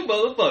was like, you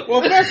motherfucker.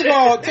 Well, first of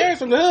all, Terrence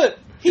from the hood,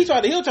 he'll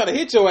try to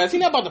hit your ass. He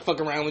not about to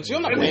fuck around with you.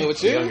 I'm not playing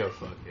with you. Yeah.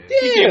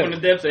 He came from the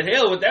depths of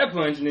hell with that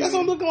punch. That's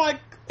what I'm looking like.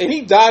 And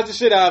he dodged the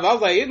shit out of it. I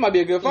was like, it might be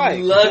a good fight.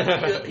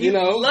 You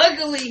know?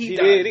 Luckily he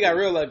did. He got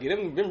real lucky.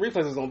 Them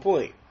reflexes on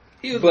point.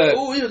 He was like,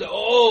 oh,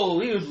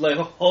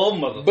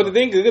 motherfucker. But the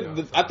thing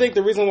is, I think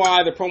the reason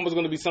why the promo is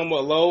going to be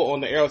somewhat low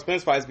on the Errol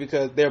Spence fights is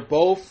because they're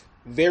both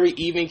very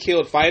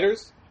even-killed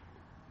fighters,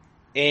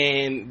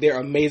 and they're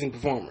amazing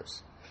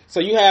performers. So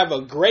you have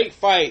a great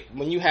fight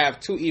when you have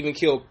two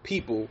even-killed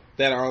people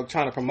that are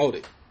trying to promote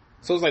it.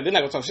 So it's like, they're not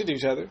going to talk shit to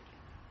each other.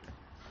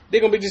 They're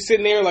going to be just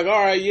sitting there like,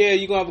 all right, yeah,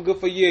 you're going to have a good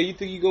fight. Yeah, you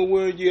think you're going to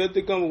win? Yeah, I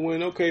think I'm going to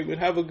win. Okay, but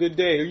have a good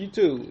day. Or you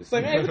too. It's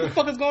like, hey, what the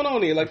fuck is going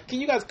on here? Like,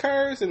 can you guys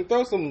curse and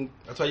throw some...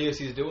 That's why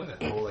UFC is doing that.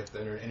 The whole, like, the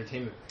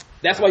entertainment.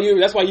 That's why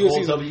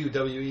UFC...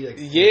 WWE. Like,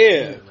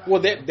 yeah. Well,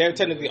 they're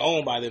technically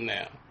owned by them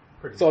now.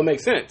 So it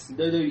makes sense.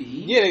 WWE?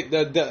 Yeah,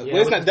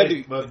 well, it's not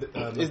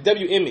WWE. It's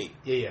WME.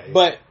 Yeah.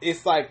 But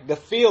it's like, the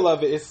feel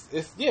of it,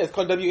 it's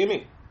called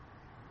WME.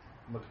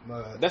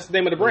 That's the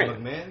name of the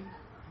brand. McMahon?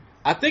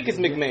 I think it's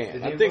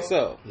McMahon. I think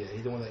so. Yeah,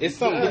 he's the one that... It's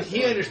something.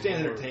 He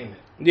understands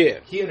entertainment. Yeah.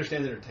 He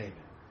understands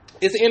entertainment.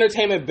 It's an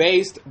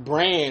entertainment-based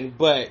brand,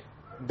 but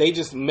they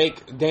just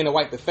make Dana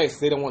White the face.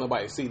 They don't want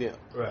nobody to see them.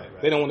 Right.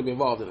 They don't want to be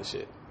involved in the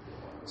shit.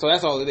 So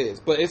that's all it is.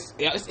 But it's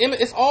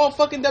all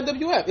fucking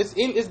WWF. It's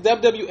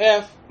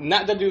WWF,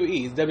 not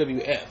WWE. It's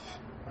WWF.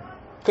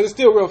 Because it's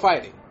still real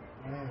fighting.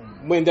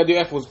 When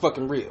WWF was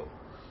fucking real.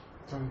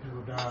 Some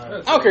people died.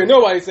 I don't care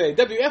nobody say.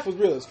 WWF was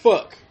real as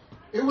fuck.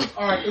 It was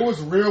alright. It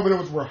was real, but it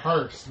was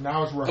rehearsed.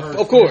 Now it's rehearsed.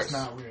 Of course, it's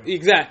not real.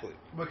 Exactly.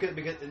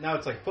 Because now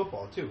it's like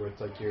football too, where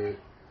it's like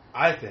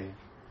I think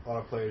a lot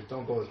of players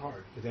don't go as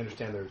hard because they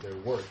understand their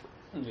worth,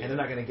 and they're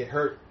not going to get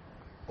hurt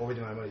over the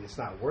amount of money. It's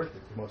not worth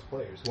it for most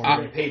players. When they're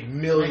getting paid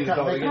millions of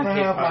dollars, they're getting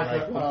paid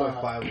like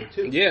 1.5 or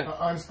 2. Yeah, an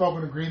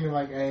unspoken agreement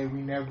like, hey,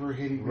 we never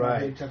hit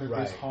each other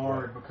this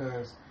hard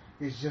because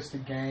it's just a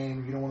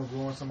game. You don't want to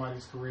ruin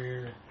somebody's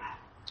career.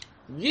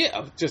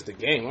 Yeah, just a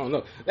game. I don't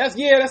know. That's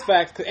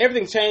facts. Cause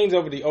everything changed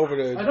over the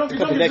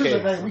couple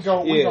decades. We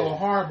go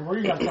hard, but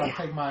you got to try to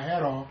take my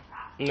hat off.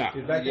 Nah.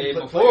 Back then,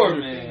 before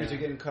fingers are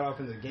getting cut off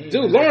in the game.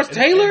 Dude, Lawrence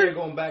Taylor, they're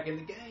going back in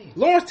the game.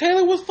 Lawrence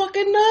Taylor was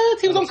fucking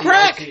nuts. He was on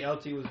crack.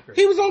 LT was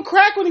crazy. He was on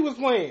crack when he was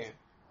playing.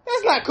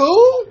 That's not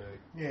cool.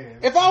 Yeah.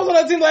 If I was on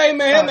that team, like, hey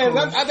man,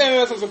 I think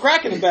there's some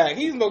crack in the back.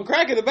 He's no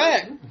crack in the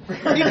back.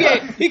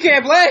 He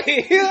can't play.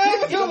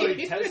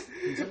 Somebody test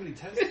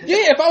him?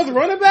 Yeah, if I was a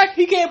running back,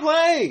 he can't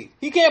play.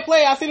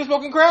 I seen him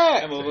smoking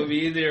crack. That would be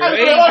easier, right?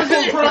 Yeah,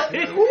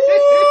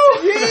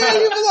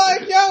 you be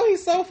like, yo,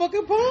 he's so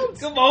fucking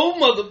pumped. Come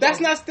on, motherfucker. That's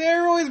not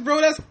steroids,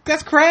 bro.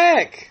 That's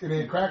crack. And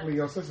then crack leave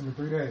your system in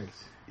 3 days.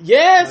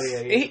 Yes,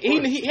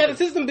 he had a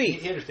system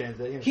beat. He understands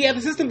that. He had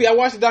the system beat. I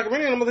watched the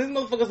documentary and I'm like, this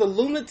motherfucker's a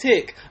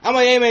lunatic. I'm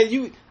like, hey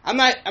man, I'm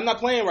not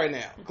playing right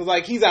now because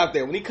like he's out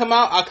there. When he come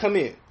out, I'll come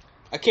in.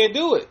 I can't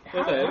do it.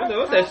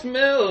 What's that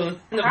smell?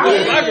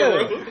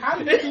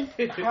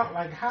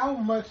 How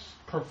much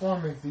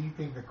performance do you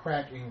think the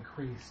crack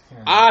increased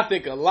him? I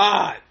think a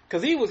lot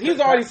because he's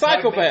already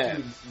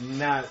psychopath.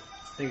 Not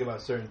think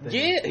about certain things.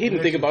 Yeah, he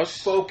didn't think about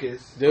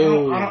focus,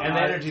 dude. And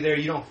the energy there,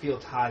 you don't feel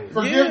tired.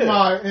 Forgive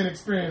my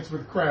inexperience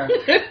with crack,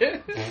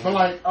 but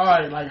like, all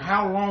right, like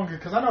how long?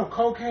 Because I know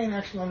cocaine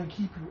actually only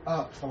keep you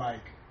up for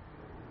like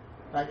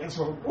it's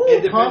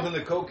it depends on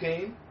the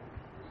cocaine,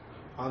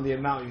 on the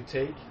amount you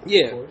take.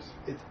 Yeah, of course,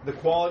 it's the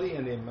quality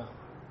and the amount.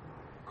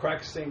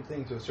 Crack, same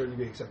thing to a certain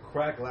degree, except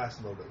crack lasts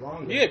a little bit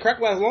longer. Yeah, crack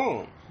lasts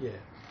long. Yeah,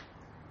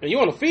 and you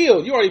on the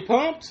field, you already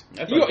pumped,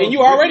 and you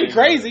already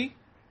crazy.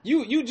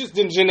 You just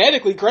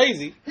genetically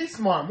crazy. He's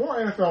smart. More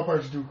NFL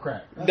players do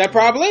crack. That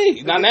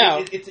probably not now.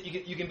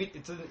 You can beat.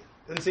 It's in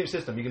the same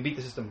system. You can beat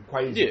the system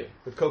quite easily. Yeah.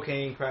 With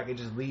cocaine, crack, it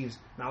just leaves.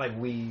 Not like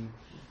weed,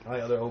 not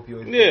like other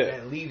opioids. Yeah.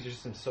 It leaves your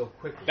system so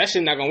quickly. That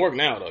shit not gonna work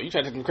now though. You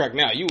try to take some crack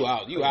now, you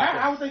out.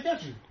 How would they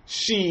catch you?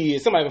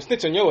 Shit, somebody gonna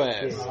snitch on your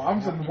ass. Yeah. I'm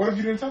saying, what if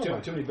you didn't tell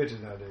them? Too many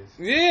bitches nowadays.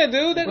 Yeah,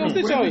 dude, they gonna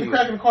snitch on you. You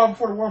crack in the car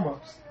before the warm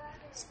ups.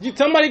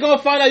 Somebody gonna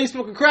find out you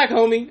smoking crack,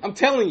 homie. I'm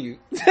telling you.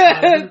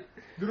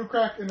 Do the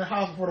crack in the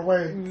house before the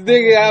wedding.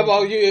 Nigga,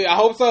 I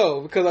hope so.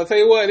 Because I'll tell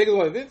you what, niggas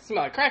want, this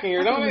smell like crack in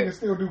here, don't it? Niggas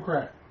still do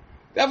crack.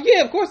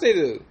 Yeah, of course they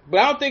do.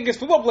 But I don't think it's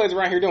football players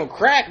around here doing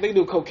crack. They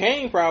do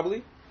cocaine,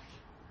 probably.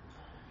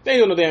 They ain't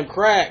doing no damn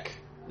crack.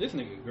 This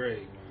nigga Greg,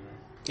 man.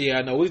 Yeah,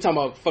 I know. We talking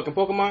about fucking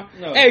Pokemon?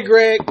 No. Hey,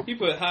 Greg. He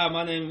put, hi,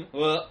 my name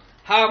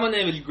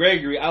is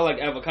Gregory. I like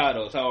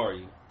avocados. How are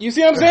you? You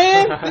see what I'm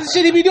saying? This is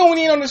shit he be doing when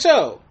he ain't on the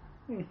show.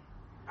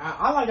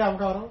 I like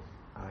avocados.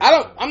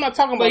 I'm not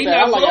talking about that.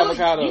 I like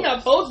avocados. You're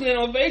not posting it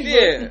on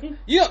Facebook.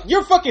 Yeah.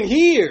 You're fucking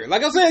here.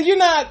 Like I'm saying, you're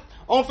not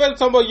on Facebook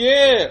talking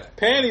about,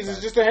 panties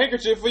is just a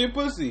handkerchief for your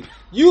pussy.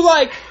 You're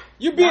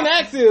being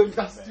active.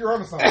 You're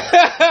on the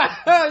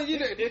side.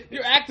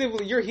 You're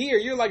actively, you're here.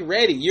 You're like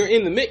ready. You're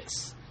in the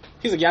mix.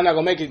 He's like, I'm not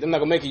gonna make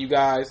it, you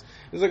guys.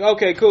 He's like,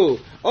 okay, cool.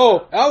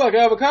 Oh, I like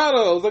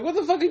avocados. Like, what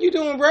the fuck are you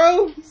doing,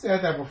 bro? He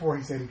said that before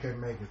he said he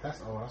couldn't make it.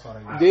 That's all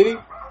I Did he?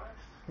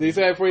 Did he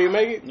say that before you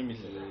make it? Let me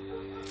see.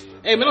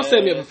 Hey, man, don't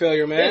set me up for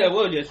failure, man. Yeah, that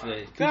was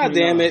yesterday. God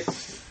damn it.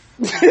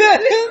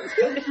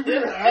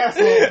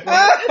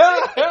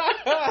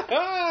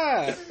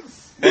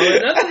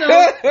 Nothing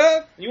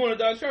else. You want a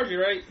Dodge Charger,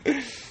 right?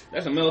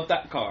 That's a male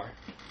thought car.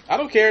 I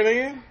don't care,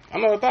 nigga.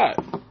 I'm not a thought.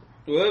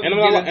 Well, and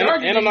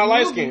I'm not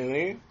light skinned,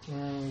 nigga.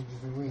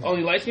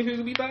 Only light skinned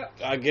people can be thought?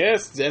 I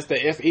guess that's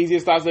the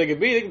easiest thoughts they could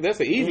be. That's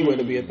the easy way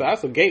to be a thought.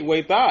 That's a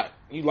gateway thought.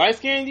 You light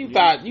skinned, you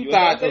thought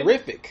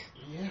horrific.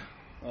 Yeah.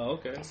 Oh,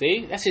 okay.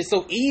 See? That shit's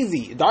so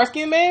easy. Dark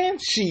skinned man?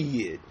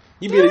 Shit.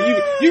 You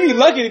be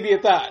lucky to be a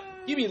thought.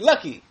 You be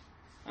lucky.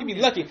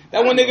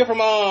 That one nigga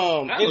from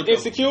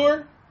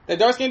Insecure, that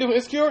dark skinned dude from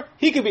Insecure,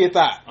 he could be a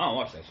thought. I don't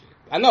watch that shit.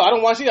 I know. I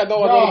don't watch it. I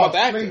know about the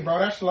acting. Bro,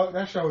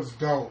 that show is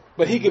dope.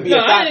 But he could be a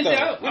thought,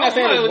 though. We're not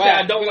saying it's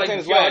whack. I don't like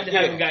the show. I just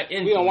haven't got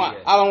into it.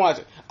 I don't watch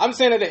it. I'm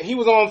saying that he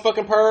was on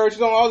fucking Purge.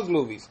 He's on all these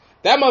movies.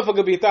 That motherfucker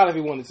could be a thought if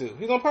he wanted to.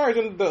 He's on Purge,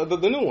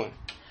 the new one.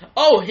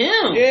 Oh,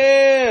 him?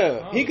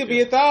 Yeah. He could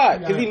be a thought.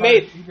 Because he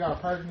made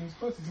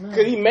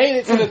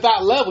it to the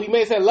thought level. He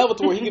made it to that level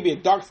to where he could be a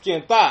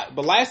dark-skinned thought.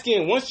 But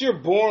light-skinned, once you're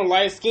born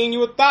light-skinned,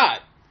 you're a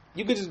thought.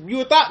 You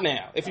a thought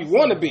now. If you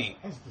want to be.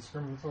 That's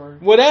discriminatory.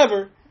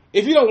 Whatever.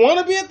 If you don't want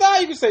to be a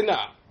thought, you can say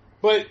nah.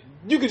 But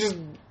you could just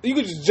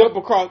jump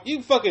across.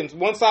 You fucking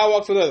one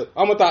sidewalk to the other.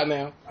 I'm a thought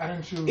now. I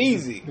didn't choose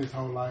easy this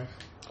whole life.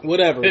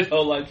 Whatever. His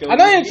whole life. I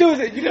know you didn't choose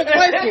it. You look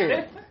light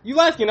skin. You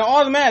light skin.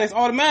 Automatic. It's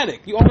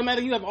automatic. You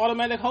have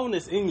automatic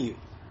wholeness in you.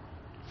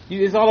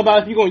 It's all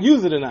about if you're gonna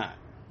use it or not.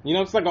 You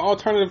know, it's like an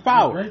alternative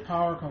power. Great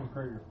power comes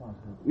great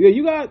responsibility. Yeah,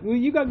 you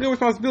got good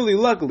responsibility.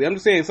 Luckily, I'm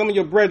just saying some of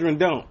your brethren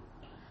don't.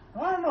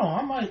 I don't know.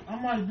 I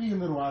might be a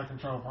little out of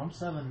control. If I'm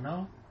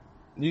 7-0.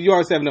 You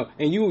are 7-0,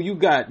 and you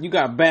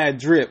got bad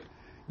drip.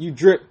 You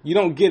drip. You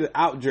don't get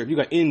out drip. You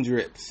got in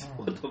drips.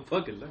 What the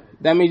fuck is that?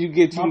 That means you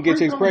can get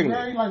chicks pregnant.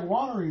 Very like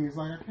watery. It's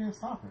like I can't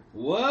stop it.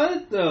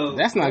 What the?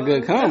 That's not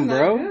good cum,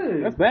 bro.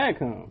 That's bad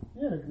cum.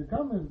 Yeah, the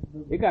cum is.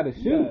 It got to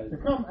shoot. The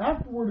cum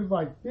afterward is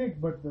like thick,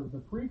 but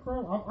the pre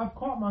cum, I've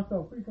caught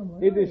myself pre cum.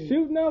 Like, is it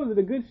shoot now? Is it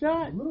a good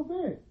shot? A little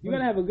bit. You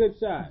gotta have a good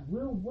shot. It's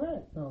real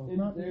wet though. It's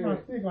not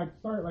thick. Like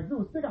sorry, like if it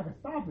was thick, I could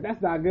stop it.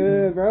 That's not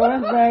good, bro.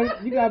 That's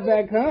bad. You got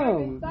bad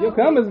cum. Your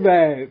cum is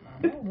bad.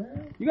 I know,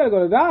 man. You gotta go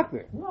to the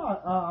doctor. No,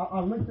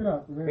 I looked it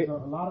up. There's a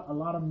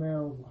lot of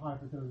males with high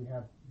fertility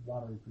have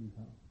watery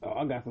pre-cum. Oh,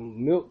 I got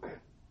some milk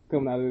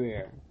coming out of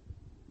there.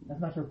 That's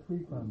not your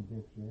pre-cum,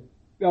 dipshit.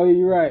 Oh, yeah,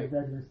 you're right.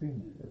 That's regular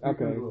semen.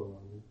 Okay.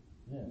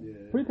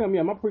 Yeah. Pre-cum,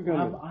 yeah, my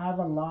pre-cum. I have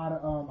a lot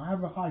of I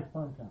have a high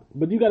sperm count.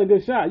 But you got a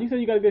good shot. You said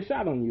you got a good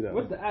shot on you though.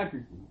 What's the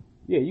accuracy?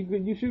 Yeah,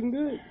 you shooting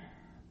good.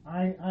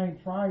 I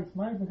ain't tried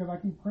sniping because I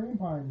keep cream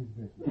pieing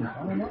these bitches. I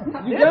don't know.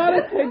 You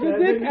gotta take your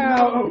dick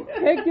out.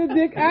 Take your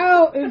dick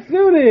out and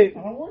shoot it.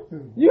 I don't want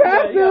to. You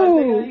have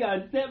to. You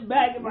gotta step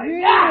back and like,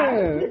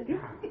 yeah.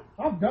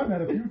 I've done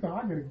that a few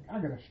times. I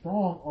get a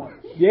strong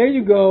arch. There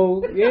you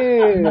go.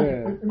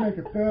 Yeah. It make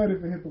a thud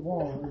if it hit the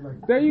wall.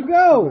 Like, there you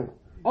go.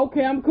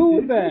 Okay, I'm cool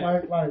with that.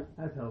 Like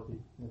that's healthy.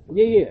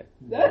 Yeah.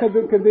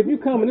 Because if you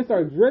come and it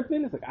starts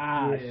dripping, it's like,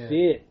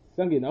 shit.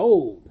 I'm getting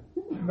old.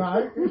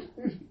 Nah, it's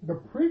the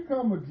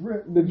pre-cum would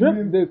drip. The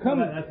drip, the cum.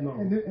 That's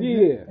normal. And then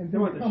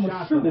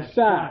the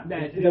shot.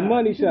 The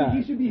money shot.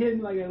 You should be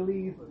hitting like at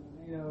least.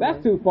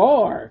 That's too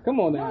far.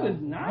 Come on now. No,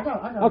 it's not.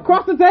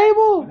 Across the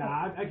table?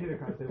 Nah, I get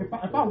across the table.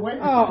 If I wait.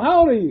 Oh, how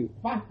old are you?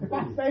 If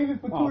I save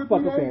it for 2 or 3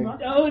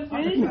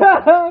 days.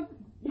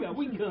 Yeah,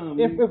 we come.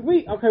 If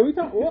we we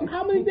talk. Well,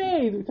 how many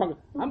days we talking?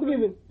 I'm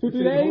giving 2-3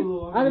 days.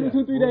 I'm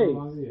giving 2-3 days.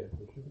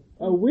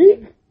 A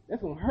week?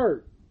 That's gonna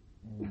hurt.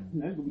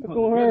 That's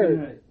gonna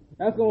hurt.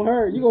 That's gonna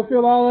hurt. You gonna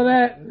feel all of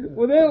that.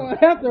 Well, then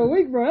after a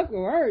week, bro, that's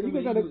gonna hurt. You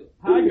gonna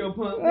hydro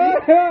pump.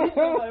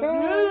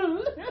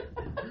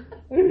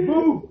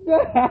 Boo.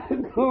 That's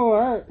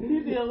gonna hurt.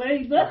 You feel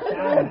legs up.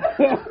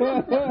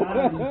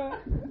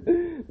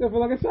 That feel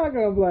like a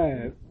shotgun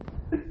blast.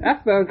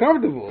 That's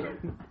uncomfortable.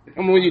 I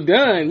mean, when you're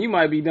done, you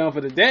might be done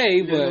for the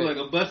day, but like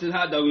a busted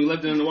hot dog. We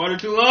left it in the water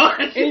too long.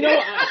 And you know,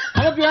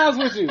 I'll be honest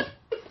with you.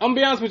 I'm gonna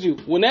be honest with you.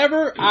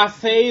 Whenever I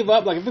save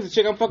up, like if it's a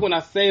chick I'm fucking when I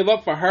save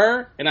up for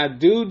her, and I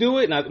do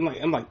it, and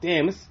I'm like,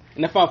 damn.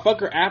 And if I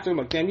fuck her after, I'm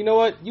like, damn. You know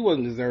what? You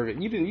wasn't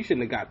deserving. You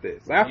shouldn't have got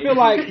this. Like, I feel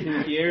like,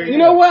 you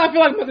know what? I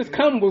feel like this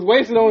cum was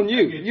wasted on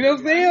you. You know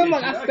what I'm saying?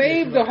 Like I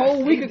saved the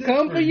whole week of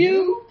cum for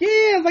you.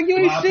 Yeah, it's like you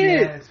ain't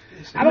shit.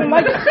 I don't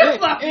like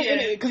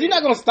it because you're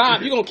not gonna stop.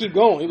 You're gonna keep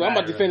going. I'm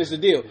about to finish the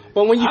deal.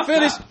 But when you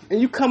finish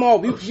and you come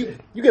off, you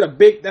get a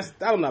big.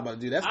 I'm not about to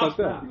do that. That's fucked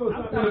up.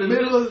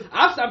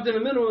 I stopped in the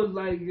middle. Was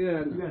like,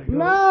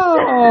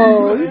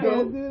 no, you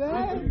can't do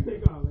that.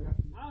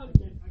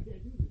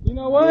 You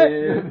know what?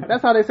 Yeah.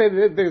 That's how they say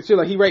the shit.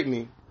 Like he raped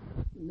me.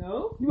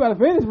 No, you gotta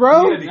finish,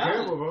 bro. You gotta be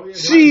careful, bro. Yeah,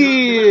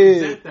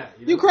 shit,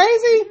 you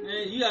crazy?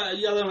 Man, you gotta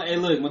let him. Hey,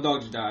 look, my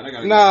dog just died. I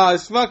gotta. Nah,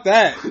 fuck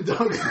that.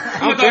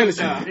 I'm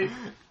finishing.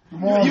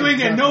 You ain't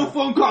get no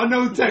phone call,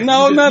 no text.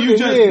 No, nothing. You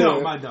just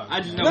know, my dog.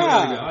 I just know.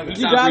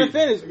 You gotta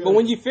finish. But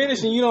when you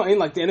finish and you don't, ain't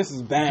like, damn, this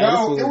is bad.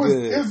 No, this was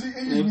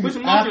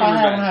good. I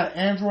had an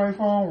Android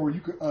phone where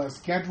you could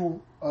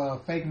schedule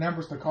fake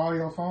numbers to call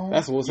your phone.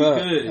 That's what's up.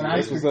 And I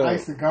used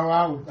to go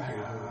out with, I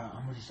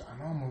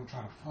know I'm gonna try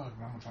to fuck,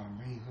 but I'm gonna try to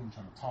leave. I'm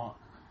trying to talk.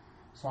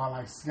 So I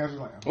like schedule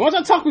like. Why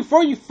don't I talk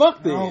before you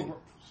fuck then?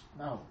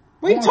 No.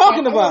 What are you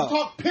talking about? I want to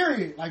talk,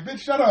 period. Like, bitch,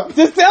 shut up.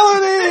 Just tell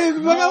her it is.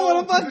 Like, I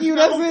want to fuck you.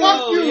 That's it.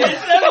 Fuck you.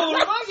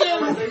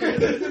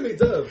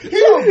 He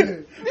don't get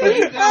it.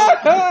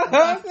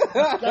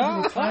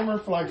 Schedule a timer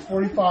for like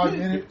 45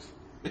 minutes.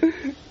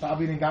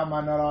 Probably didn't got my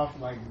nut off.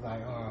 Like,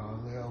 oh,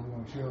 Lil, we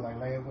gonna chill. Like,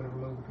 lay up with a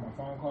little bit of my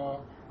phone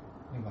call.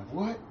 And he's like,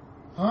 what?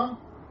 Huh?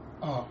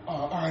 All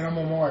right, I'm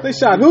on my way. They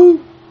shot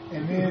who?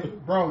 And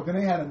then, bro, then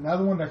they had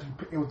another one that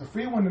it was the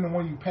free one and the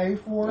one you paid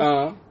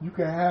for. You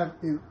could have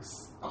it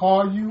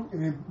call you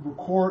and then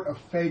record a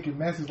fake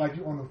message like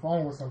you on the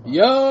phone with somebody.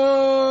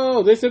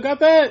 Yo, they still got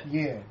that?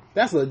 Yeah.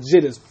 That's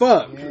legit as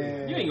fuck.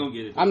 Yeah. You ain't gonna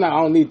get it. I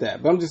don't need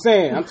that. But I'm just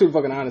saying, I'm too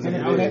fucking honest. And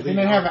then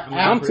they have an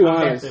app. I'm too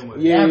honest.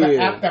 Yeah. They have an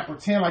app that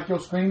pretend like your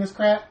screen is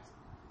cracked.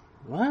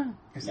 What?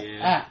 It's an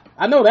app.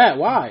 I know that.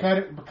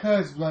 Why?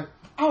 Because like,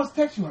 I was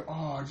texting like,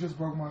 oh, I just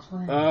broke my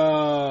screen.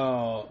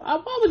 Oh.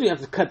 Why would you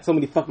have to cut so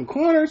many fucking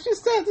corners?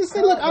 Just say,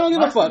 look, I don't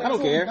give a fuck. I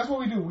don't care. That's what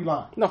we do. We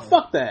lie. No,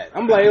 fuck that.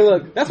 I'm like,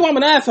 look, that's why I'm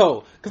an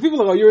asshole. Because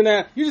people are like, oh, you're an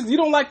ass. You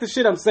don't like the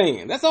shit I'm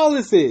saying. That's all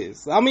this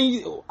is. I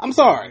mean, I'm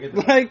sorry.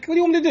 Like, what do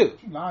you want me to do?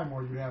 If you lie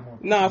more, you have more.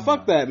 Nah,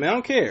 fuck that, man. I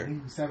don't care.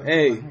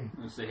 Hey,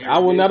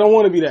 I don't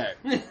want to be that.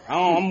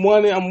 I'm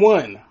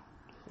one.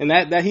 And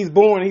that he's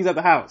born, he's at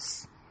the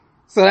house.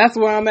 So that's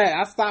where I'm at.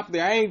 I stopped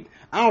there. I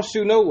don't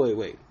shoot no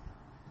way.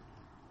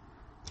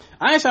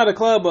 I ain't shot a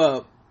club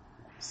up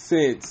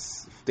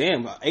since,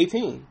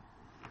 19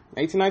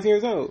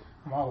 years old.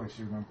 I'm always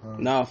shooting on clubs.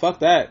 No,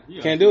 fuck that.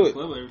 Can't do it.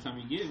 Every time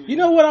you get me. You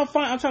know what I'm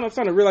trying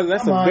to realize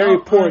that's a very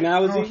poor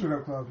analogy. I don't shoot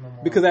up clubs no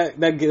more. Because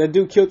that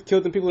dude killed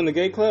them people in the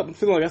gay club. I'm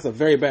feeling like that's a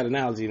very bad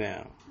analogy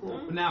now.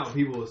 Well, now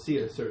people will see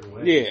it a certain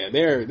way. Yeah,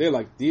 they're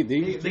like they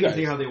can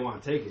see how they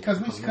want to take it. Because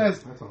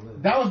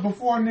that was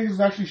before niggas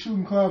was actually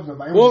shooting clubs up.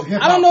 Like,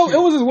 I don't know. It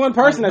was just one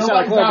person that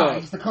shot a club up.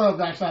 It's the club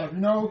that shot up. You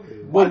know,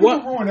 but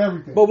ruin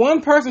everything. But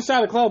one person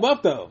shot a club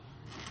up though.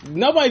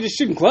 Nobody just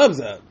shooting clubs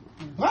up.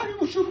 Black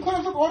people shooting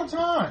clubs up all the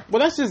time.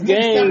 Well, that's just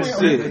gang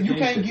shit. You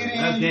can't get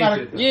in. You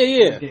gotta,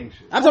 yeah.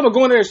 I'm talking about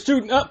going there and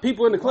shooting up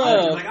people in the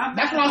club.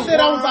 That's what I said.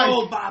 I was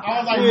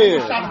like, you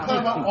shot the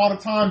club up all the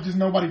time, just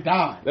nobody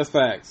died. That's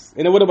facts.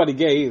 And there wasn't nobody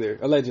gay either,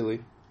 allegedly.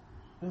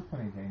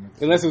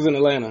 Unless it was in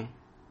Atlanta.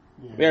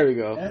 Yeah. There we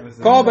go.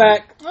 Call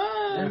back.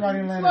 Everybody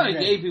in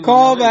Atlanta.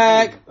 Call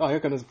back. Oh, here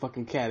comes this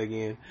fucking cat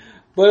again.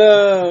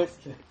 But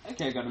that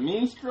cat got a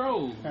mean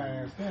stroke.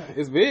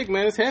 It's big,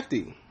 man. It's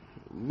hefty.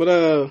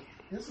 But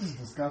this is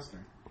disgusting.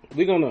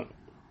 We gonna.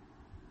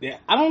 Yeah,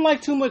 I don't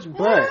like too much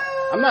butt.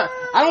 I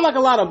don't like a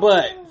lot of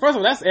butt. First of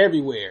all, that's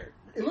everywhere.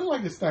 It looks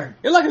like it's stank.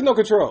 It like it's no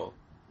control.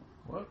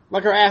 What?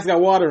 Like her ass got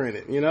water in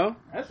it, you know?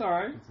 That's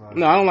alright.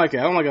 No, I don't like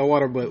it. I don't like a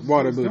water booty.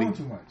 Doing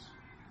too much.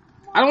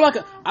 I don't like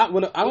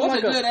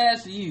a good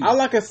ass to you? I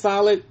like a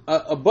solid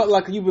a butt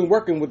like you've been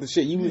working with the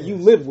shit. You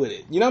live with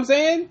it. You know what I'm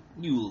saying?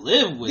 You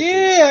live with it.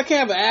 Yeah, I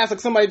can't have an ass like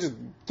somebody just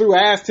threw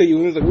ass to you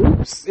and it was like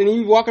whoops, and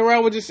you walking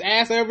around with just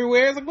ass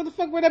everywhere. It's like, what the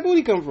fuck, where'd that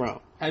booty come from?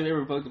 Have you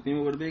ever fucked a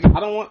female with a big? I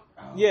don't want.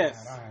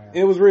 Yes,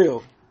 it was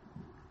real.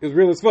 It was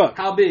real as fuck.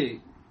 How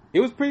big? It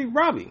was pretty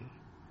Robbie.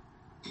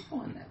 It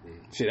wasn't that big.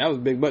 Shit, that was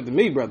big butt to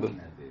me, brother. It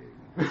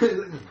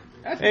wasn't that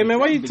big. Hey man,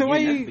 why you? That's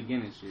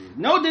beginning shit.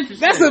 No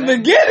disrespect. That's a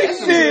beginning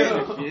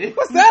shit.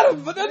 What's that?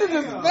 That's a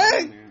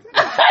disrespect.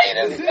 How you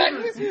disrespect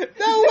me?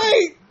 No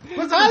wait.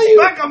 What's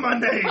disrespect on my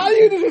name? How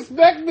you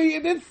disrespect me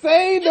and then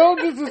say no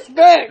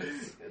disrespect?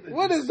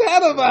 What is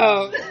that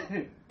about?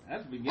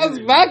 That's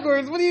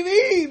backwards. What do you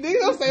mean? Nigga,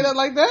 don't say that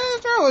like that.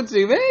 What's wrong with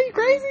you, man? You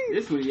crazy?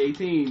 This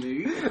 2018,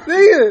 nigga.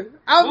 Nigga,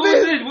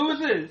 What was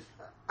this?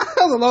 That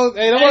was a long.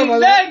 Hey, don't worry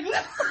about that.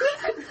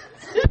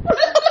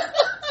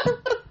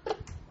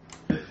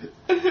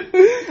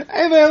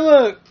 Hey man,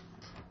 look.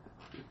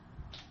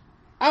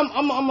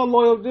 I'm a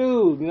loyal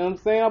dude. You know what I'm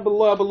saying? I've been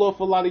loyal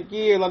for a lot of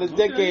years, a lot of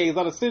decades, a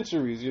lot of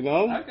centuries. You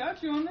know. I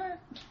got you on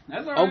that.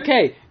 That's all right.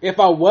 Okay, if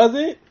I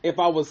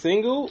was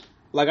single,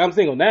 like I'm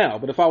single now,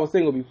 but if I was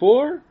single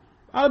before,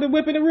 I'd have been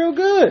whipping it real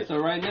good. So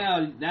right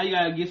now you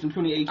gotta get some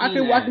 2018. I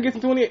can get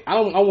some 2018.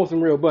 I want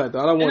some real butt though.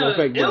 I don't want no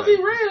fake butt. It'll be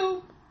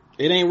real.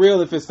 It ain't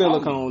real if it's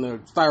silicone or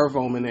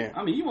styrofoam in there.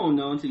 I mean, you won't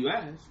know until you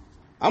ask.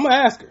 I'm gonna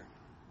ask her.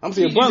 I'm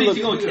seeing butt look.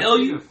 She gonna tell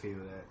you?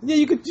 Yeah,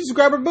 you just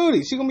grab her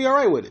booty. She gonna be all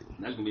right with it.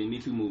 That's gonna be a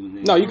Me Too movement.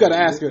 Then. No, you gotta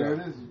ask her though.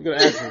 You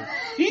gotta ask her.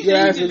 You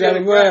gotta ask her.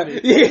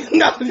 Yeah,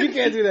 no, you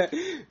can't do that.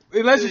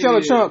 Unless you tell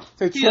her Trump.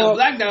 Say Trump.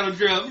 Black Donald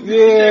Trump.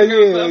 Yeah.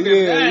 You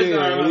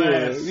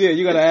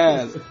gotta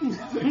ask.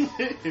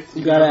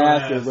 You gotta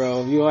ask her,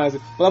 bro. You don't ask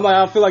her. But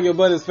I feel like your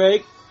butt is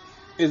fake.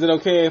 Is it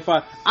okay if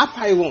I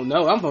probably won't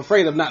know. I'm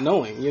afraid of not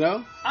knowing. You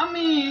know. I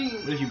mean,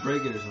 what if you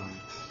break it or something?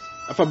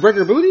 If I break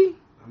her booty?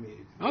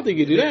 I don't think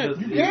you do that.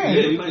 You can.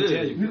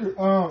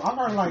 I've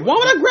heard like. Why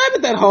would I grab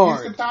it that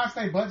hard? Used to thought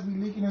say butts be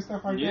leaking and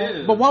stuff like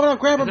that. But why would I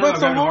grab her butt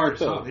so hard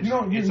though? You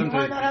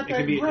might not have to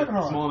grab it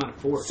hard. Small amount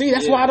of force. See,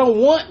 that's why I don't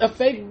want a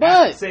fake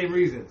butt. Same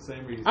reason.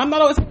 I'm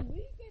not always. I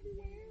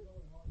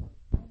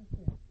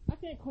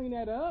can't clean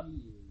that up.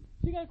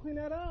 She gotta clean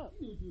that up.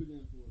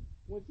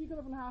 When she comes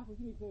up in the hospital,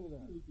 she needs to clean it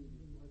up.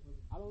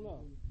 I don't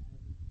know.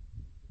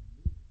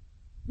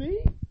 See?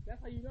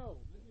 That's how you know.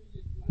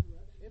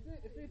 If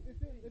it's a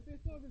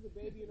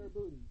baby in her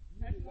booty,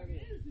 no,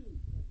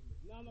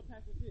 I'm not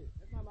passing shit.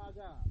 That's not my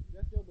job.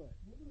 That's your butt.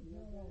 You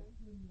know what I'm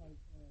saying?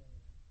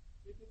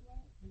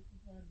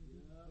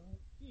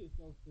 She is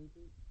so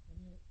stupid.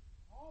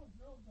 All the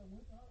girls that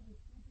went to her were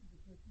stupid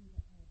because she was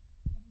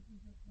like,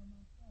 everything just from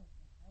myself.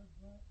 Her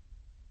butt,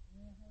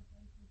 and her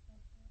face and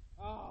stuff.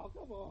 Oh,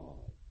 come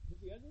on. Is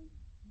she ugly?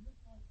 She looks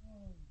like,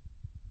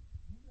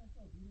 remember that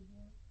show, Beauty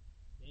Boy?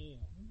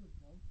 Damn. Remember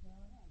Ghost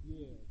Guy?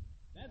 Yeah.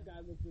 That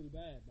guy looked pretty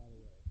bad, by the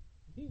way.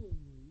 He was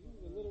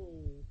a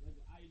little like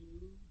an idol.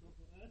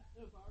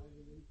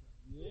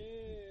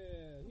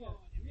 Yeah.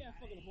 He had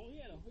fucking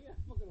horns. He had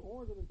fucking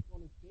horns on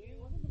his skin.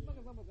 What the fuck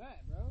is up with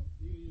that, bro?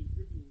 He was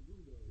dripping in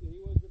goo though. Yeah,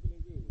 he was dripping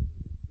in goo.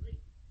 Great.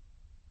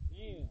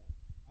 Damn.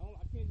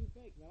 I can't do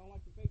fake. I don't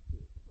like the fake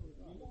shit.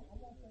 I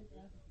want fake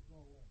asses to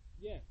go away.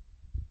 Yeah.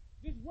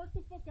 Just work the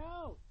fuck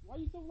out. Why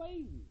are you so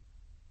lazy?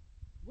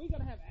 We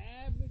gotta have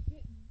abs and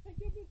shit. Take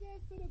your bitch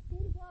ass to the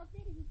fitness or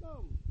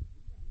something.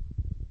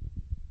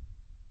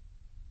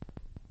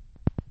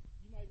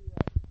 You might be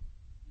right.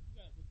 But you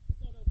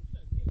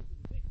gotta get into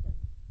the dick first.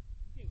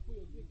 You can't pull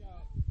your dick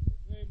out.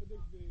 Hey, my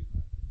dick's big.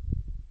 No,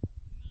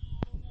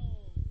 I don't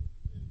know.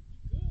 You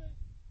could,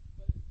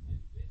 but it's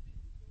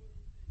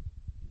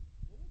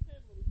what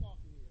table are we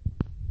talking here?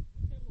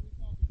 What table are we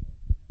talking about?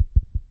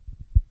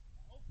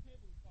 The oak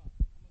table is fine.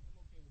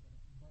 I'm okay with that.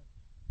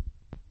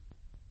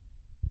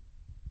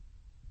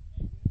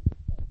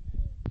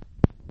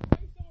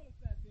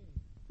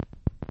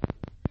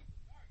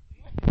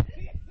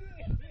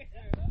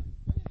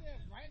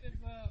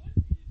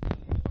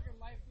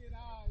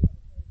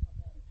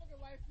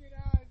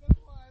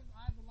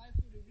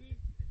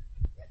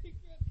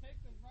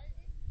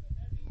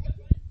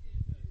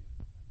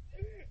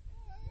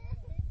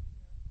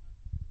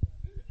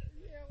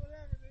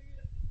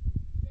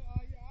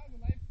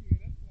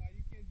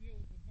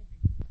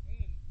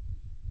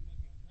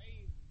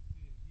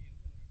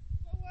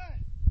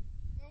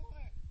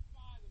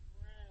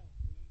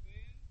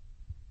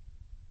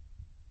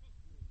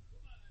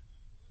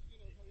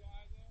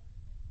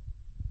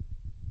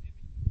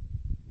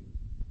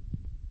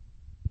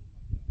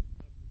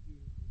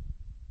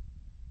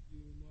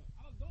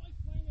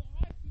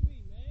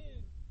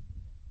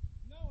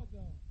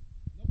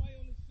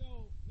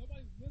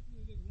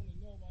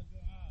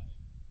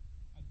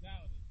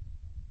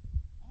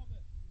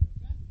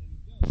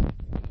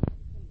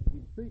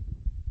 But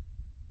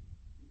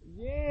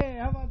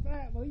yeah, how about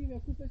that? Well, you gonna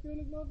put that shit on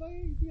this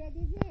motherfucker? You see how I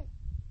did that?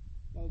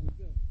 That was a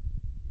joke.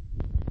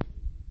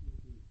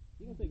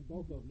 You gonna take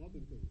both of them? I'm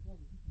gonna take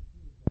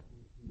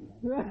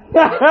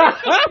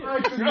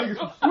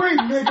Sweet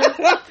nigga.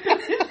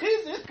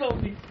 This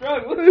gonna be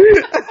struggling.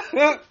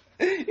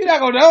 You're not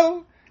gonna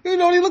know. You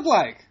know what he look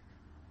like.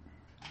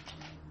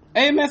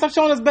 Hey man, stop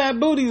showing us bad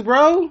booties,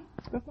 bro.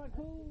 That's not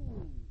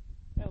cool.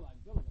 Hell,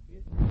 like, go like a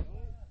bitch.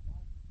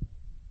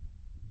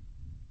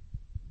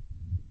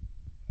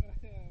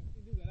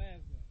 She do that ass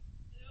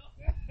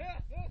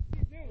though. She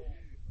do.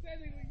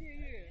 Technically,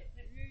 yeah.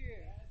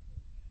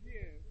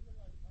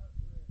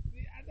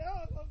 See, I know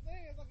what I'm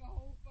saying. It's like a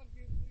whole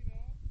fucking, you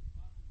know.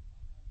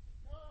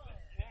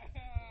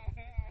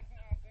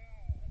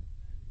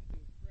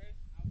 Fresh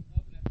out the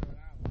oven after an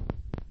hour.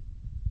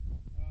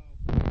 Alright,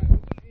 we're gonna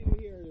end it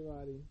here,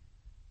 everybody.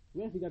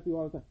 We actually got through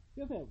all the time.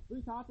 We just had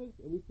 3 topics,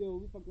 and we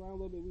fucked around a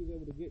little bit. We was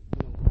able to get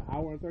an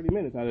hour and 30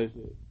 minutes out of this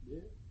shit. Yeah.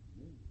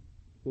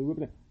 So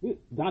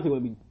Dante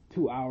would be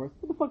 2 hours.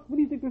 What the fuck? What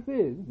do you think this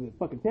is? This is a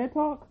fucking TED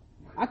Talk?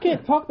 I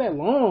can't talk that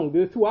long,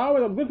 dude. 2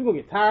 hours. I'm eventually gonna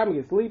get tired. I'm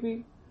gonna get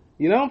sleepy.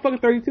 You know, I'm fucking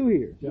 32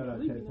 here. Shout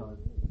out TED Talk.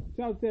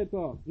 Shout out TED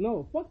Talk.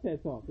 No, fuck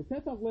TED Talk. The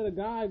TED Talk let a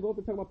guy go up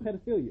and talk about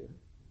pedophilia.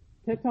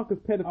 TED Talk is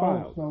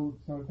pedophile. So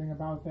the thing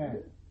about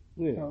that.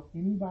 Yeah. So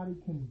anybody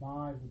can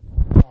buy the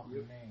TED Talk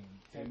name.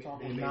 TED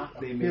Talk was not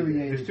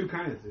affiliated. There's two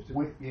kinds.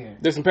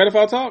 There's some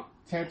pedophile talk?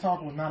 TED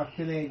Talk was not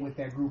affiliated with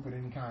that group at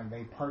any kind.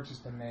 They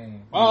purchased the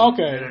name. Oh,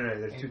 okay. No.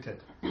 There's two TED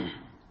Talks.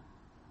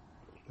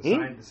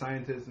 The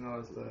scientists and all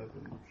that stuff.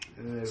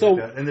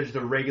 And there's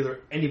the regular,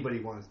 anybody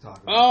wants to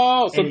talk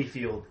about. Any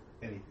field,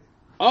 anything.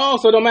 Oh,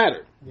 so it don't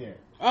matter. Yeah.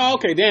 Oh,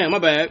 okay, damn, my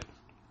bad.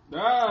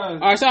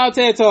 Alright, shout out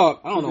TED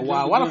Talk. I don't know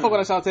why. Why the fuck would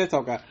I shout out TED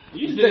Talk out?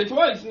 You did it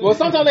twice. Well,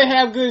 sometimes they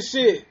have good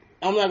shit.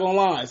 I'm not gonna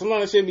lie.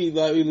 Sometimes it should be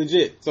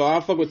legit. So I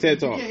fuck with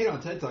TED Talk. You can't hate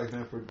on TED Talks,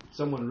 man, for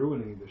someone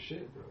ruining the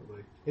shit, bro.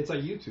 Like, it's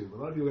like YouTube. A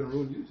lot of people are gonna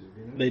ruin YouTube,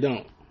 you know? They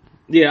don't.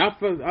 Yeah,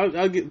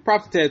 I'll get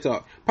props to TED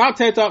Talk. Props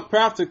to TED Talk.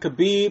 Props to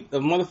Khabib, the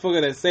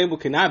motherfucker that Sable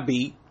cannot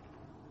beat.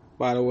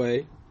 By the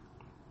way.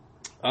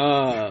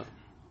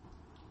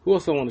 Who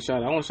else I want to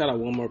shout out? I want to shout out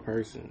one more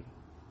person.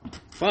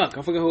 Fuck,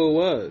 I forgot who it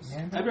was.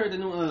 Have you heard the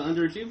new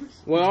Underachievers?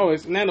 Well,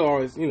 Nando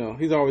always,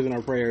 he's always in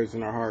our prayers,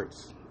 in our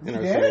hearts, in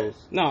our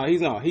souls. No, he's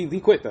not. He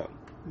quit though.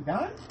 He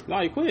died? No,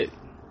 he quit.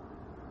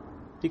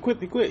 He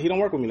quit. He don't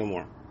work with me no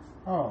more.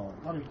 Oh,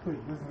 how did he quit?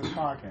 Listen to the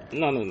podcast.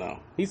 No.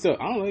 He said,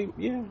 I don't know.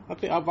 Yeah, I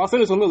think I'll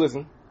send it to him.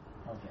 Listen.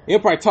 Okay. He'll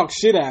probably talk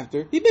shit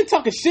after. He's been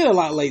talking shit a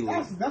lot lately.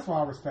 That's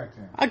why I respect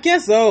him. I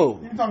guess so.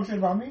 You been talking shit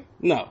about me?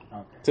 No.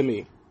 Okay. To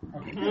me.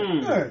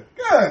 Okay.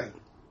 Good.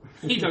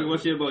 He talking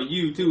about shit about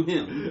you to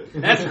him.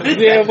 That's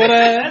yeah,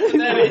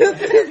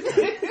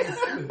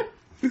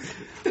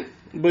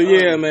 but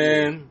yeah,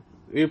 man.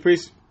 We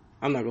appreciate.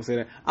 I'm not gonna say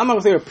that. I'm not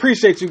gonna say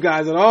appreciate you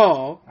guys at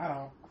all. I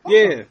don't.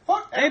 Yeah.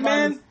 Fuck hey,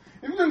 man.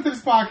 If you listen to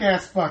this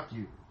podcast, fuck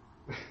you.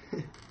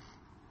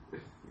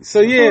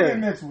 So yeah.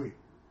 Next week.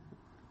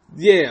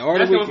 Yeah, or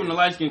that's coming from the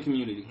light skin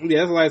community. Yeah,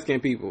 that's light skin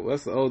people.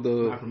 That's the old.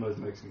 Not from us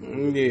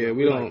Mexicans. Yeah,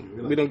 we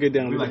don't get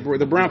down.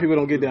 The brown people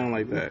don't get down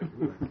like that.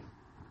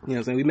 You know what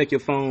I'm saying? We make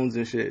your phones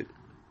and shit.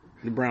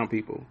 The brown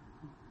people.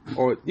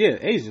 Or,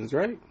 Asians,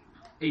 right?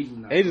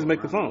 Asians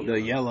make the phone. They're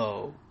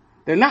yellow.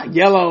 They're not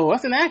yellow.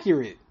 That's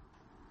inaccurate.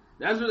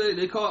 That's what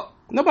they call...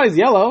 Nobody's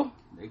yellow.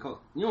 They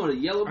call... You know what a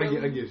yellow... I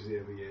get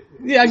you.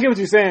 Yeah, I get what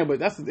you're saying, but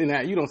that's in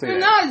that. You don't say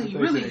we're that.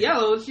 We're not really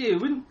yellow. Shit.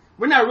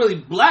 We're not really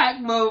black,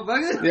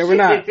 motherfucker. Yeah, we're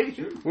not.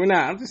 We're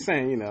not. I'm just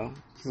saying,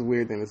 it's a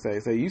weird thing to say.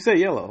 So you say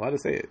yellow. I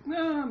just say it.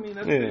 No, I mean,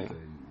 that's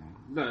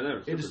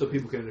it's just so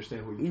people can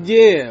understand who you are.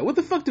 Yeah. What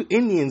the fuck do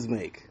Indians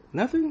make?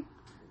 Nothing?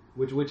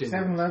 Which Indians?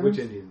 7-Eleven? Which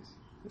Indians?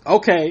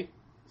 Okay.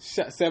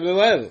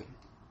 7-Eleven.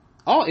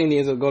 All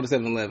Indians will go to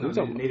 7-Eleven.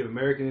 No, Native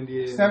American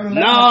Indians. I'm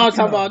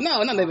talking about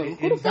not Native.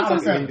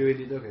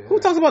 Who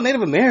talks about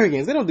Native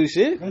Americans? They don't do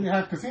shit. Then you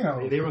have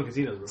casinos. They run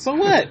casinos, bro. So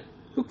what?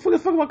 Who the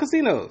fuck about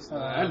casinos?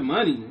 That's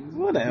money.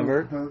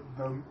 Whatever.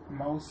 The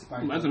most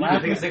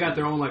they got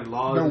their own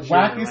laws. The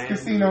wackest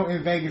casino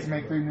in Vegas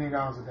make $3 million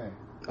a day.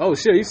 Oh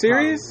shit! Are you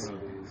serious?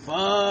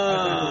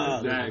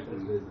 Fuck.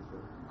 Exactly.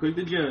 Quick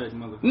to judge,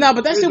 motherfucker. Nah,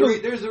 but that shit was.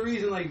 There's a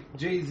reason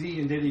Jay-Z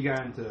and Diddy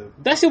got into.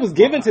 That shit was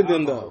given to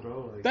them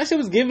though. That shit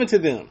was given to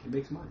them. It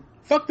makes money.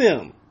 Fuck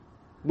them.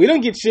 We don't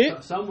get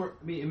shit. Some were.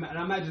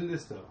 Imagine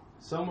this though.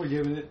 Some were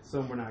given it.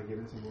 Some were not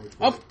given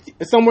Some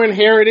it. some were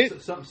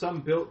inherited.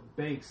 Some built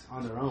banks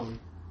on their own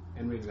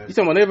and reinvested. You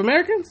talking about Native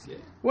Americans? Yeah.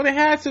 Well, they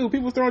had to.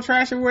 People throwing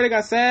trash everywhere. They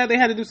got sad. They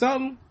had to do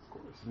something. Of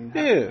course. I mean,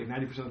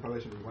 90% of the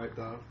population was wiped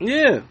off.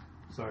 Yeah.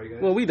 Sorry,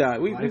 guys. Well, we died.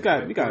 We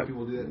got.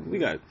 People do that. We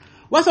got.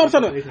 What's what I'm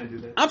trying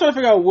to? I'm trying to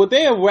figure out would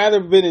they have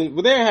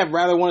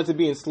rather wanted to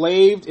be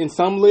enslaved and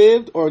some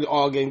lived or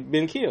all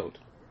been killed?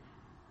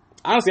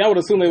 Honestly, I would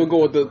assume they would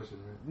go with the.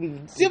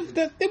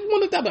 They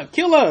wanted to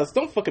kill us.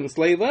 Don't fucking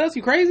enslave us.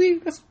 You crazy?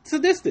 That's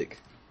sadistic.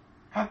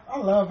 I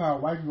love how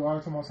white people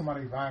always talk about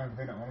somebody violent.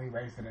 They're the only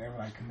race that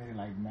ever committed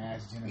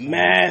mass genocide.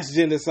 Mass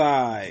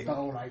genocide.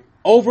 So,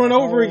 over and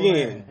over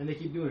again. And they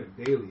keep doing it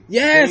daily.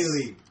 Yes.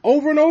 Daily.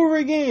 Over and over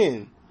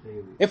again.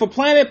 Daily. If a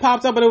planet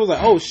pops up and it was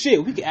oh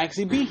shit, we could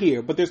actually be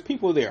here, but there's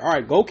people there. All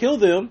right, go kill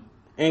them.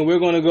 And we're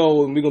gonna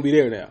go and we're gonna be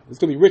there now. It's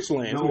gonna be rich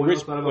land. No one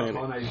else thought about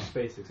colonizing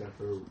space except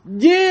for who?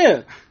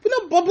 Yeah. But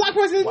a black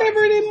person has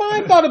never in their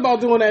mind thought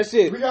about doing that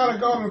shit. We gotta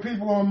go to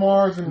people on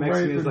Mars and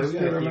Mexicans rape we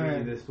gotta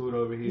give this food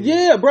over here.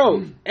 Yeah,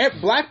 bro.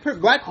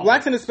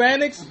 Blacks and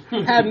Hispanics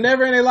have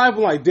never in their life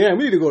been like, damn,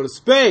 we need to go to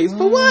space.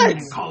 For what?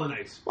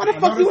 Colonize. Why the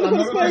fuck you want to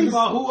go to space?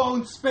 About who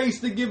owns space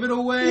to give it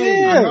away.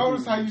 Yeah. I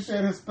noticed how you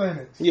said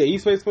Hispanics. Yeah, you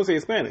supposed to say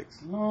Hispanics.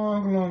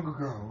 Long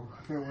ago,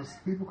 there was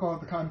people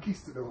called the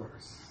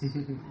conquistadors.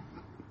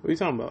 What are you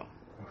talking about?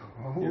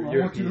 I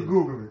want you to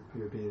Google it.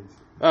 Europeans.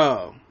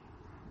 Oh.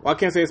 Well, I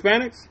can't say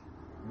Hispanics?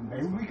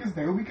 They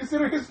will be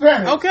considered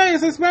Hispanic. Okay,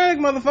 it's Hispanic,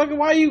 motherfucker.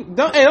 Why you...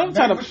 Don't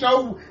try to... for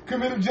sure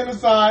committed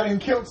genocide and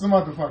killed some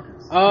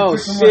motherfuckers. Oh,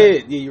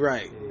 shit. Yeah, you're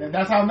right.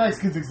 That's how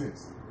Mexicans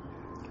exist.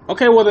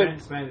 Okay, well, the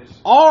Spanish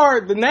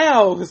are the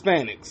now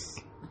Hispanics.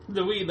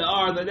 The we, the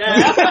are, the now.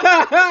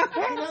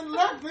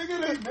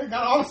 They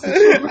got all the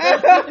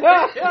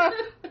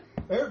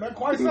They're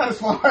quite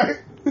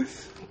satisfied.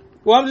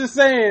 Well, I'm just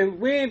saying,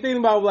 we ain't thinking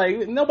about,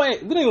 we don't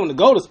even want to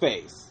go to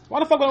space. Why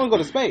the fuck we don't want to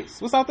go to space?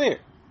 What's out there?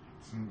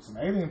 Some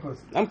alien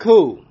pussy. I'm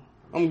cool.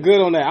 I'm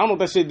good on that. I don't know what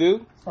that shit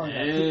do.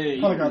 Probably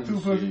got 2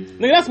 pussies.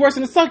 Nigga, that's worse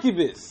than a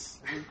succubus.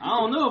 I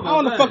don't know about I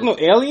don't know fuck no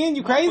alien.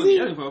 You crazy?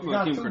 Shit,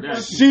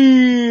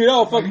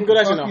 oh fucking good.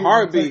 That's in a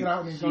heartbeat.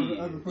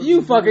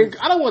 You fucking.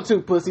 I don't want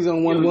 2 pussies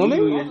on one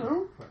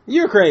woman.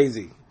 You're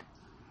crazy,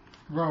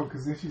 bro.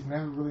 Because then she's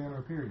never really on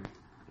her period.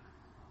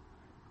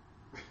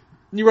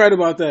 You right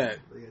about that.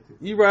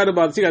 You right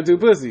about she got 2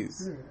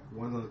 pussies. Yeah.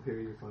 One's on the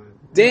period, you're fine.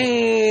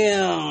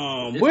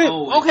 Damn.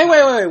 Okay,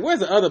 wait. Where's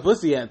the other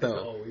pussy at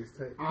though?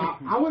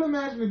 I would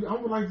imagine. I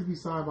would like to be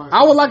side by side.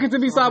 I would like it to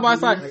be side by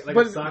side, like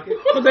but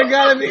they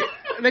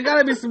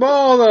gotta be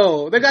small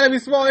though. They gotta be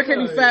small. They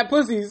can't be fat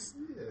pussies.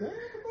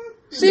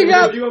 She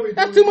got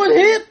that's too much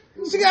hip.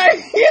 She got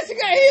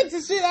hips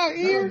and shit out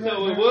here.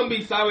 So it wouldn't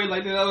be sideways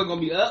like that. Other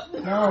gonna be up.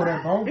 No,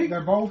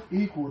 they're both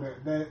equal.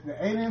 The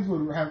aliens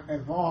would have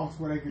evolved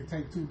where they could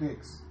take 2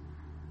 dicks.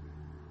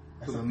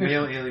 So the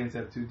male aliens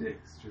have 2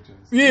 dicks.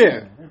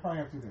 Yeah. They probably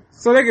have 2 dicks.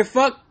 So they can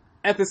fuck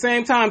at the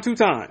same time 2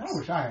 times. I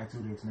wish I had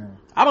 2 dicks now.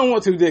 I don't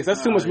want 2 dicks.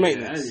 That's too much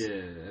maintenance.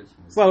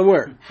 That's a lot of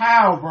work.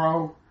 How,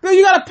 bro? Bro,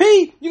 you gotta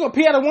pee. You gonna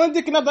pee out of one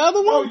dick and out the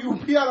other one? Oh, you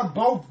pee out of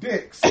both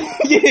dicks.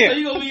 Yeah. So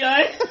you gonna be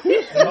alright?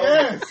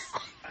 Yes.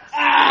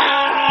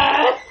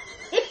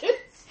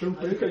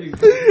 Stupid.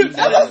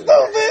 That's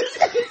stupid.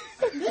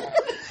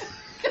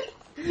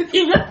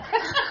 You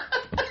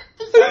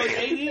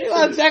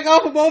wanna jack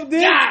off of both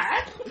dicks?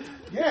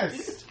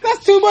 Yes.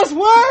 That's too much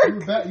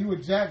work. You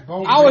would jack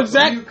both. I would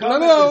jack. You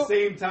come at the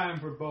same time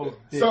for both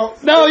dicks. So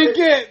no, you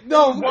can't.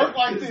 No, work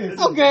like this.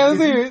 Okay,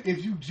 let's hear it.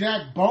 If you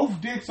jack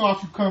both dicks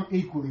off, you come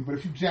equally. But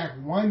if you jack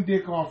one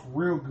dick off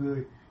real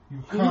good,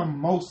 you come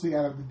mostly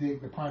out of the dick,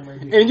 the primary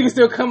dick. And you can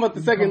still come up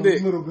the second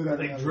dick. A little bit of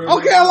the other.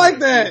 Okay, I like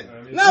that.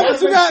 No,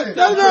 but you got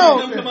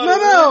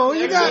no.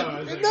 You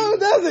got no. It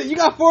doesn't. You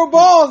got 4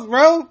 balls,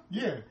 bro.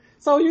 Yeah.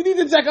 So you need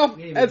to jack off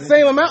at the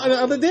same amount of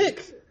the other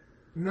dick.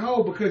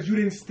 No, because you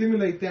didn't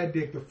stimulate that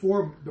dick. The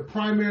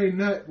primary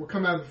nut will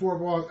come out of the 4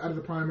 balls out of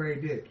the primary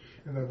dick,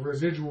 and the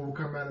residual will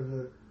come out of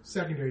the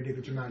secondary dick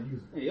that you're not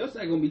using. Hey, your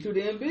sack gonna be too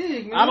damn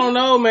big, man. I don't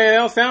know, man. That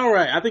don't sound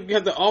right. I think you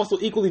have to also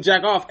equally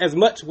jack off as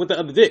much with the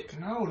other dick.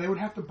 No, they would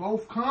have to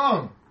both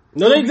come.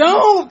 No, they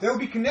don't. They'll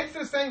be connected to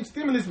the same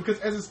stimulus because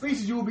as a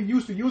species, you will be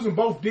used to using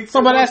both dicks.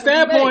 So by that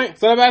standpoint,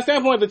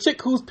 the chick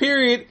whose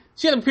period,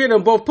 she had a period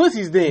on both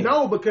pussies then.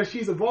 No, because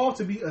she's evolved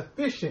to be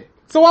efficient.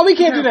 So why we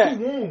can't do that?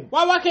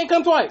 Why I can't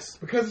come twice?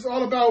 Because it's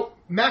all about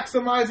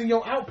maximizing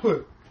your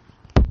output.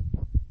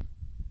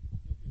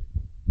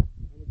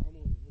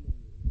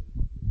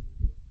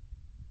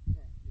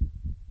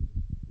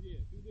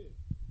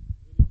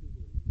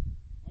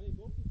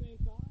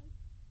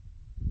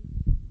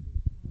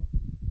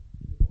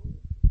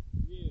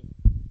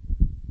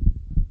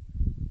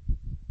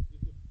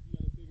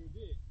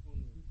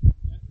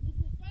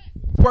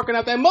 Working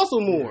out that muscle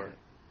more.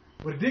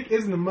 But dick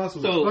isn't a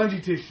muscle, it's spongy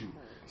tissue.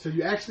 So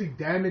you actually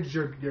damage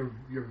your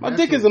My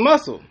dick is a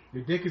muscle.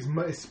 Your dick is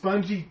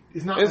spongy.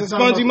 It's not. It's a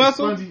spongy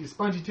muscle. It's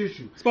spongy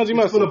tissue. Spongy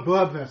muscle. It's full of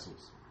blood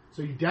vessels.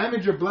 So you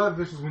damage your blood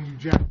vessels when you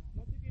jack.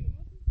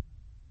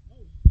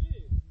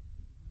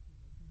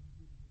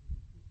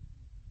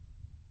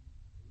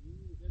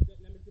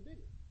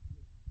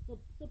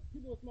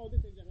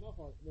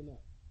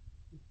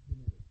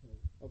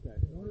 Okay.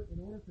 In order to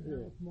have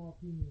a small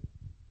penis,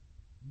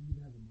 you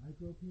either have a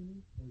micro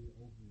penis or you're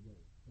overweight.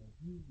 So if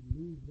you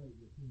lose weight,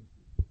 your penis.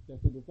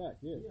 That's a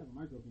fact, yeah. You have a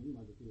micro penis, you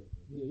might get it.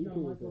 Yeah, you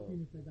can micro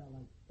penis that got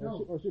like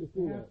shoot a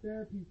school they have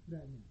therapies for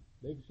that now.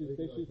 They shoot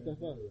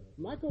stuff up.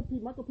 Micro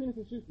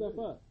penises shoot stuff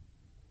up.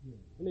 Yeah.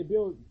 And they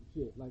build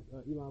shit like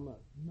Elon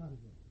Musk. Not as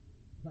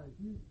well. Like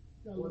you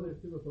got a little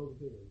still over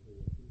here.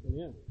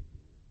 Yeah.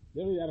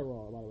 They don't need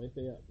Adderall, by the way.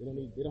 Stay up. They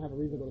don't have a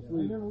reason to go to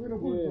sleep. Yeah,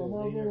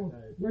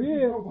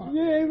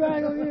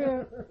 exactly.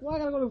 Yeah. Why I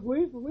gotta go to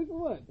sleep? Sleep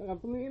for what? I got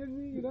plenty of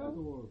energy, you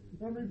know.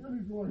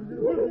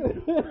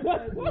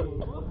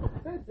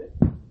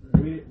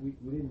 We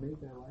didn't make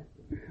that life.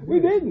 We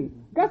didn't.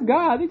 That's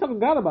God. He talking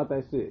to God about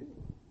that shit.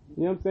 You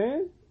know what I'm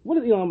saying? What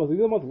is Elon Musk?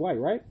 Elon Musk white,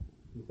 right?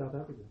 He's South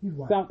African. He's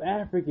white. South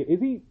African.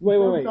 Is he? Wait.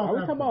 Are we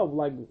talking about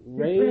like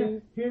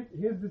race?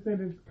 His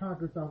descendants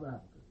conquered South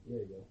Africa. There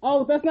you go.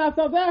 Oh, that's not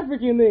South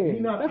African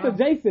then. That's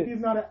adjacent. He's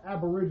not an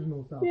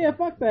Aboriginal South African.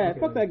 Fuck that.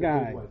 Fuck that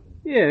guy.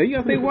 Yeah, you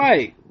gotta say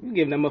white. You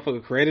giving that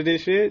motherfucker credit and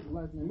shit.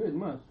 Last name is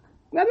Musk.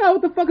 No,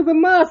 what the fuck is a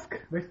Musk?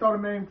 They stole a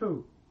name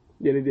too.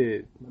 Yeah, they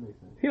did.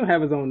 He don't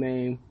have his own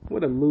name.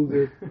 What a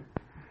loser.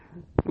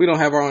 We don't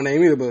have our own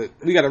name either, but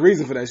we got a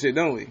reason for that shit,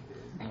 don't we?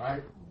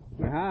 Right.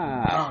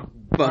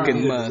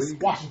 Fucking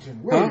Musk.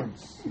 Washington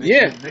Williams. Huh?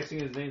 Yeah. Next thing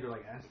his names are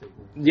like Aztec.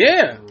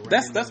 Yeah,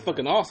 that's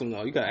fucking awesome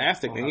though. You got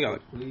Aztec name, you got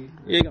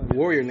you got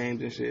warrior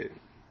names and shit.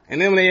 And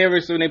then when they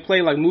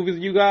play like movies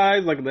with you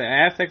guys, like the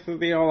Aztecs,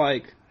 they all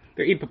like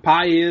they're eating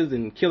papayas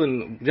and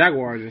killing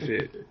jaguars and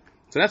shit.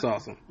 So that's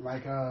awesome.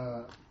 Like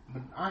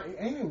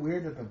ain't it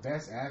weird that the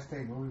best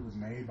Aztec movie was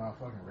made by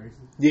fucking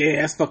racists?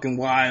 Yeah, that's fucking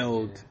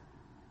wild.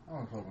 I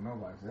don't fuck with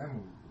nobody. So that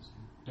movie was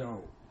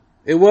dope.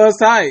 It was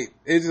tight.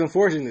 It's just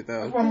unfortunate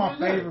though. That's one of my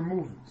favorite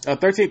movies.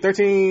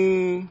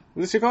 13.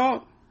 What's this shit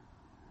called?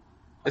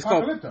 It's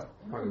called Apocalypto.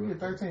 Where did we get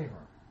 13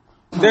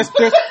 from? There's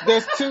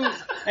two.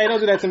 Hey, don't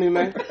do that to me,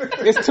 man.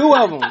 It's two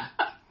of them.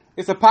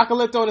 It's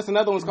Apocalypto and it's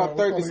another one's called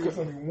 13. It's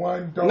only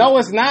one. No,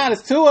 it's not.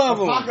 It's two of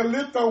them.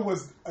 Apocalypto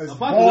was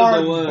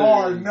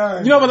bar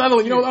none. You know what the other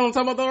one? You know what I'm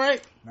talking about though,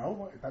 right?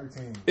 No,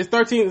 13. It's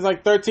 13. It's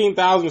like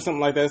 13,000 or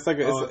something like that. It's like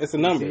it's a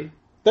number.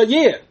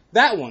 Yeah,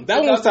 that one.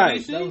 That one was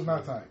tight. That was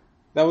not tight.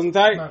 That wasn't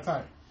tight. Not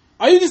tight.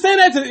 Are you just saying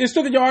that to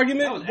instruct your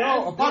argument?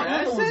 No,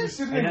 Apocalypto was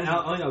the shit. I think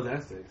that was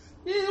Aztecs.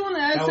 Yeah, the one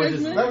that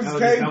Aztecs, man. That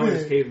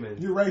was caveman.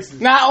 You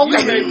racist. Nah,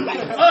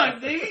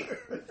 okay.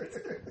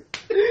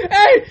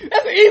 Hey,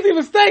 that's an easy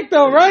mistake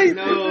though, right?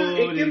 No,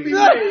 it can be.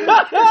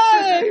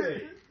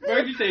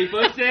 First you say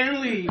fuck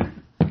Stan Lee.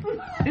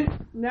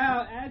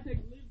 Now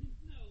Aztecs live in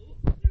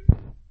snow.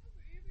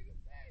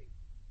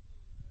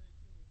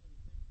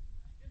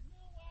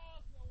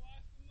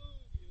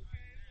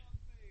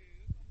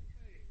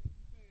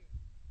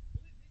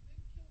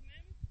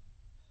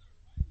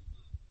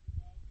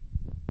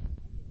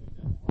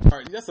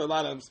 That's a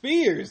lot of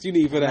spears you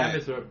need for that.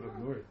 Mammoths are up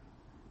north.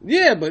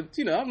 Yeah, but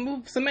you know, I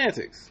move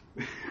semantics.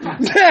 You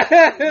can't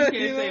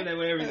say that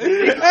with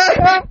everything.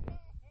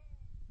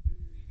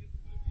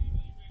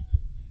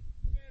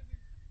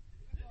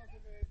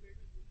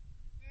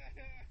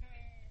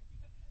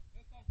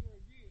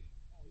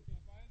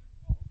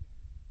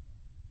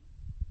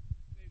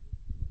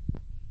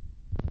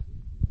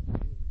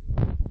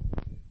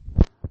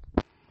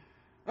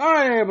 All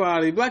right,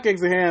 everybody. Black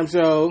Eggs and Ham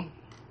Show.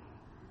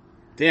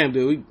 Damn,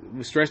 dude.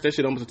 We stretched that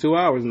shit almost to 2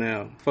 hours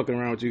now. Fucking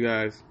around with you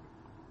guys.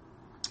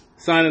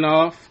 Signing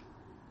off.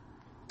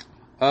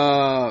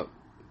 I'll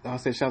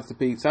say shouts to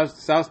Pete.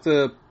 Shouts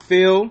to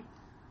Phil.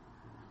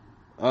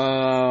 Who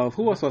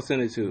else I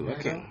send it to?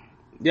 Okay.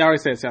 Yeah, I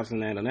already said shouts to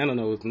Nando. Nando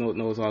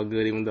knows all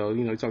good, even though,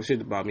 you know, he talks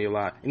shit about me a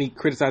lot. And he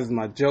criticizes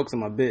my jokes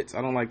and my bits.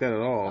 I don't like that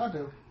at all. I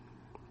do.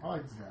 I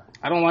like this guy.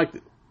 I don't like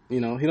it.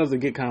 You know, he doesn't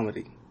get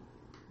comedy.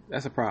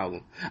 That's a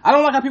problem. I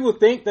don't like how people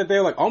think that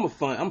they're like, oh,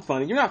 I'm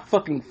funny. You're not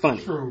fucking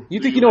funny. True. You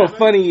think you know what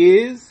funny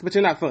is, but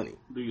you're not funny.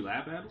 Do you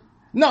laugh at him?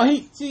 No,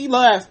 he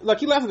laughs.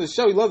 Like, he laughs at the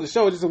show. He loves the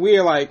show. It's just a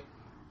weird, like,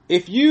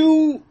 if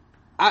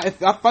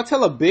I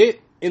tell a bit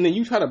and then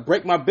you try to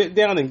break my bit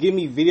down and give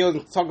me videos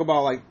and talk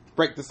about, like,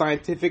 break the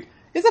scientific,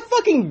 it's a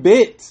fucking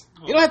bit.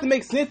 Oh. It don't have to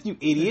make sense, you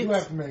idiot. You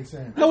have to make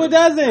sense. No, it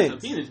doesn't. That's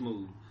a penis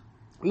move.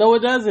 No,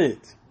 it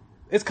doesn't.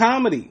 It's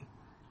comedy.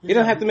 It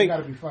doesn't have to make.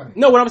 Gotta be funny.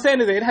 No, what I'm saying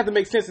is that it had to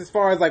make sense as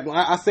far as like when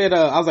I said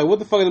I was like, what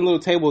the fuck are them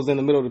little tables in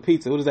the middle of the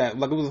pizza? What is that?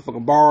 Like it was a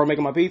fucking bar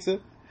making my pizza?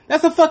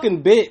 That's a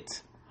fucking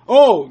bit.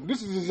 Oh,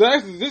 this is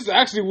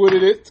actually what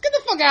it is. Get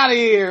the fuck out of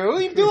here! What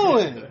are you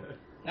doing?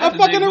 I'm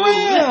fucking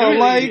around.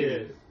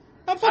 Like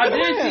I'm fucking around.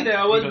 I did see that.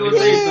 I wasn't going to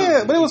say something.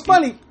 Yeah, but it was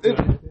funny.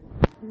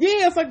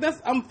 Yeah, it's like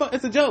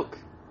it's a joke.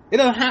 I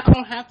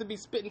don't have to be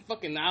spitting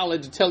fucking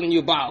knowledge and telling you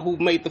about who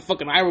made the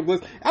fucking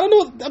hieroglyphs. I don't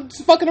know. I'm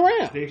just fucking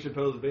around. Dave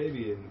Chappelle's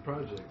baby in the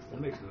projects.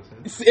 That makes no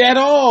sense. At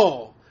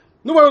all.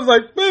 Nobody was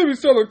like, baby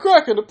selling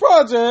crack in the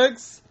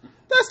projects.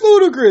 That's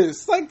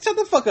ludicrous. Like, shut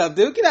the fuck up,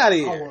 dude. Get out of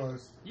here. I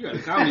was. You got a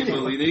comedy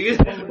bully,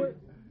 nigga.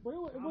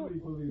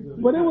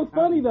 But it was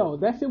funny though.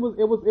 That shit was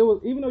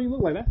even though you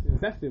look like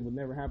that shit would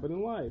never happen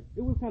in life.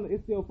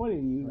 It's still funny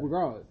to you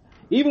regardless.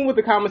 Even with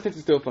the common sense,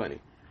 it's still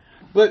funny.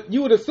 But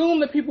you would assume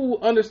that people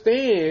will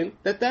understand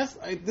that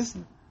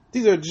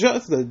these are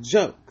just a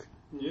joke.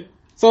 Yeah.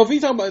 So if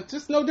he's talking about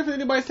just no different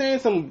than anybody saying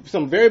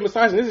some very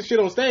misogynistic shit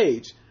on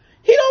stage,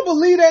 he don't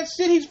believe that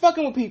shit. He's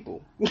fucking with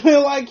people.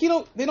 Like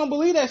they don't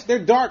believe that shit.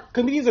 They're dark.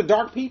 Comedians are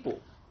dark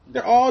people.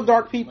 They're all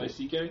dark people. Like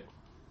CK?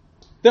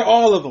 They're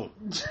all of them.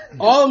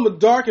 All of them are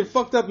dark and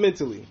fucked up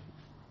mentally.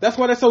 That's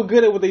why they're so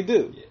good at what they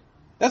do. Yeah.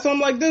 That's why I'm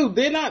like, dude,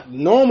 they're not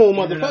normal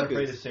motherfuckers. They're not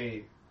afraid to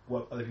say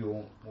what other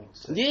people won't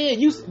say. Yeah,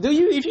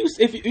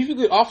 if you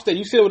get off stage,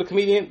 you sit with a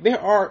comedian, they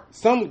are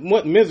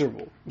somewhat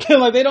miserable.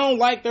 Like they don't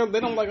like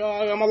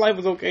oh, my life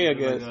is okay, I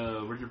guess.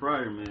 Like Richard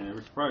Pryor, man.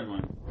 Richard Pryor's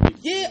one.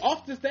 Yeah,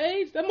 off the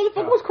stage, that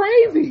motherfucker was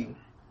crazy.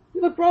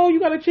 He's like, bro, you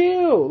gotta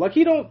chill. Like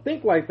he don't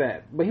think like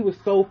that, but he was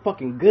so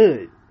fucking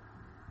good.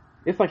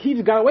 It's like he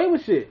just got away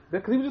with shit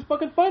because he was just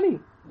fucking funny.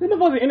 This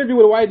motherfucker an interview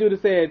with a white dude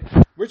that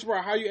said, Richard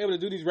Pryor, how are you able to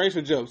do these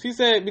racial jokes? He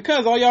said,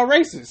 because all y'all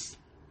racist.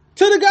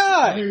 To the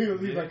guy. He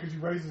was like, because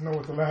you racist know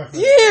what to laugh at.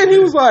 Yeah, and he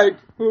was like,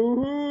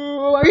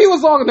 like he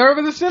was all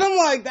nervous and shit. I'm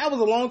like, that was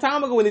a long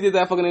time ago when he did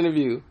that fucking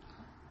interview.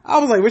 I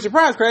was like, Richard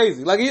Pryor's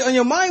crazy. Like, in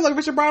your mind, like,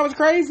 Richard Pryor was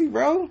crazy,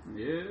 bro.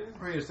 Yeah.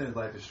 I understand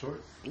life is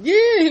short.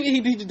 Yeah,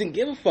 he just didn't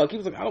give a fuck. He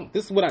was like,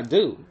 this is what I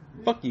do.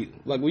 Fuck you.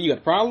 Like, well, you got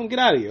a problem? Get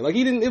out of here. Like,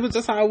 it was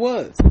just how it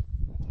was.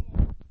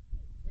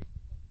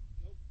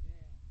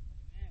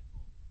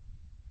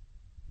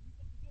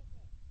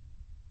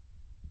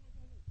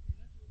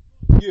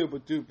 Yeah,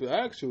 but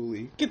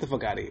actually, get the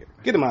fuck out of here.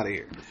 Get him out of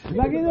here.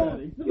 Like,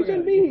 you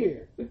shouldn't be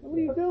here. What are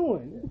you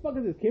doing? What the fuck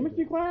is this,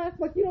 chemistry class?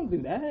 Like, you don't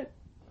do that.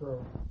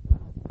 True.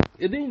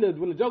 And then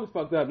when the joke is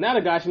fucked up, now the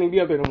guy shouldn't even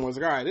be up there no more. It's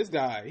like, all right, this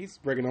guy, he's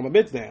breaking all my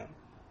bits down.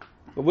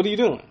 But what are you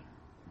doing?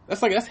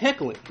 That's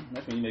heckling.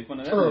 That's when you make fun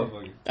of that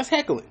motherfucker. That's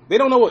heckling. They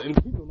don't know what.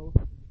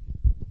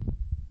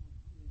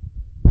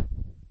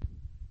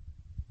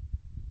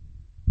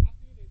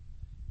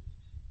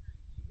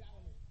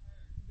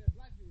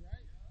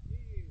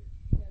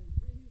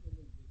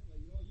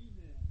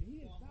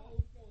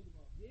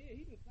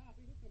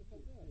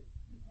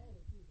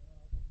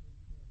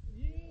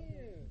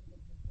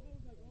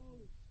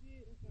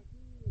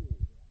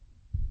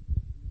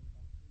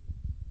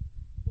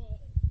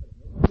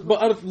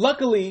 But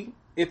luckily,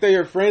 if they're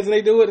your friends and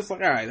they do it, it's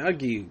like, all right, I'll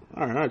give you.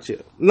 All right, I'll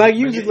chill. Like,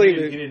 you just leave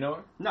it. You didn't know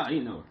her? No, he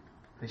didn't know her.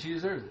 And she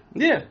deserves it.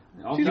 Yeah.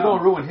 She's going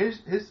to ruin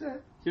his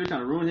set? She was trying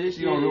to ruin his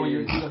shit. He going to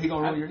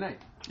ruin your night.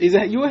 Is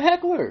that you a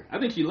heckler? I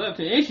think she left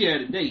him, and she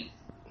had a date.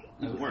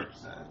 It works.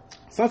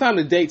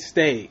 Sometimes the dates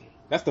stay.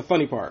 That's the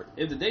funny part.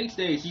 If the date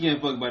stays, she getting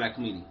fucked by that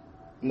comedian.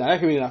 No, that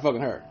comedian not fucking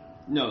her.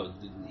 No,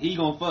 he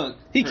gonna fuck.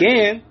 He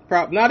can.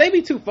 Nah, they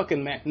be too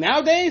fucking mad.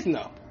 Nowadays,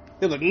 no.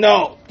 They're like,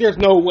 no, there's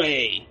no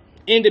way.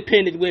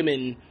 Independent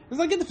women. It's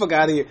like, get the fuck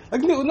out of here.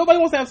 Like, nobody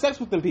wants to have sex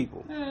with them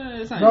people.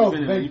 No,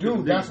 they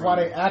do. That's why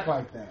they act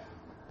like that.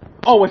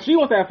 Oh, well, she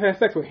wants to have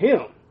sex with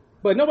him.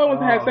 But nobody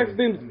wants to have sex with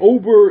them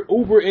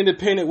uber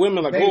independent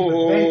women. Like, they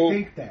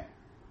think that.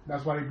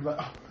 That's why they be like,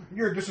 oh,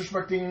 you're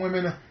disrespecting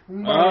women. That's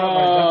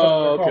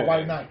called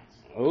white knights.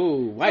 Oh,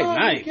 white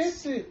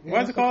knights.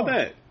 Why is it called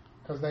that?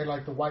 Because they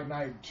like the white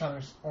knight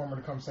trying to armor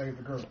to come save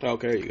the girl.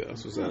 Okay, there you go.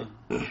 That's what's up.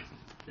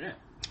 Yeah.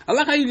 I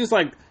like how you just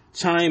like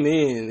chime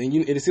in and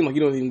it seems like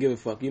you don't even give a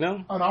fuck, you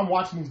know? And I'm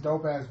watching these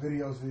dope ass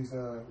videos of these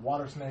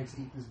water snakes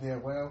eat this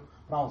dead whale,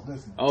 but I was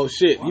listening. Oh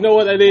shit! You know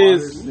what that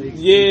is?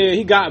 Yeah,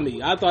 he got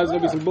me. I thought it was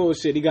gonna be some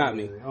bullshit. He got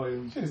me. Yeah.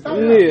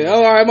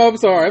 Oh, all right. I'm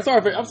sorry. I'm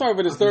sorry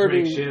for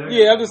disturbing.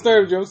 Yeah, I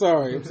disturbed you. I'm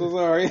sorry. I'm so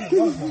sorry.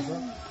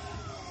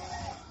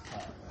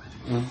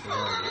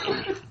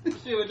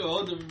 Shit with the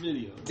older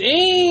video.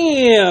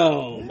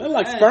 Damn, that's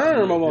like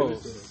sperm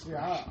almost.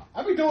 Yeah,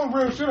 I be doing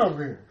real shit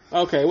over here.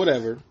 Okay,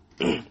 whatever.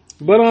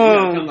 But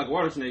come like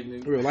water snake,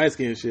 nigga. Real light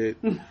skin shit.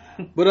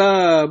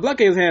 But Black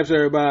Games Hampshire,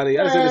 everybody.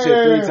 I said this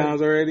shit 3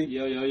 times already.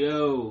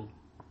 Yo.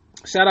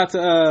 Shout out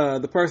to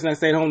the person that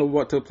stayed home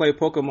to play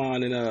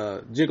Pokemon and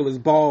jiggle his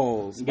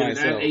balls by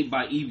himself. Ate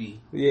by Eevee.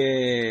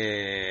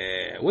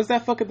 Yeah. What's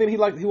that fucking thing he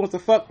wants to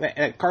fuck?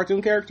 That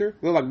cartoon character?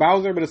 Look like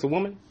Bowser, but it's a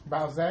woman?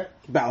 Bowsette.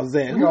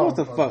 Who wants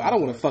to fuck? I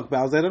don't want to fuck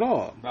Bowsette at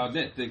all.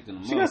 Bowsette thick than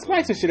a She got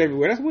spikes and shit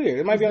everywhere. That's weird.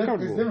 It might be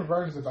uncomfortable. There's different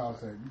versions of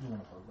Bowsette. You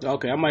want to fuck.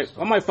 Okay, I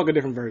might fuck a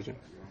different version.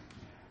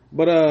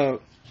 But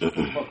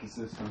fuck the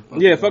system.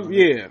 Fuck.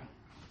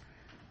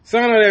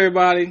 Sign out,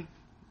 everybody.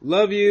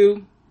 Love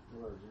you.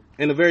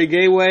 In a very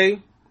gay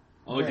way.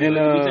 Oh, you're going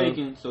to be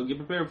taken, so get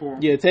prepared for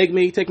him. Yeah, take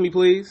me,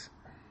 please.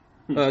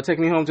 Take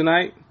me home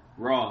tonight.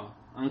 Raw,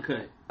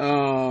 uncut.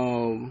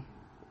 And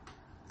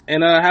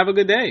have a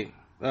good day.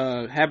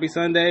 Happy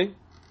Sunday.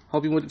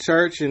 Hope you went to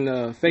church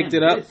and faked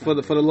it up for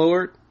the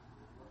Lord.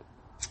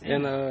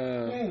 And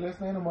let's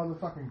name a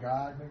motherfucking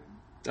God, nigga.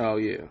 Oh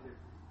yeah.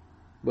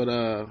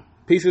 But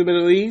peace in the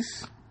Middle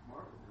East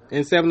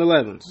and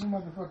 7-Elevens.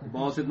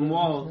 Balls hitting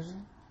walls.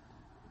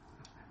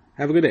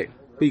 Have a good day.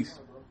 Peace.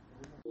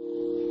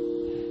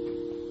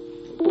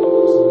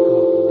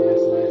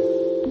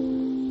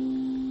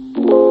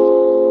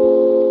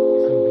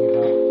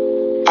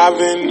 I've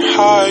been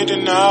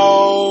hiding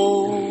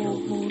out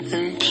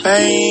in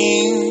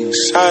plain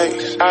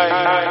sight.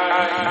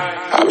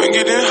 I've been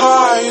getting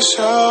high as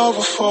hell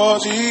before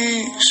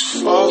these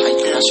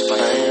fucking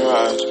plane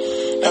rides.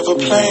 Never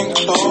playing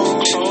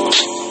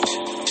close.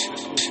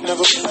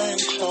 Never playing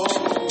close.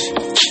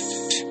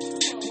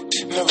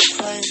 Never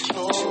playing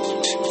close.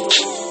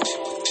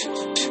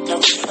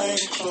 Never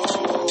playing close.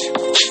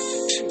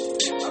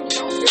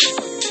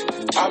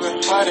 I've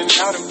been hiding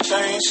out in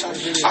plain sight.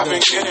 I've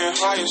been getting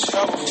high as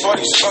hell before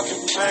these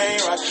fucking plane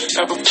rides.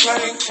 Never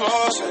playing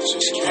close, I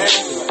just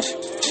can't.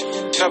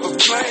 Never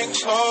playing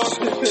close,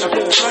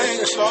 never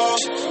playing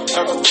close,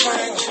 never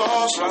playing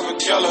close.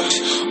 Robert Geller,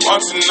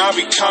 once and I'll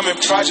be coming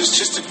projects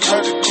just to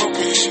cut the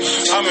groupies.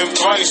 I'm in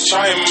bunnies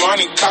trying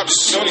money, cop the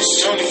Sunni.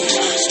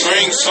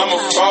 Spring,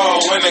 summer, fall,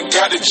 when I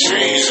got the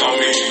trees on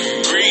me,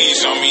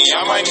 breeze on me.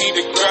 I might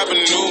need to grab a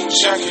new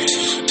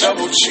jacket,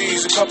 double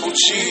cheese, a couple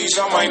cheese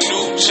on my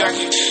new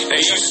jacket. They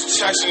used to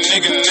tax a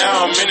nigga,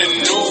 now I'm in a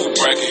new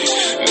bracket.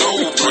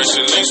 New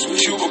prison links from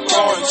Cuba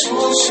going to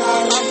a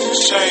side.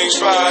 Change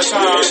 5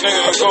 times,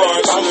 nigga. I've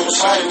been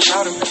hiding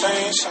out in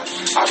plain sight.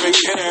 I've been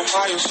getting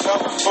high as hell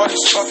before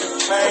this fucking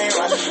plane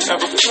ride.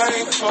 Never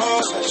playing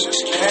close, I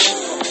just can't.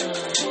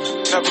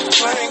 Never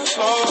playing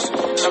close,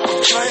 never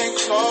playing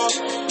close,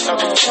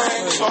 never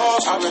playing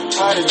close. I've been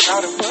hiding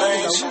out in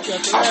plain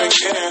sight. I've been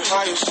getting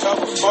high as hell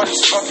before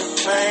this fucking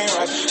plane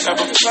ride.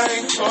 Never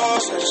playing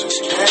close, I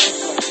just can't.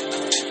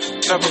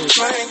 Never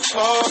playing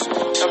close,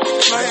 never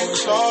playing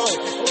close,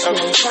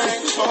 never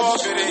playing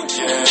close. Get it,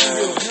 yeah.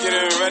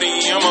 Getting ready,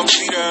 I'ma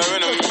be there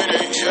in a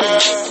minute, yeah.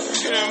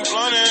 Getting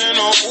blunt in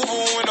no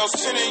Uber window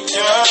tinted,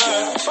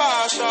 yeah.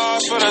 5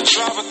 stars for the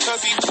driver,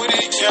 cause he with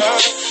it, yeah.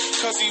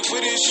 Cause he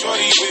with it,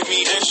 shorty with me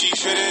and she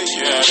fit it,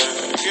 yeah.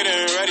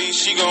 Getting ready,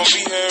 she gon'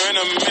 be here in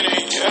a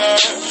minute, yeah.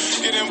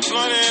 Getting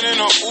blunt in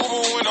no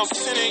Uber window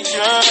tinted,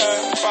 yeah.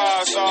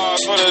 5 stars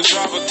for the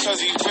driver, cause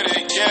he with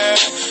it, yeah.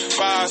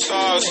 5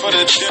 stars for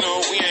the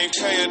dinner, we ain't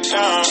pay a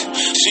dime.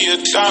 She a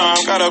dime,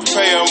 gotta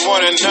pay her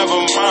more than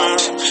never mind.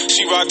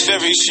 She rock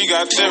theories, she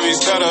got theories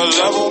that'll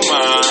level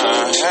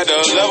mine. Had to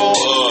level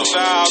up,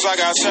 styles, I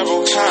got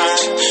several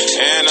kinds.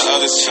 And the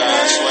other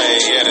side sway,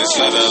 yeah, this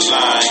other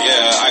line,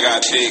 yeah. I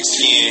got dicks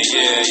skin.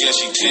 Yeah,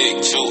 she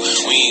thick too.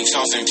 We ain't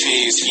tossing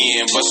pig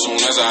skin, but soon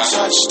as I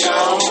touch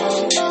down,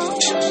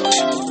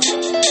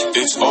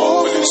 it's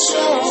open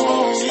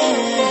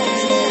ceremony.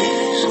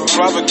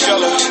 Robert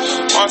Della,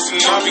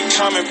 Martin, I'll be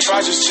coming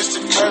projects just to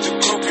curb the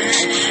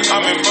groupies.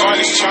 I'm in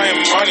Barney,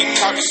 trying money,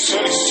 copy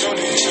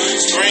Sunny.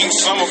 Spring,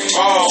 summer,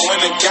 fall,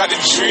 winter, got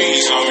the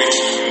trees on me.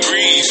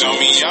 Breeze on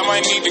me, I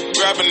might need to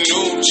grab a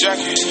new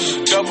jacket.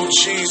 Double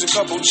cheese, a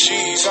couple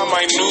cheese, I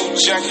might new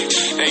jacket.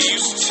 They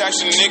used to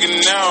tax a nigga,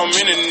 now I'm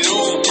in a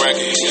new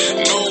bracket.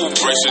 New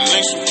bracelet,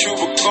 links from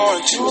Cuba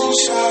going to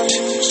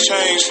silence.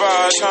 Changed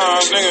 5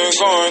 times, nigga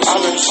going to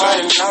I've been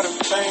hiding out in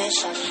plain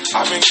sight.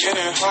 I've been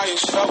getting high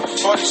as fuck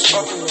before this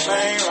fucking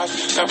plane ride.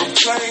 Never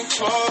playing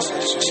close, I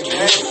just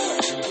came.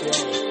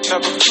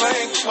 Never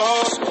playing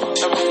close,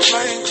 never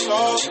playing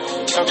close,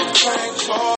 never playing close.